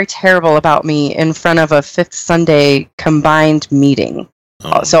something very terrible about me in front of a Fifth Sunday combined meeting.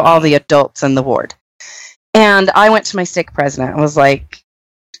 So all the adults in the ward. And I went to my stake president and was like,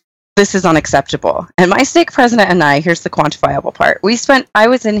 this is unacceptable. And my stake president and I, here's the quantifiable part. I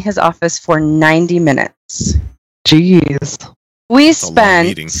was in his office for 90 minutes. Jeez. We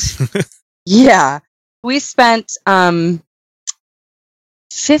spent, we spent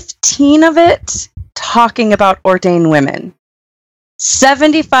 15 of it talking about ordained women.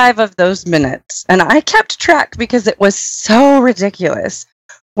 75 of those minutes, and I kept track because it was so ridiculous,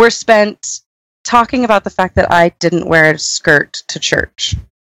 were spent talking about the fact that I didn't wear a skirt to church.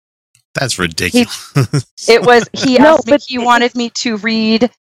 That's ridiculous. He wanted me to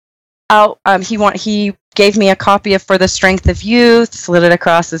read out. He gave me a copy of For the Strength of Youth, slid it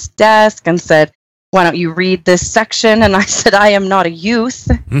across his desk, and said, "Why don't you read this section?" And I said, "I am not a youth,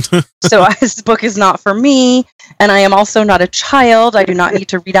 so this book is not for me, and I am also not a child. I do not need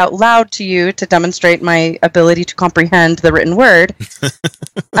to read out loud to you to demonstrate my ability to comprehend the written word."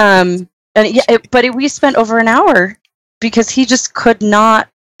 We spent over an hour because he just could not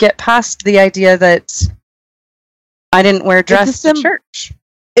get past the idea that I didn't wear a dress to church.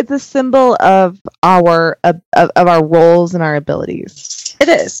 It's a symbol of our roles and our abilities. It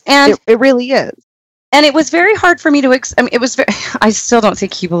is, and it really is. And it was very hard for me to. I still don't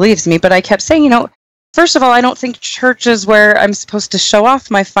think he believes me, but I kept saying, first of all, I don't think church is where I'm supposed to show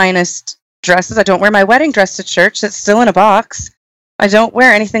off my finest dresses. I don't wear my wedding dress to church. It's still in a box. I don't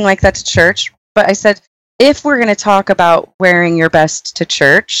wear anything like that to church. But I said, if we're going to talk about wearing your best to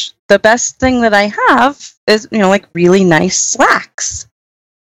church, the best thing that I have is, like really nice slacks.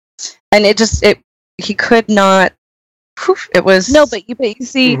 And he could not. It was no, but you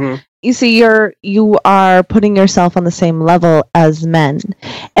see, you are putting yourself on the same level as men,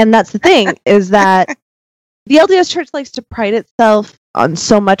 and that's the thing is that the LDS Church likes to pride itself on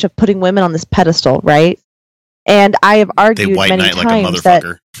so much of putting women on this pedestal, right? And I have argued many times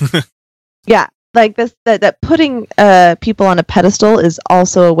that yeah, like this that putting people on a pedestal is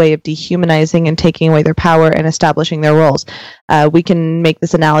also a way of dehumanizing and taking away their power and establishing their roles. We can make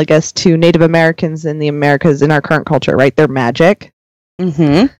this analogous to Native Americans in the Americas in our current culture, right? They're magic.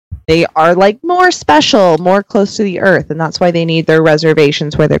 Mm-hmm. They are like more special, more close to the earth, and that's why they need their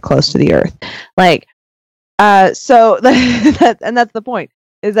reservations where they're close to the earth. Like, so that's the point.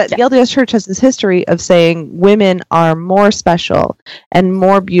 Is that the LDS Church has this history of saying women are more special and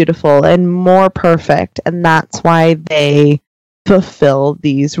more beautiful and more perfect, and that's why they fulfill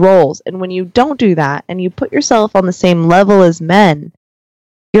these roles. And when you don't do that and you put yourself on the same level as men,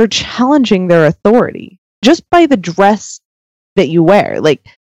 you're challenging their authority just by the dress that you wear. Like,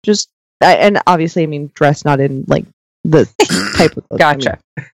 just, and obviously, I mean, dress not in like the type of clothes. Gotcha.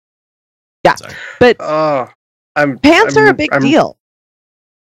 I mean, yeah, Sorry. but pants are a big deal.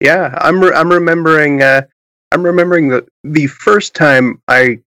 Yeah, I'm remembering the first time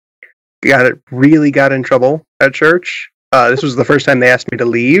I really got in trouble at church. This was the first time they asked me to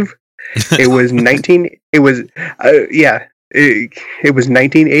leave. It was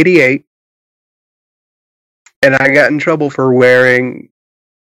 1988, and I got in trouble for wearing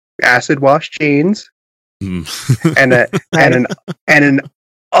acid wash jeans and an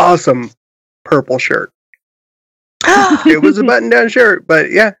awesome purple shirt. It was a button-down shirt,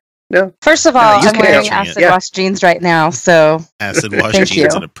 but yeah, no. First of all, I'm wearing acid wash jeans right now, so acid wash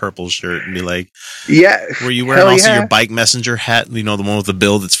jeans and a purple shirt, and be like, yeah. Were you wearing also your bike messenger hat? The one with the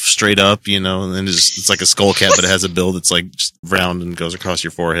bill that's straight up, and then it's like a skull cap, but it has a bill that's like just round and goes across your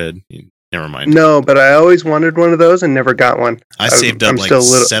forehead. Never mind. No, but I always wanted one of those and never got one. I saved up like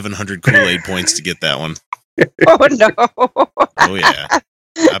 700 Kool-Aid points to get that one. Oh no! Oh yeah.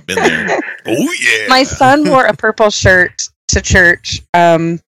 I've been there. Oh yeah. My son wore a purple shirt to church.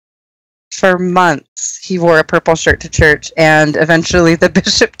 For months, he wore a purple shirt to church, and eventually the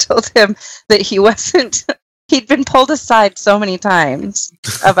bishop told him that he wasn't. He'd been pulled aside so many times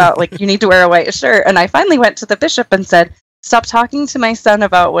about like, you need to wear a white shirt, and I finally went to the bishop and said, "Stop talking to my son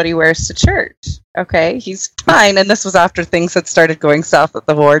about what he wears to church. Okay, he's fine." And this was after things had started going south at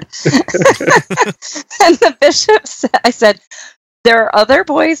the ward. And the bishop said, I said, "There are other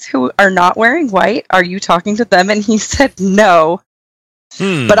boys who are not wearing white. Are you talking to them?" And he said, "No,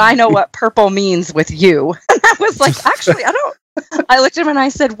 but I know what purple means with you." And I was like, actually, I don't. I looked at him and I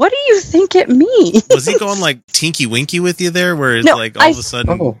said, "What do you think it means?" Was he going like Tinky Winky with you there, where it's like all of a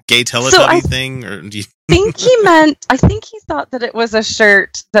sudden gay Teletubby thing? Or do you think he meant? I think he thought that it was a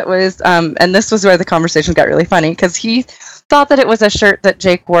shirt that was, and this was where the conversation got really funny, because he thought that it was a shirt that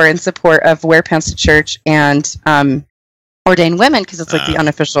Jake wore in support of Wear Pants to Church and ordained women, because it's like the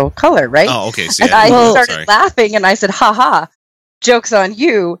unofficial color, right? Oh, okay. So and I started laughing, and I said, "Ha ha, joke's on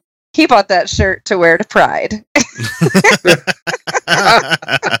you. He bought that shirt to wear to Pride."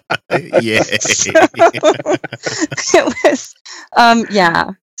 Yeah. So, it was,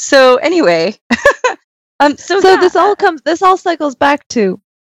 yeah. So anyway, so this all cycles back to,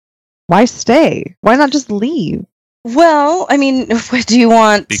 why stay? Why not just leave? Well, I mean, what do you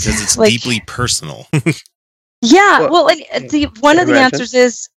want? Because it's deeply personal. Yeah. Well, one of the answers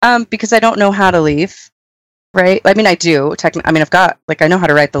is because I don't know how to leave. Right? I mean, I do. I've got, like, I know how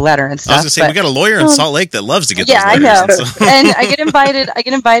to write the letter and stuff. I was going to say, we got a lawyer in Salt Lake that loves to get those letters. Yeah, I know. And I get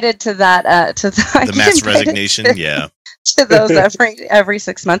invited to that, the mass resignation, yeah. To those every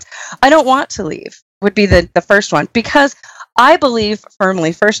 6 months. I don't want to leave, would be the first one. Because I believe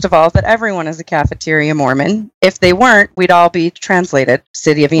firmly, first of all, that everyone is a cafeteria Mormon. If they weren't, we'd all be translated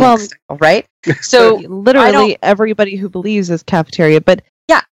City of Enoch style, right? So literally everybody who believes is cafeteria, but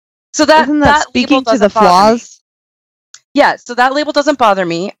so that speaking to the flaws? Yeah, so that label doesn't bother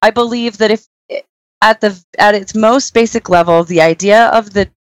me. I believe that if at its most basic level, the idea of the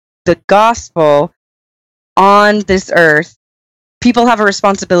gospel on this earth, people have a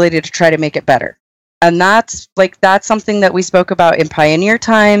responsibility to try to make it better. And that's something that we spoke about in pioneer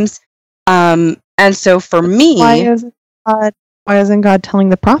times. And so for me, why isn't God telling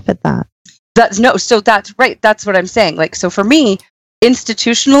the prophet that? That's right. That's what I'm saying. Like, so for me,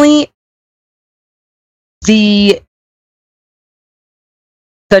 institutionally, the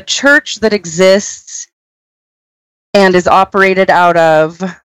the church that exists and is operated out of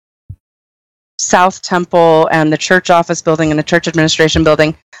South Temple and the church office building and the church administration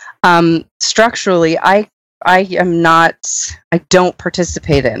building, structurally, I don't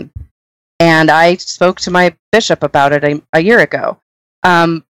participate in. And I spoke to my bishop about it a year ago.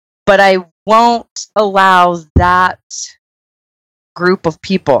 But I won't allow that group of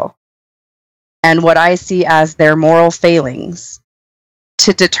people and what I see as their moral failings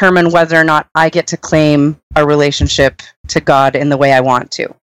to determine whether or not I get to claim a relationship to God in the way I want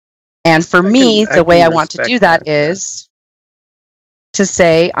to. And for me, the way I want to do that is to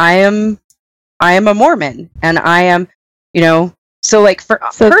say, I am a Mormon, and I am, so like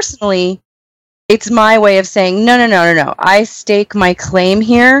personally, it's my way of saying, no. I stake my claim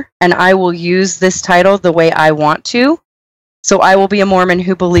here, and I will use this title the way I want to. So I will be a Mormon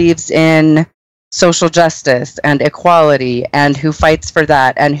who believes in social justice and equality, and who fights for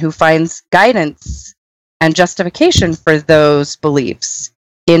that, and who finds guidance and justification for those beliefs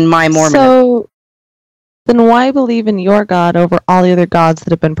in my Mormonism. So then why believe in your God over all the other gods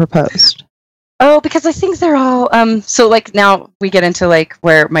that have been proposed? Oh, because I think they're all so like now we get into like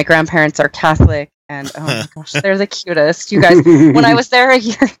where my grandparents are Catholic, and oh my gosh, they're the cutest. You guys, when I was there a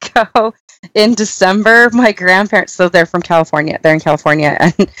year ago in December, my grandparents, so they're from California, they're in California,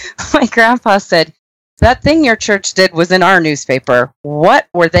 and my grandpa said, "That thing your church did was in our newspaper. What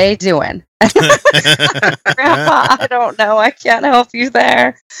were they doing?" Grandpa, I don't know. I can't help you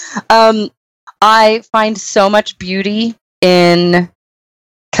there. I find so much beauty in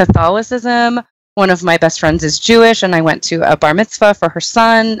Catholicism. One of my best friends is Jewish, and I went to a bar mitzvah for her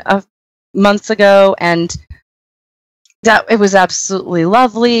son months ago, and it was absolutely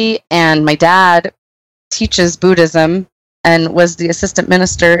lovely. And my dad teaches Buddhism and was the assistant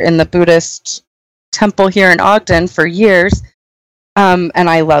minister in the Buddhist temple here in Ogden for years. And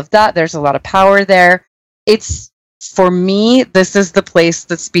I love that. There's a lot of power there. It's, for me, this is the place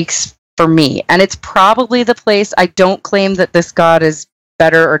that speaks for me. And it's probably the place, I don't claim that this God is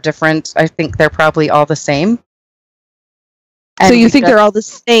better or different. I think they're probably all the same. So you think they're all the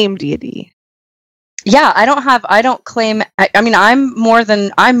same deity? Yeah, I don't claim, I mean, I'm more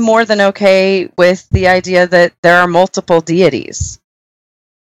than okay with the idea that there are multiple deities.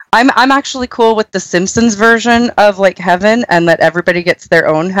 I'm actually cool with the Simpsons version of like heaven, and that everybody gets their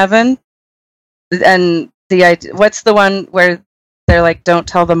own heaven. And the idea, what's the one where they're like, don't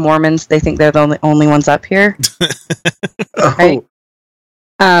tell the Mormons they think they're the only ones up here? Right?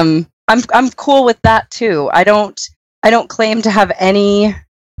 I'm cool with that too. I don't claim to have any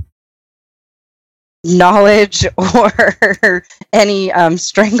knowledge or any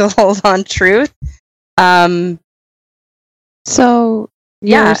stranglehold on truth. So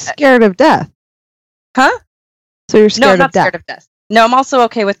you're scared of death. Huh? So you're scared of death. Scared of death. No, I'm also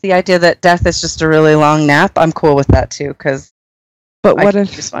okay with the idea that death is just a really long nap. I'm cool with that too, because. But what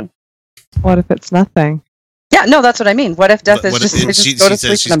if it's nothing? Yeah, no, that's what I mean. What if death is just go to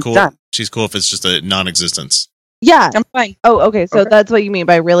sleep and I'm cool. done? She's cool if it's just a non-existence. Yeah, I'm fine. Oh, okay. So that's what you mean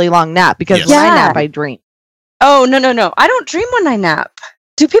by really long nap, because when I nap, I dream. Oh, no. I don't dream when I nap.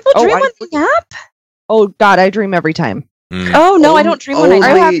 Do people dream when they nap? Oh God, I dream every time. Mm. Oh no, I don't dream when I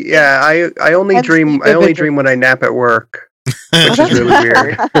nap. I only dream when I nap at work. Which is really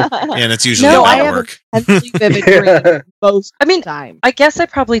weird. And it's usually at work. Vivid dream most time. I guess I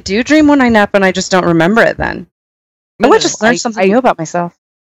probably do dream when I nap, and I just don't remember it then. I just learned something new about myself.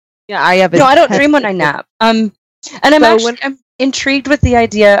 Yeah, I have. No, I don't dream when I nap. And I'm intrigued with the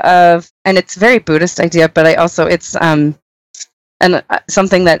idea of, and it's a very Buddhist idea, but it's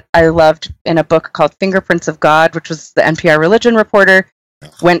something that I loved in a book called Fingerprints of God, which was the NPR religion reporter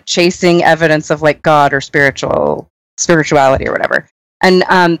went chasing evidence of like God or spirituality or whatever.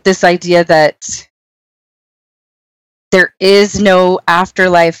 And this idea that there is no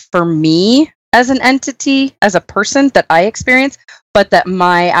afterlife for me as an entity, as a person that I experience, but that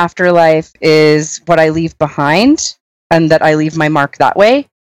my afterlife is what I leave behind and that I leave my mark that way.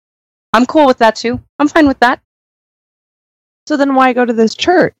 I'm cool with that too. I'm fine with that. So then why go to this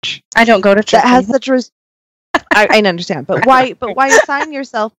church? I don't go to church. That has such I understand, but why assign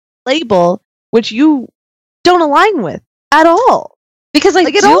yourself a label which you don't align with at all? Because I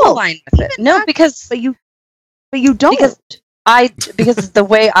do align with it. No, because but you don't. Because the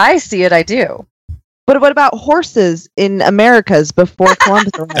way I see it, I do. But what about horses in Americas before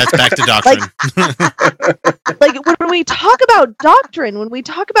Columbus? That's back to doctrine. like when we talk about doctrine, when we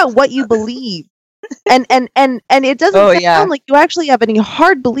talk about what you believe, and it doesn't sound like you actually have any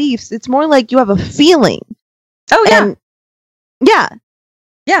hard beliefs. It's more like you have a feeling. Oh yeah.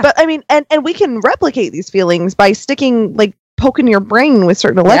 Yeah. But I mean, and we can replicate these feelings by sticking like poking your brain with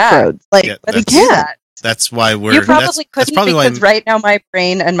certain electrodes. Like, you can't. That's why we're. You probably couldn't because right now my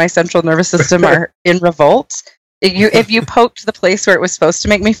brain and my central nervous system are in revolt. If you poked the place where it was supposed to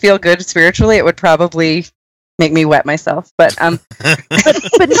make me feel good spiritually, it would probably make me wet myself. But no,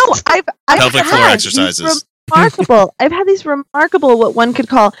 I've pelvic floor exercises. I've had these remarkable, what one could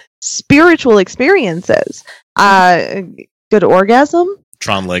call spiritual experiences. Good orgasm.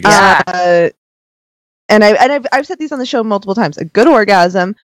 Tron Legacy. And I've said these on the show multiple times. A good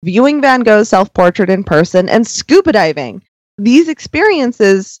orgasm, viewing Van Gogh's self-portrait in person, and scuba diving. These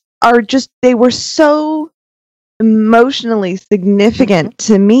experiences they were so emotionally significant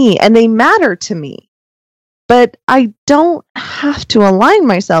to me, and they matter to me. But I don't have to align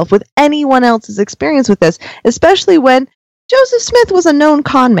myself with anyone else's experience with this, especially when Joseph Smith was a known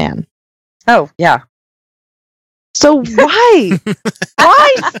con man. Oh, yeah. So why?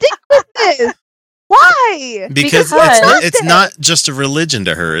 Why stick with this? Why? Because it's not just a religion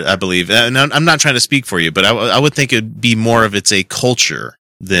to her, I believe. And I'm not trying to speak for you, but I would think it'd be more of it's a culture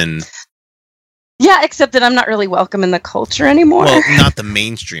than... Yeah, except that I'm not really welcome in the culture anymore. Well, not the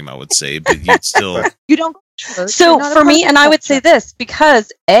mainstream, I would say, but you'd still... You don't go to church. So for me, and I would say this,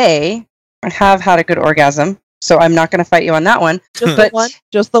 because I have had a good orgasm, so I'm not going to fight you on that one.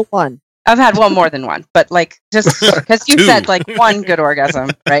 Just the one. I've had one more than one, but like just because you said like one good orgasm,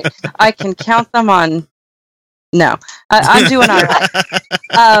 right? I can count them on. No, I'm doing all right.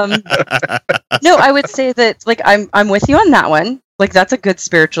 No, I would say that like I'm with you on that one. Like that's a good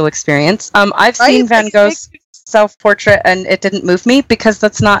spiritual experience. I've seen Van Gogh's self-portrait and it didn't move me because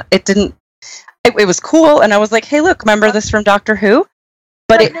it was cool and I was like, hey, look, remember this from Doctor Who?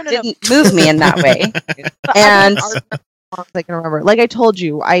 But it didn't move me in that way. And I can remember. Like I told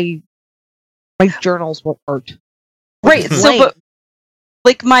you, my journals were art. Right. So, but,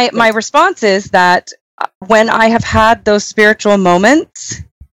 like my response is that when I have had those spiritual moments,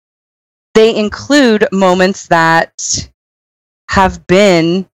 they include moments that have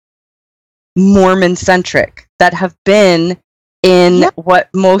been Mormon-centric, that have been in what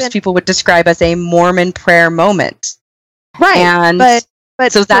most people would describe as a Mormon prayer moment. Right. And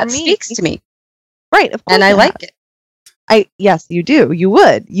but so that speaks to me. Right. Of course. And I like it. Yes, you do. You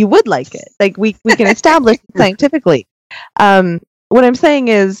would like it. Like we can establish it scientifically. What I'm saying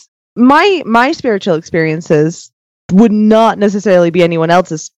is my spiritual experiences would not necessarily be anyone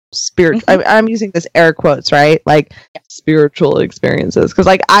else's spiritual. I'm using this air quotes, right? Like spiritual experiences, because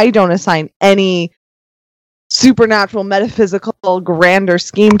like I don't assign any supernatural, metaphysical, grander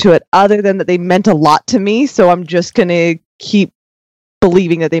scheme to it, other than that they meant a lot to me. So I'm just gonna keep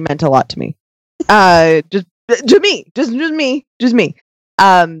believing that they meant a lot to me. Just me.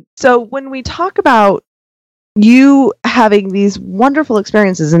 So when we talk about you having these wonderful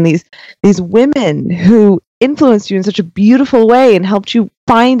experiences and these women who influenced you in such a beautiful way and helped you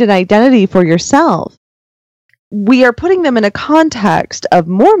find an identity for yourself, we are putting them in a context of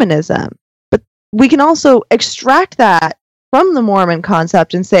Mormonism, but we can also extract that from the Mormon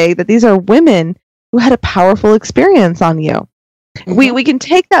concept and say that these are women who had a powerful experience on you. We can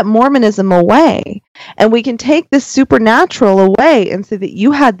take that Mormonism away and we can take this supernatural away and say that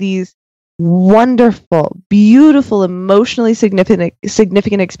you had these wonderful, beautiful, emotionally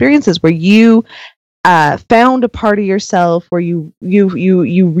significant experiences where you found a part of yourself, where you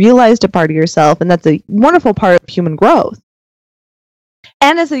realized a part of yourself, and that's a wonderful part of human growth.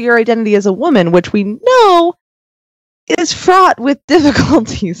 And as your identity as a woman, which we know is fraught with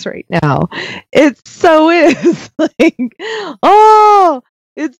difficulties right now. It so is. Like,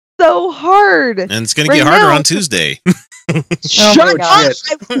 it's so hard. And it's going to get harder on Tuesday. Shut up! I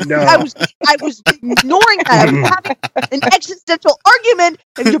was ignoring that. I was having an existential argument,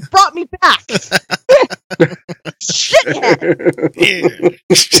 and you brought me back. Shithead.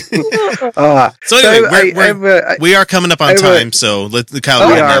 So anyway, we are coming up on time, so let the Kyle.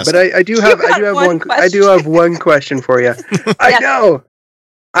 We are, but I do have one question for you. I know.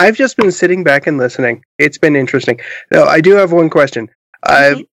 I've just been sitting back and listening. It's been interesting. No, I do have one question.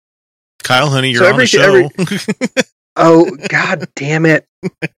 Kyle, honey, you're on the show. Oh, god damn it.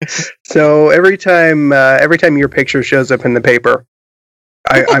 So every time your picture shows up in the paper,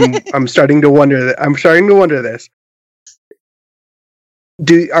 I'm starting to wonder that. I'm starting to wonder this.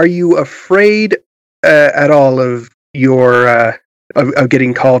 Are you afraid at all of your of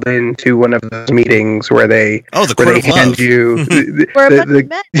getting called into one of those meetings where they hand you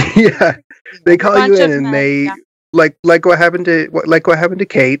they call you in and they like what happened to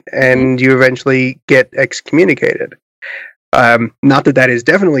Kate, and you eventually get excommunicated. Not that is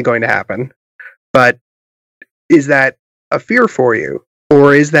definitely going to happen, but is that a fear for you,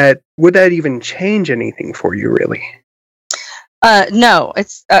 or would that even change anything for you, really? No,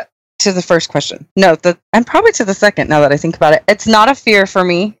 it's to the first question. No, and probably to the second. Now that I think about it, it's not a fear for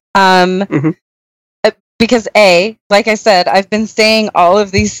me. Because like I said, I've been saying all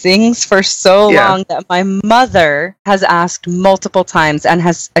of these things for so long that my mother has asked multiple times and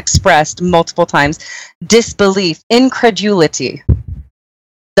has expressed multiple times disbelief, incredulity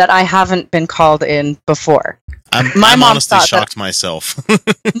that I haven't been called in before. I'm honestly shocked myself.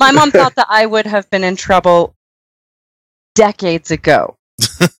 My mom thought that I would have been in trouble decades ago.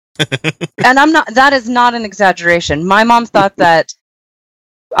 And that is not an exaggeration. My mom thought that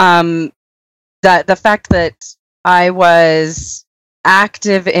that the fact that I was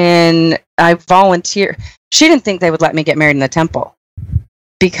active I volunteer, she didn't think they would let me get married in the temple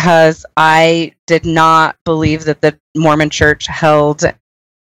because I did not believe that the Mormon Church held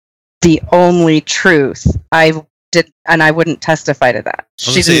the only truth. I wouldn't testify to that. I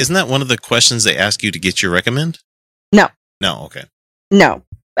was gonna say, isn't that one of the questions they ask you to get your recommend? No. No, okay. No.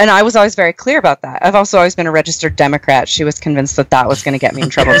 And I was always very clear about that. I've also always been a registered Democrat. She was convinced that was going to get me in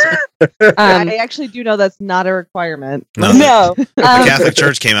trouble. I actually do know that's not a requirement. No. The Catholic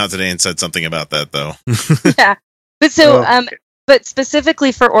Church came out today and said something about that, though. Yeah. But but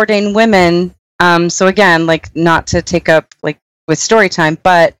specifically for ordained women, so again, like not to take up like with story time,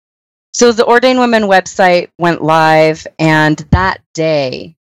 but so the Ordained Women website went live, and that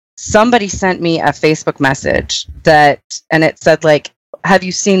day somebody sent me a Facebook message and it said like, have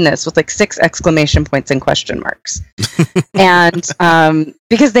you seen this, with like 6 exclamation points and question marks? And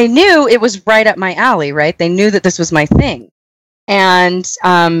because they knew it was right up my alley, right? They knew that this was my thing. And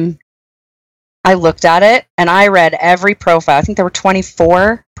I looked at it and I read every profile. I think there were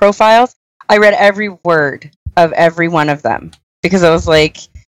 24 profiles. I read every word of every one of them because I was like,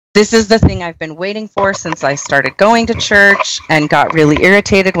 this is the thing I've been waiting for since I started going to church, and got really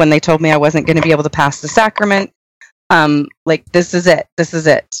irritated when they told me I wasn't going to be able to pass the sacrament. Like, this is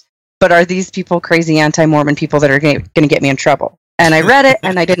it. But are these people crazy anti-Mormon people that are going to get me in trouble? And I read it,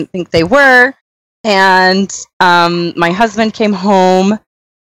 and I didn't think they were. And my husband came home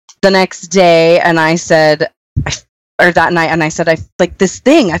the next day, and I said, or that night, and I said, I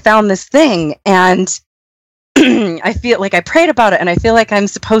found this thing, and I feel like I prayed about it, and I feel like I'm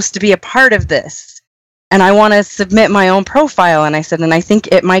supposed to be a part of this. And I want to submit my own profile. And I said, and I think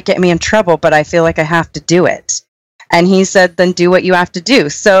it might get me in trouble, but I feel like I have to do it. And he said, then do what you have to do.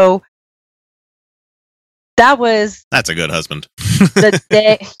 So that's a good husband. The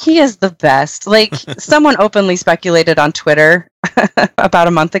day he is the best. Like, someone openly speculated on Twitter about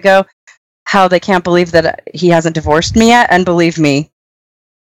a month ago how they can't believe that he hasn't divorced me yet. And believe me,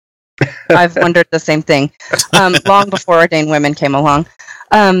 I've wondered the same thing long before Ordained Women came along.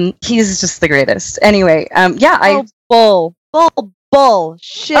 He's just the greatest. Anyway, bull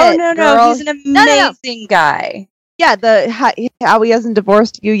shit. Oh no, he's an amazing guy. Yeah, how he hasn't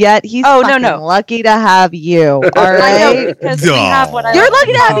divorced you yet. He's lucky to have you. All right, because we have what you're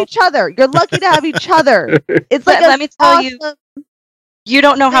lucky to have each other. You're lucky to have each other. It's like let me tell you, you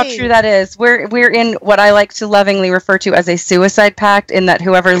don't know how true that is. We're in what I like to lovingly refer to as a suicide pact, in that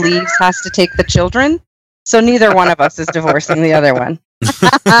whoever leaves has to take the children. So neither one of us is divorcing the other one.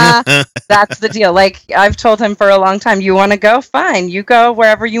 That's the deal. Like, I've told him for a long time, you want to go? Fine, you go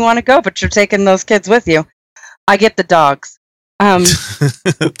wherever you want to go, but you're taking those kids with you. I get the dogs.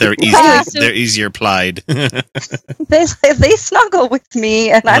 They're easy. They're easier plied. they snuggle with me,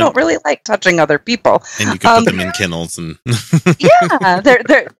 and I don't really like touching other people. And you can put them in kennels, and yeah,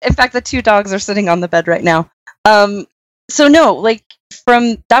 they're. In fact, the 2 dogs are sitting on the bed right now. So no, like,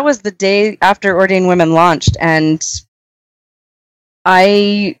 that was the day after Ordained Women launched, and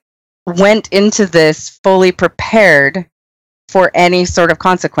I went into this fully prepared for any sort of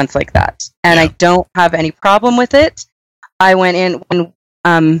consequence like that. And I don't have any problem with it. I went in when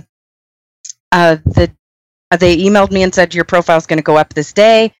they emailed me and said, your profile's going to go up this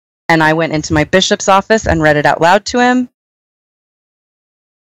day. And I went into my bishop's office and read it out loud to him.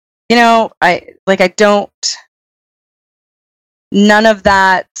 You know, none of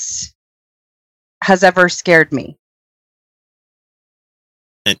that has ever scared me.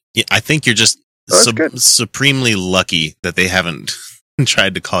 And I think you're just supremely lucky that they haven't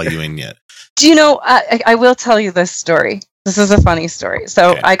tried to call you in yet. Do you know, I will tell you this story. This is a funny story.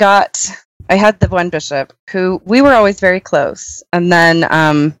 So okay. I had the one bishop who, we were always very close. And then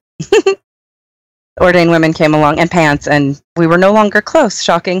Ordained Women came along, and Pants, and we were no longer close,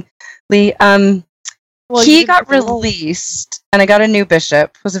 shockingly. He got released, and I got a new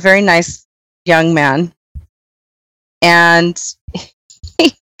bishop, who was a very nice young man. And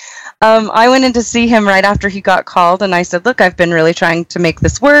I went in to see him right after he got called, and I said, look, I've been really trying to make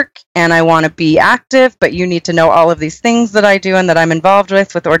this work, and I want to be active, but you need to know all of these things that I do and that I'm involved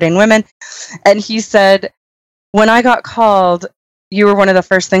with ordained women. And he said, when I got called, you were one of the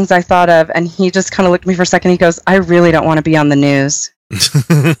first things I thought of. And he just kind of looked at me for a second. He goes, I really don't want to be on the news.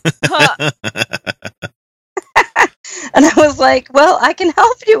 And I was like, well, I can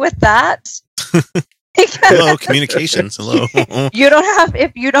help you with that. Hello, communications. Hello. You don't have,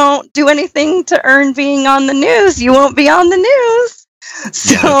 if you don't do anything to earn being on the news, you won't be on the news.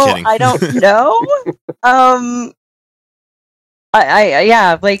 So yeah, no I don't know.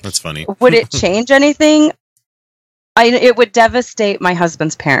 Yeah, like that's funny. Would it change anything? It would devastate my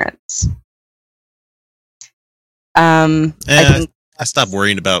husband's parents. I stopped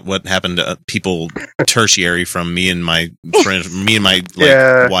worrying about what happened to people tertiary from me and my friend,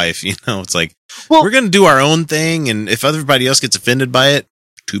 wife. You know, it's like we're going to do our own thing, and if everybody else gets offended by it,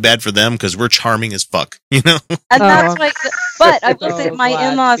 too bad for them because we're charming as fuck. You know, and that's like. But I will say, my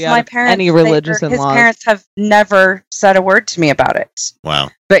in-laws, my parents, any religious in-laws, his parents have never said a word to me about it. Wow.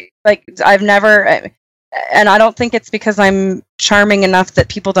 But like, I've never, and I don't think it's because I'm charming enough that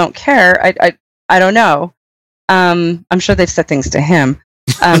people don't care. I don't know. I'm sure they've said things to him.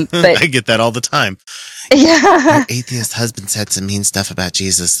 But I get that all the time. Yeah. Your atheist husband said some mean stuff about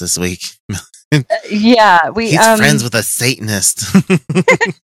Jesus this week. Yeah, he's friends with a Satanist.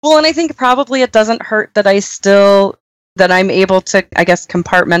 Well, and I think probably it doesn't hurt that I'm able to, I guess,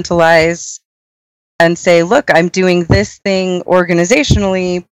 compartmentalize and say, look, I'm doing this thing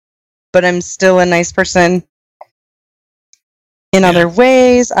organizationally, but I'm still a nice person in other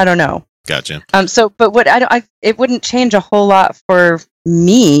ways. I don't know. Gotcha. But what it wouldn't change a whole lot for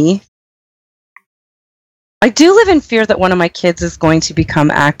me. I do live in fear that one of my kids is going to become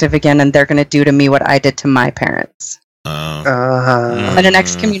active again, and they're going to do to me what I did to my parents. And an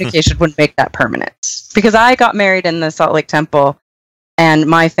excommunication would make that permanent. Because I got married in the Salt Lake Temple, and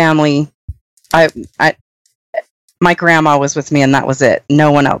my family, my grandma was with me, and that was it.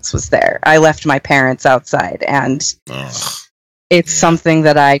 No one else was there. I left my parents outside, and it's something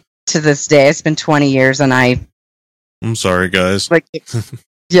that to this day, it's been 20 years, and I'm sorry, guys. Like,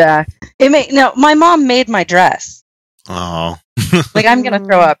 yeah. My mom made my dress. Oh. Like, I'm going to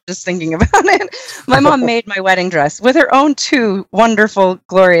throw up just thinking about it. My mom made my wedding dress with her own 2 wonderful,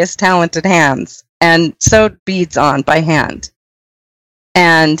 glorious, talented hands and sewed beads on by hand.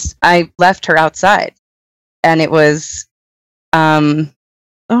 And I left her outside. And it was... oh,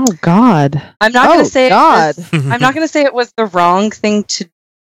 God. I'm not going to say I'm not going to say it was the wrong thing to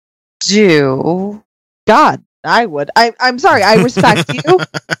do. God, I would. I'm sorry. I respect you.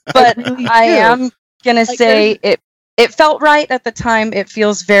 But I am going to say it felt right at the time. It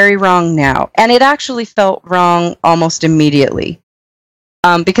feels very wrong now. And it actually felt wrong almost immediately.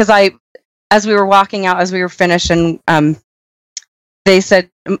 Because as we were walking out, as we were finished, and they said,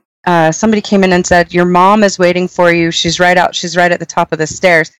 somebody came in and said, your mom is waiting for you. She's right at the top of the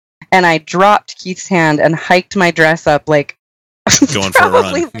stairs. And I dropped Keith's hand and hiked my dress up like going for a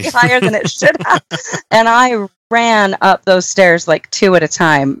run. Probably higher than it should have. And I ran up those stairs like 2 at a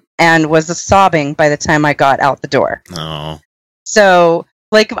time and was sobbing by the time I got out the door. Oh. So,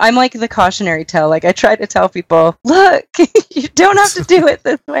 like, I'm like the cautionary tale. Like, I try to tell people, look, you don't have to do it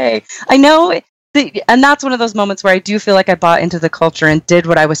this way. I know, and that's one of those moments where I do feel like I bought into the culture and did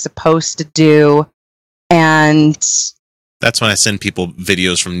what I was supposed to do. And that's when I send people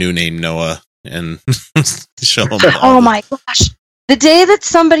videos from New Name Noah and show them. Oh my gosh. The day that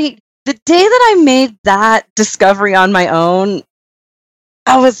I made that discovery on my own,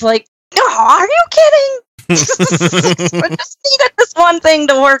 I was like, oh, are you kidding? I just needed this one thing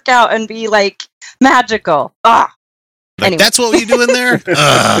to work out and be like magical. Like, anyway. That's what you do in there?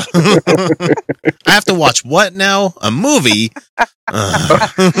 I have to watch what now? A movie? So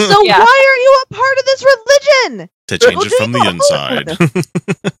why are you a part of this religion? To change it from the inside.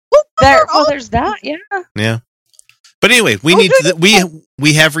 There's that, yeah. Yeah. But anyway,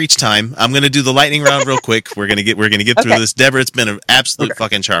 we have reached time. I'm going to do the lightning round real quick. We're going to get through this. Deborah, it's been an absolute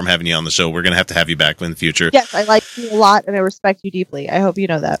fucking charm having you on the show. We're going to have you back in the future. Yes, I like you a lot and I respect you deeply. I hope you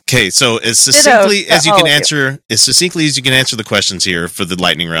know that. Okay, so as succinctly as you can answer the questions here for the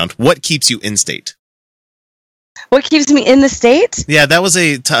lightning round, what keeps you in state? What keeps me in the state? Yeah, that was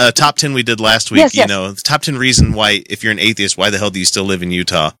a top 10 we did last week. Yes. You know, the top 10 reason why, if you're an atheist, why the hell do you still live in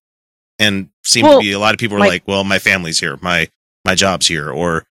Utah? And to be a lot of people are like, well, my family's here, my job's here,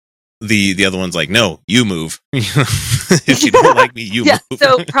 or the other one's like, no, you move. If you don't like me, you move.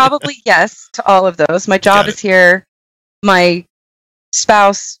 So probably yes to all of those. My job is here. My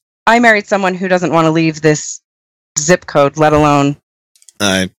spouse, I married someone who doesn't want to leave this zip code, let alone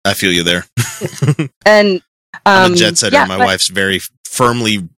I feel you there. And I'm a jet setter. Yeah, my wife's very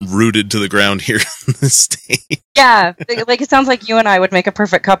firmly rooted to the ground here in the state. Yeah, like it sounds like you and I would make a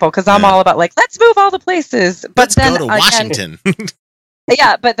perfect couple because I'm all about like, let's move all the places. But let's go to Washington.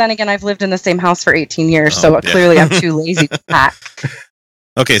 Yeah, but then again, I've lived in the same house for 18 years, so clearly I'm too lazy to pack.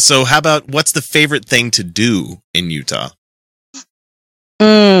 Okay, so how about what's the favorite thing to do in Utah?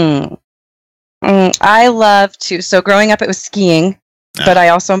 I love to. So growing up, it was skiing. But I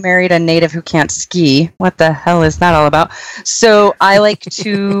also married a native who can't ski. What the hell is that all about? So I like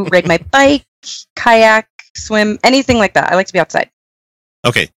to ride my bike, kayak, swim, anything like that. I like to be outside.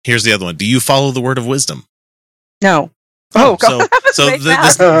 Okay, here's the other one. Do you follow the word of wisdom? No. Oh, so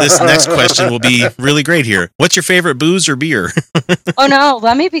this next question will be really great here. What's your favorite booze or beer? Oh, no.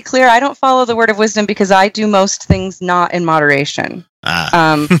 Let me be clear. I don't follow the word of wisdom because I do most things not in moderation.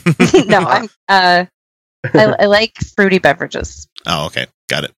 No, I like fruity beverages. Oh, okay.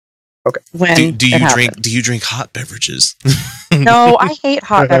 Got it. Okay. Do you drink hot beverages? No, I hate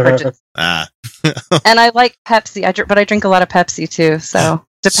hot beverages. And I like Pepsi. But I drink a lot of Pepsi too. So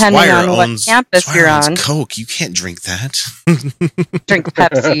depending on what campus you're on. Coke. You can't drink that. Drink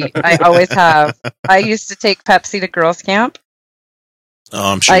Pepsi. I always have. I used to take Pepsi to girls' camp.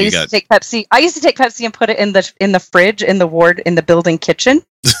 Oh, I'm sure I used to take Pepsi and put it in the fridge in the building kitchen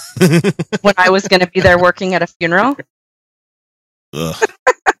when I was going to be there working at a funeral. Ugh.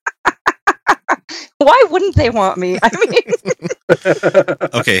 Why wouldn't they want me? I mean,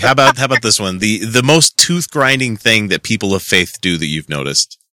 okay. How about this one? The most tooth grinding thing that people of faith do that you've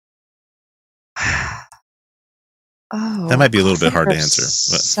noticed. That might be a little bit hard to answer.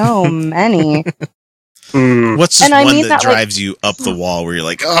 But. So many. What's just one that drives you up the wall where you're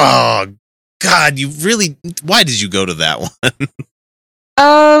like, oh God, why did you go to that one?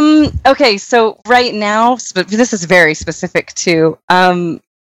 Okay, so right now, this is very specific too.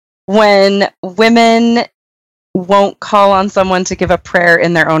 When women won't call on someone to give a prayer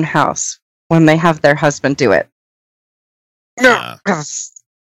in their own house when they have their husband do it. No.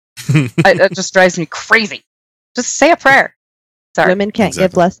 It just drives me crazy. Just say a prayer. Sorry. Women can't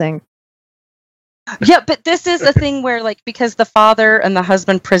give blessing. Yeah, but this is a thing where, like, because the father and the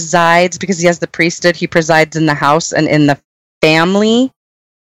husband presides, because he has the priesthood, he presides in the house and in the family.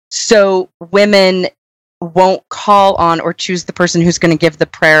 So women won't call on or choose the person who's going to give the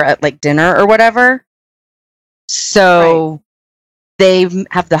prayer at, like, dinner or whatever. So they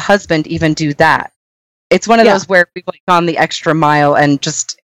have the husband even do that. It's one of those where we've like gone the extra mile and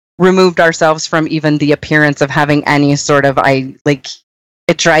just removed ourselves from even the appearance of having any sort of it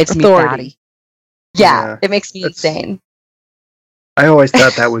drives me batty. Yeah, it makes me insane. I always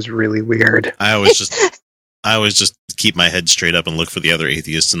thought that was really weird. I always just keep my head straight up and look for the other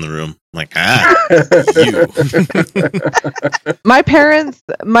atheists in the room. I'm like, you. My parents,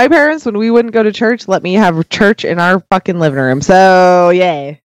 when we wouldn't go to church, let me have church in our fucking living room. So,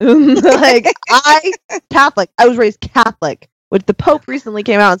 yay. Catholic. I was raised Catholic. Which the Pope recently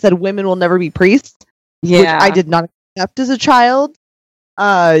came out and said women will never be priests. Yeah. Which I did not accept as a child.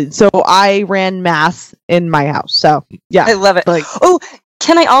 So I ran mass in my house. So yeah, I love it.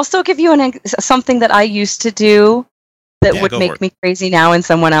 Can I also give you something that I used to do that would make me crazy now in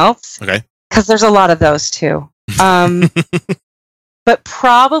someone else? Okay. Because there's a lot of those too. But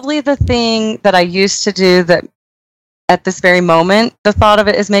probably the thing that I used to do that at this very moment, the thought of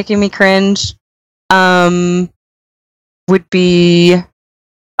it is making me cringe, would be...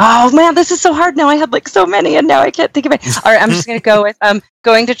 Oh man, this is so hard now. I had like so many and now I can't think of it. All right, I'm just going to go with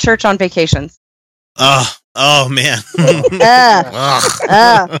going to church on vacations. Oh man.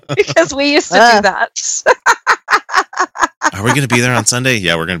 Because we used to do that. Are we going to be there on Sunday?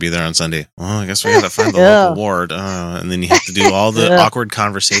 Yeah, we're going to be there on Sunday. Well, I guess we got to find the local ward. And then you have to do all the awkward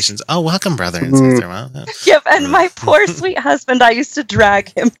conversations. Oh, welcome, brother and sister. Well, yep, and my poor sweet husband, I used to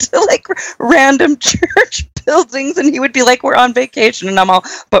drag him to like random church buildings and he would be like, we're on vacation. And I'm all,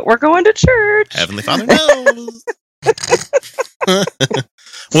 but we're going to church. Heavenly Father knows.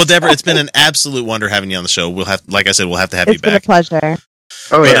 Well, Deborah, it's been an absolute wonder having you on the show. We'll have, like I said, we'll have to have you back. It's been a pleasure.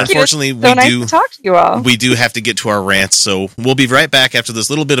 Oh, but unfortunately, nice to talk to you all. We do have to get to our rants, so we'll be right back after this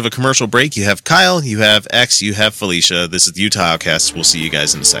little bit of a commercial break. You have Kyle, you have X, you have Felicia. This is the Utah Outcasts. We'll see you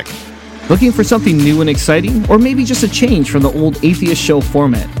guys in a second. Looking for something new and exciting, or maybe just a change from the old Atheist Show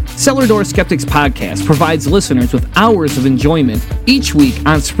format? Cellar Door Skeptics Podcast provides listeners with hours of enjoyment each week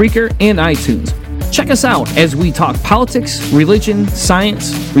on Spreaker and iTunes. Check us out as we talk politics, religion,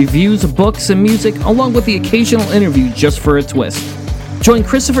 science, reviews of books and music, along with the occasional interview just for a twist. Join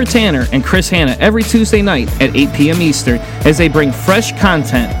Christopher Tanner and Chris Hanna every Tuesday night at 8 p.m. Eastern as they bring fresh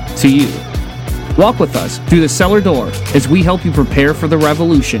content to you. Walk with us through the cellar door as we help you prepare for the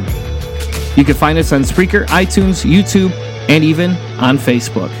revolution. You can find us on Spreaker, iTunes, YouTube, and even on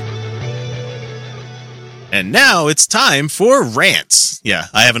Facebook. And now it's time for rants. Yeah,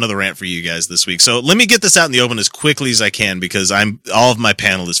 I have another rant for you guys this week. So let me get this out in the open as quickly as I can because all of my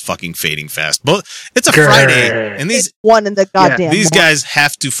panel is fucking fading fast. But it's a Friday, and these guys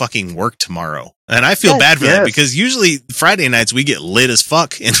have to fucking work tomorrow, and I feel bad for that because usually Friday nights we get lit as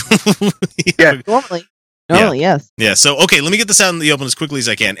fuck. And normally, yes. Yeah. So okay, let me get this out in the open as quickly as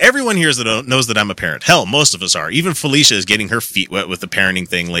I can. Everyone here knows that I'm a parent. Hell, most of us are. Even Felicia is getting her feet wet with the parenting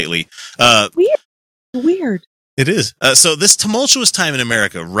thing lately. Weird. It is. So this tumultuous time in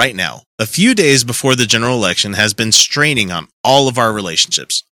America right now, a few days before the general election, has been straining on all of our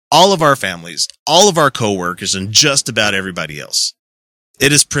relationships, all of our families, all of our coworkers, and just about everybody else.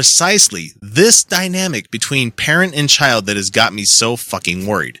 It is precisely this dynamic between parent and child that has got me so fucking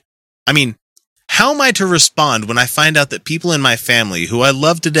worried. I mean, how am I to respond when I find out that people in my family who I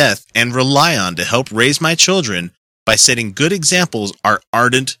love to death and rely on to help raise my children by setting good examples are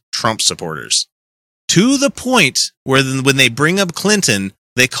ardent Trump supporters? To the point where when they bring up Clinton,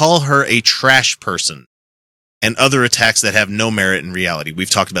 they call her a trash person and other attacks that have no merit in reality. We've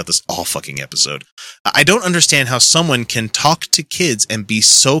talked about this all fucking episode. I don't understand how someone can talk to kids and be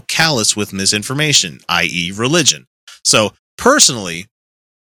so callous with misinformation, i.e. religion. So personally,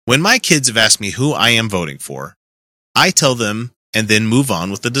 when my kids have asked me who I am voting for, I tell them and then move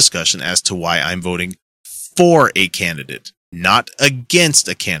on with the discussion as to why I'm voting for a candidate, not against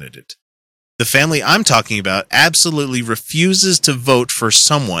a candidate. The family I'm talking about absolutely refuses to vote for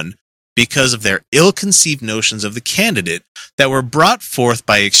someone because of their ill-conceived notions of the candidate that were brought forth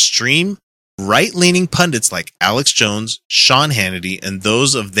by extreme right-leaning pundits like Alex Jones, Sean Hannity, and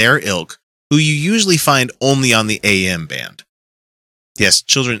those of their ilk, who you usually find only on the AM band. Yes,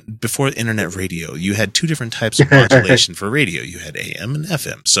 children, before internet radio, you had two different types of modulation for radio. You had AM and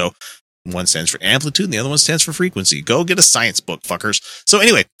FM. So one stands for amplitude and the other one stands for frequency. Go get a science book, fuckers. So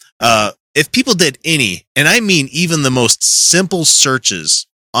anyway, if people did any, and I mean even the most simple searches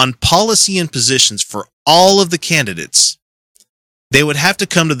on policy and positions for all of the candidates, they would have to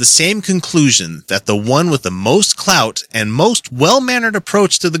come to the same conclusion that the one with the most clout and most well-mannered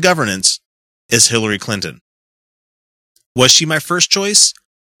approach to the governance is Hillary Clinton. Was she my first choice?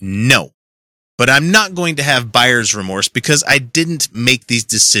 No. But I'm not going to have buyer's remorse because I didn't make these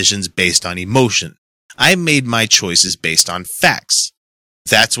decisions based on emotion. I made my choices based on facts.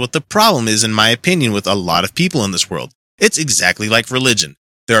 That's what the problem is, in my opinion, with a lot of people in this world. It's exactly like religion.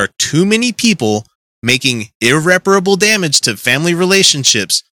 There are too many people making irreparable damage to family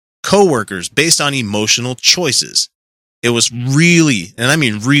relationships, coworkers, based on emotional choices. It was really, and I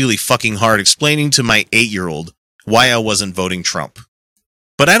mean really fucking hard explaining to my 8-year-old why I wasn't voting Trump.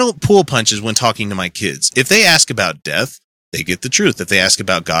 But I don't pull punches when talking to my kids. If they ask about death, they get the truth. If they ask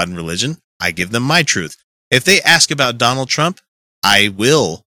about God and religion, I give them my truth. If they ask about Donald Trump, I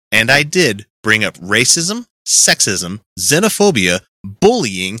will, and I did, bring up racism, sexism, xenophobia,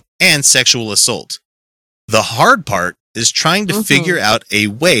 bullying, and sexual assault. The hard part is trying to figure out a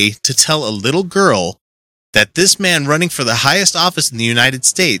way to tell a little girl that this man running for the highest office in the United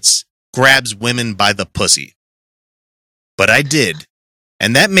States grabs women by the pussy. But I did,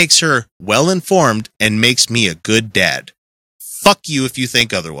 and that makes her well-informed and makes me a good dad. Fuck you if you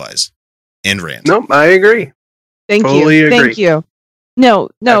think otherwise. End rant. Nope, I agree. Totally agree. Thank you. No,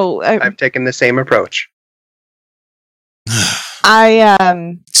 I've taken the same approach.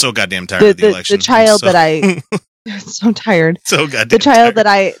 I so goddamn tired of the election. The child that I so tired. So goddamn the child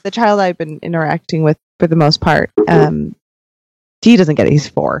tired. The child I've been interacting with for the most part. He doesn't get it. He's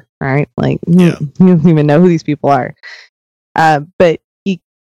 4, right? Like he doesn't even know who these people are. But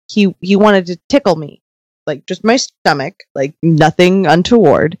he wanted to tickle me, like just my stomach, like nothing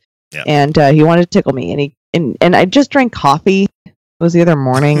untoward. Yeah. And he wanted to tickle me, and I just drank coffee. It was the other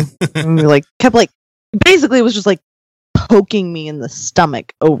morning, and he kept basically it was just poking me in the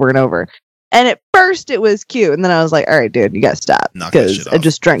stomach over and over. And at first it was cute, and then I was like, "All right, dude, you gotta stop because I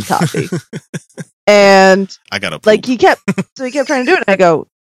just drank coffee." And I gotta he kept trying to do it. And I go,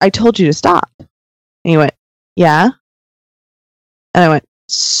 "I told you to stop." And he went, "Yeah." And I went,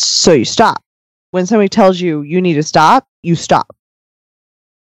 "So you stop. When somebody tells you you need to stop, you stop."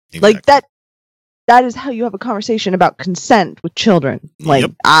 Exactly. That is how you have a conversation about consent with children.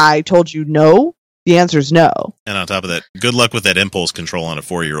 I told you no, the answer is no. And on top of that, good luck with that impulse control on a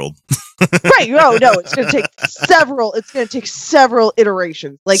 4-year-old. Right. No, it's going to take several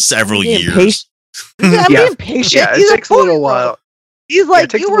iterations. Several years. I'm being patient. Yeah, it takes a little while. He's like,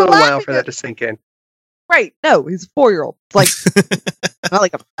 it takes a little while for that to sink in. Right. No, he's a 4-year-old. Not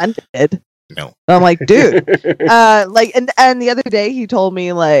like offended. No. I'm like, dude, like, and the other day he told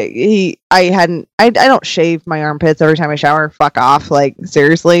me like I don't shave my armpits every time I shower. Fuck off, like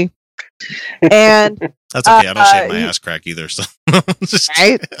seriously. And that's okay. I don't shave my ass crack either. So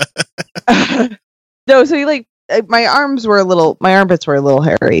right. No, so he like my armpits were a little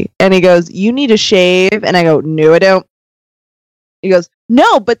hairy, and he goes, "You need to shave," and I go, "No, I don't." He goes,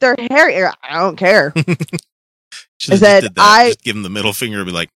 "No, but they're hairy." I don't care. I said, just give him the middle finger and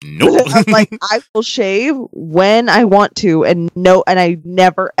be like, nope. I'm like, I will shave when I want to, and I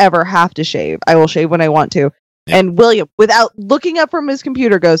never ever have to shave. I will shave when I want to. Yeah. And William, without looking up from his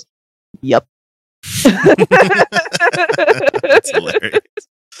computer, goes, "Yep." That's hilarious.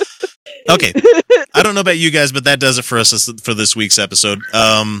 Okay. I don't know about you guys, but that does it for us for this week's episode.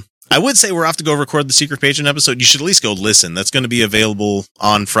 I would say we're off to go record the Secret Patron episode. You should at least go listen. That's going to be available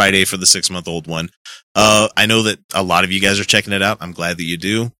on Friday for the 6-month-old one. I know that a lot of you guys are checking it out. I'm glad that you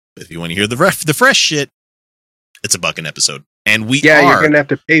do. But if you want to hear the fresh shit, it's $1 an episode. And you're going to have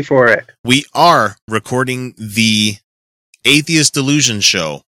to pay for it. We are recording the Atheist Delusion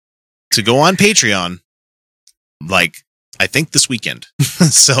show to go on Patreon, like, I think this weekend.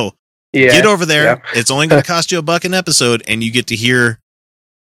 So get over there. Yeah. It's only going to cost you $1 an episode, and you get to hear...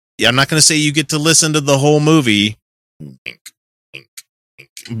 Yeah, I'm not going to say you get to listen to the whole movie,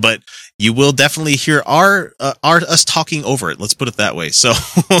 but you will definitely hear us talking over it. Let's put it that way. So,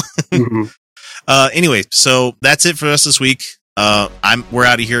 anyway, so that's it for us this week. We're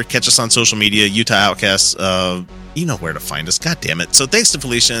out of here. Catch us on social media, Utah Outcasts. You know where to find us. God damn it. So thanks to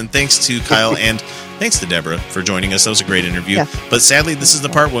Felicia, and thanks to Kyle, and thanks to Deborah for joining us. That was a great interview. Yeah. But sadly, this is the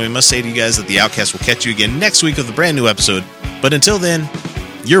part where we must say to you guys that the Outcast will catch you again next week with a brand new episode. But until then,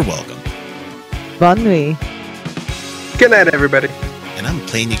 you're welcome. Bonne nuit. Good night, everybody. And I'm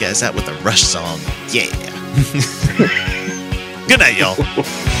playing you guys out with a Rush song. Yeah. Good night, y'all.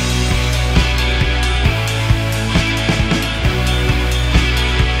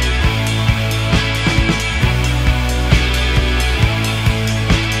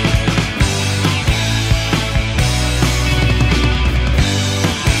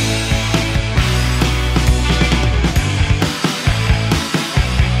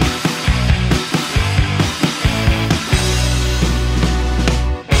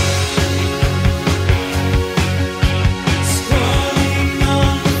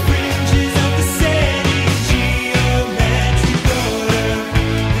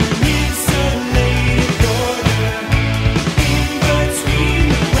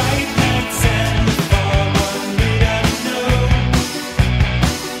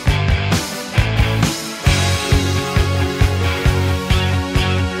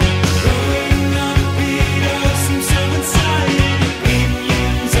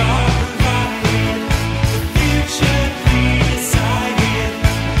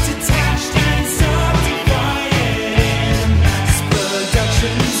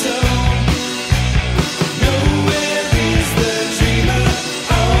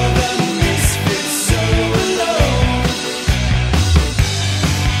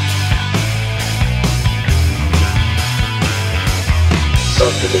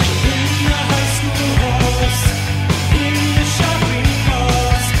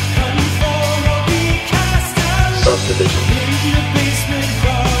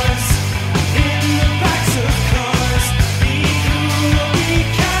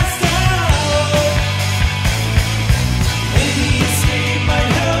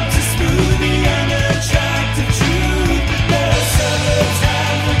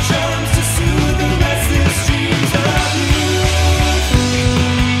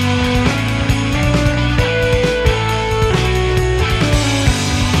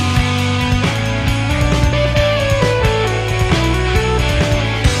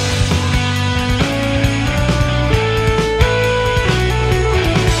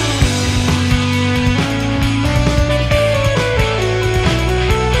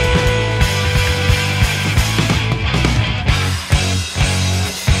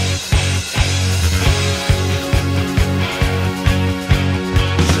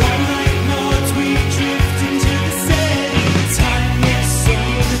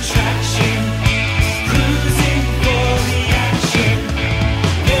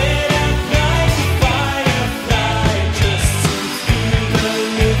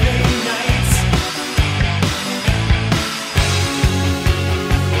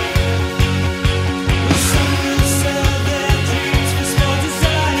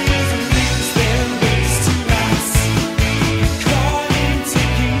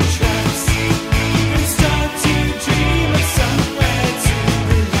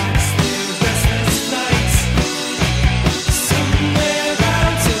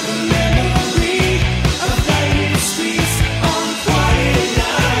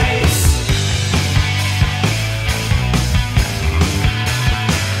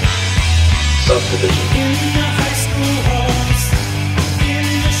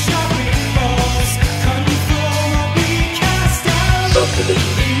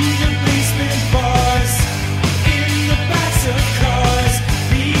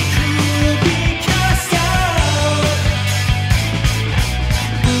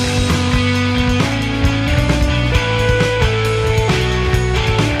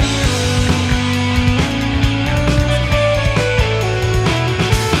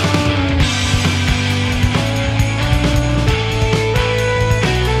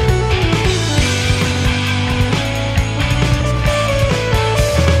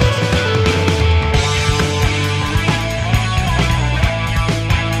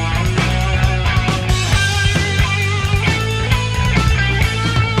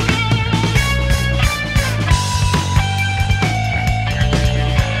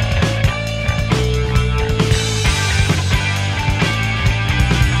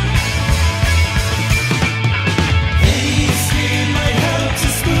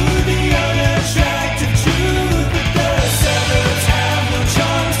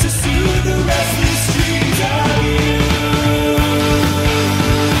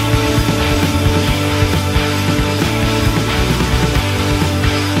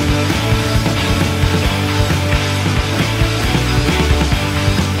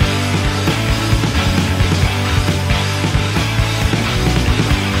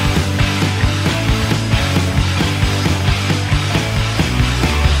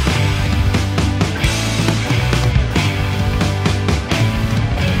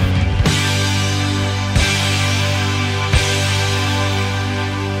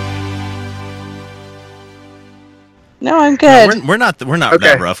 No, I'm good. No, we're not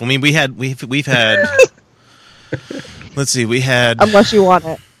that rough. I mean, we've had. Let's see. We had. Unless you want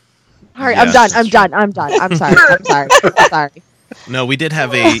it. All right, yes. I'm done. I'm sorry. No, we did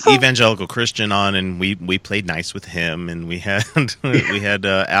have a evangelical Christian on, and we played nice with him, and we had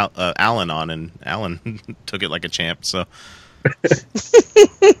Alan on, and Alan took it like a champ. So.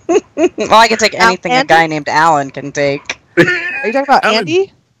 Well, I can take anything a guy named Alan can take. Are you talking about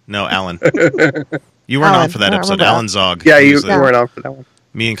Andy? No, Alan. You weren't on for that episode. Alan Zog. Yeah, you weren't on for that one.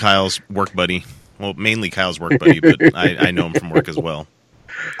 Me and Kyle's work buddy. Well, mainly Kyle's work buddy, but I know him from work as well.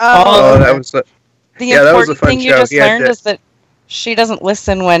 Oh, that was the important thing you just learned is that she doesn't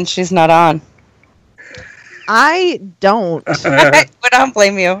listen when she's not on. I don't. I don't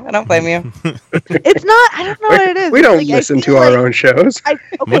blame you. It's not. I don't know what it is. We don't listen to our own shows.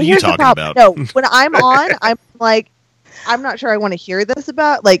 What are you talking about? No, when I'm on, I'm like, I'm not sure I want to hear this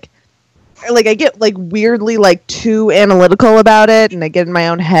about like I get like weirdly like too analytical about it, and I get in my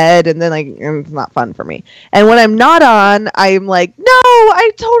own head, and then it's not fun for me. And when I'm not on, I'm like, no, I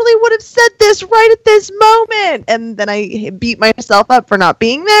totally would have said this right at this moment, and then I beat myself up for not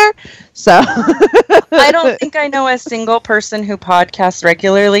being there. So I don't think I know a single person who podcasts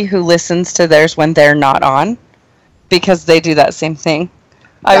regularly who listens to theirs when they're not on, because they do that same thing.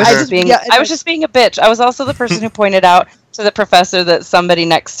 I was just being a bitch. I was also the person who pointed out to the professor that somebody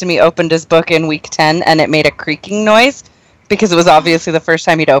next to me opened his book in week 10 and it made a creaking noise because it was obviously the first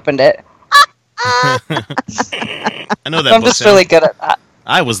time he'd opened it. I know that. I'm just really good at that.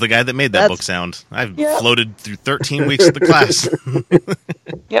 I was the guy that made that book sound. I've floated through 13 weeks of the class.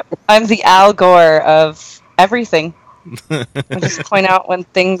 Yep. I'm the Al Gore of everything. I just point out when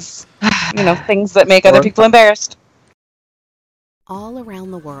things that make other people embarrassed. All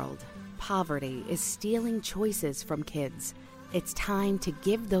around the world, poverty is stealing choices from kids. It's time to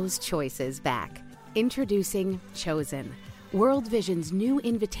give those choices back. Introducing Chosen, World Vision's new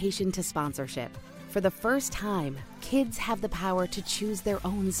invitation to sponsorship. For the first time, kids have the power to choose their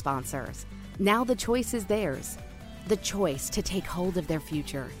own sponsors. Now the choice is theirs. The choice to take hold of their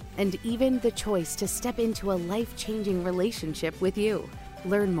future, and even the choice to step into a life-changing relationship with you.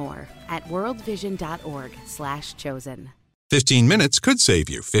 Learn more at worldvision.org/chosen. 15 minutes could save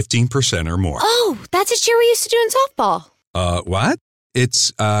you 15% or more. Oh, that's a cheer we used to do in softball. What?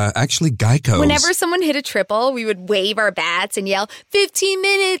 It's actually Geico. Whenever someone hit a triple, we would wave our bats and yell, 15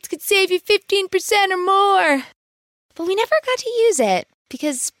 minutes could save you 15% or more. But we never got to use it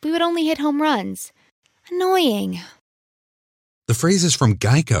because we would only hit home runs. Annoying. The phrase is from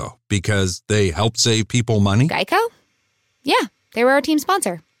Geico because they help save people money. Geico? Yeah, they were our team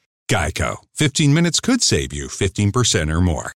sponsor. Geico. 15 minutes could save you 15% or more.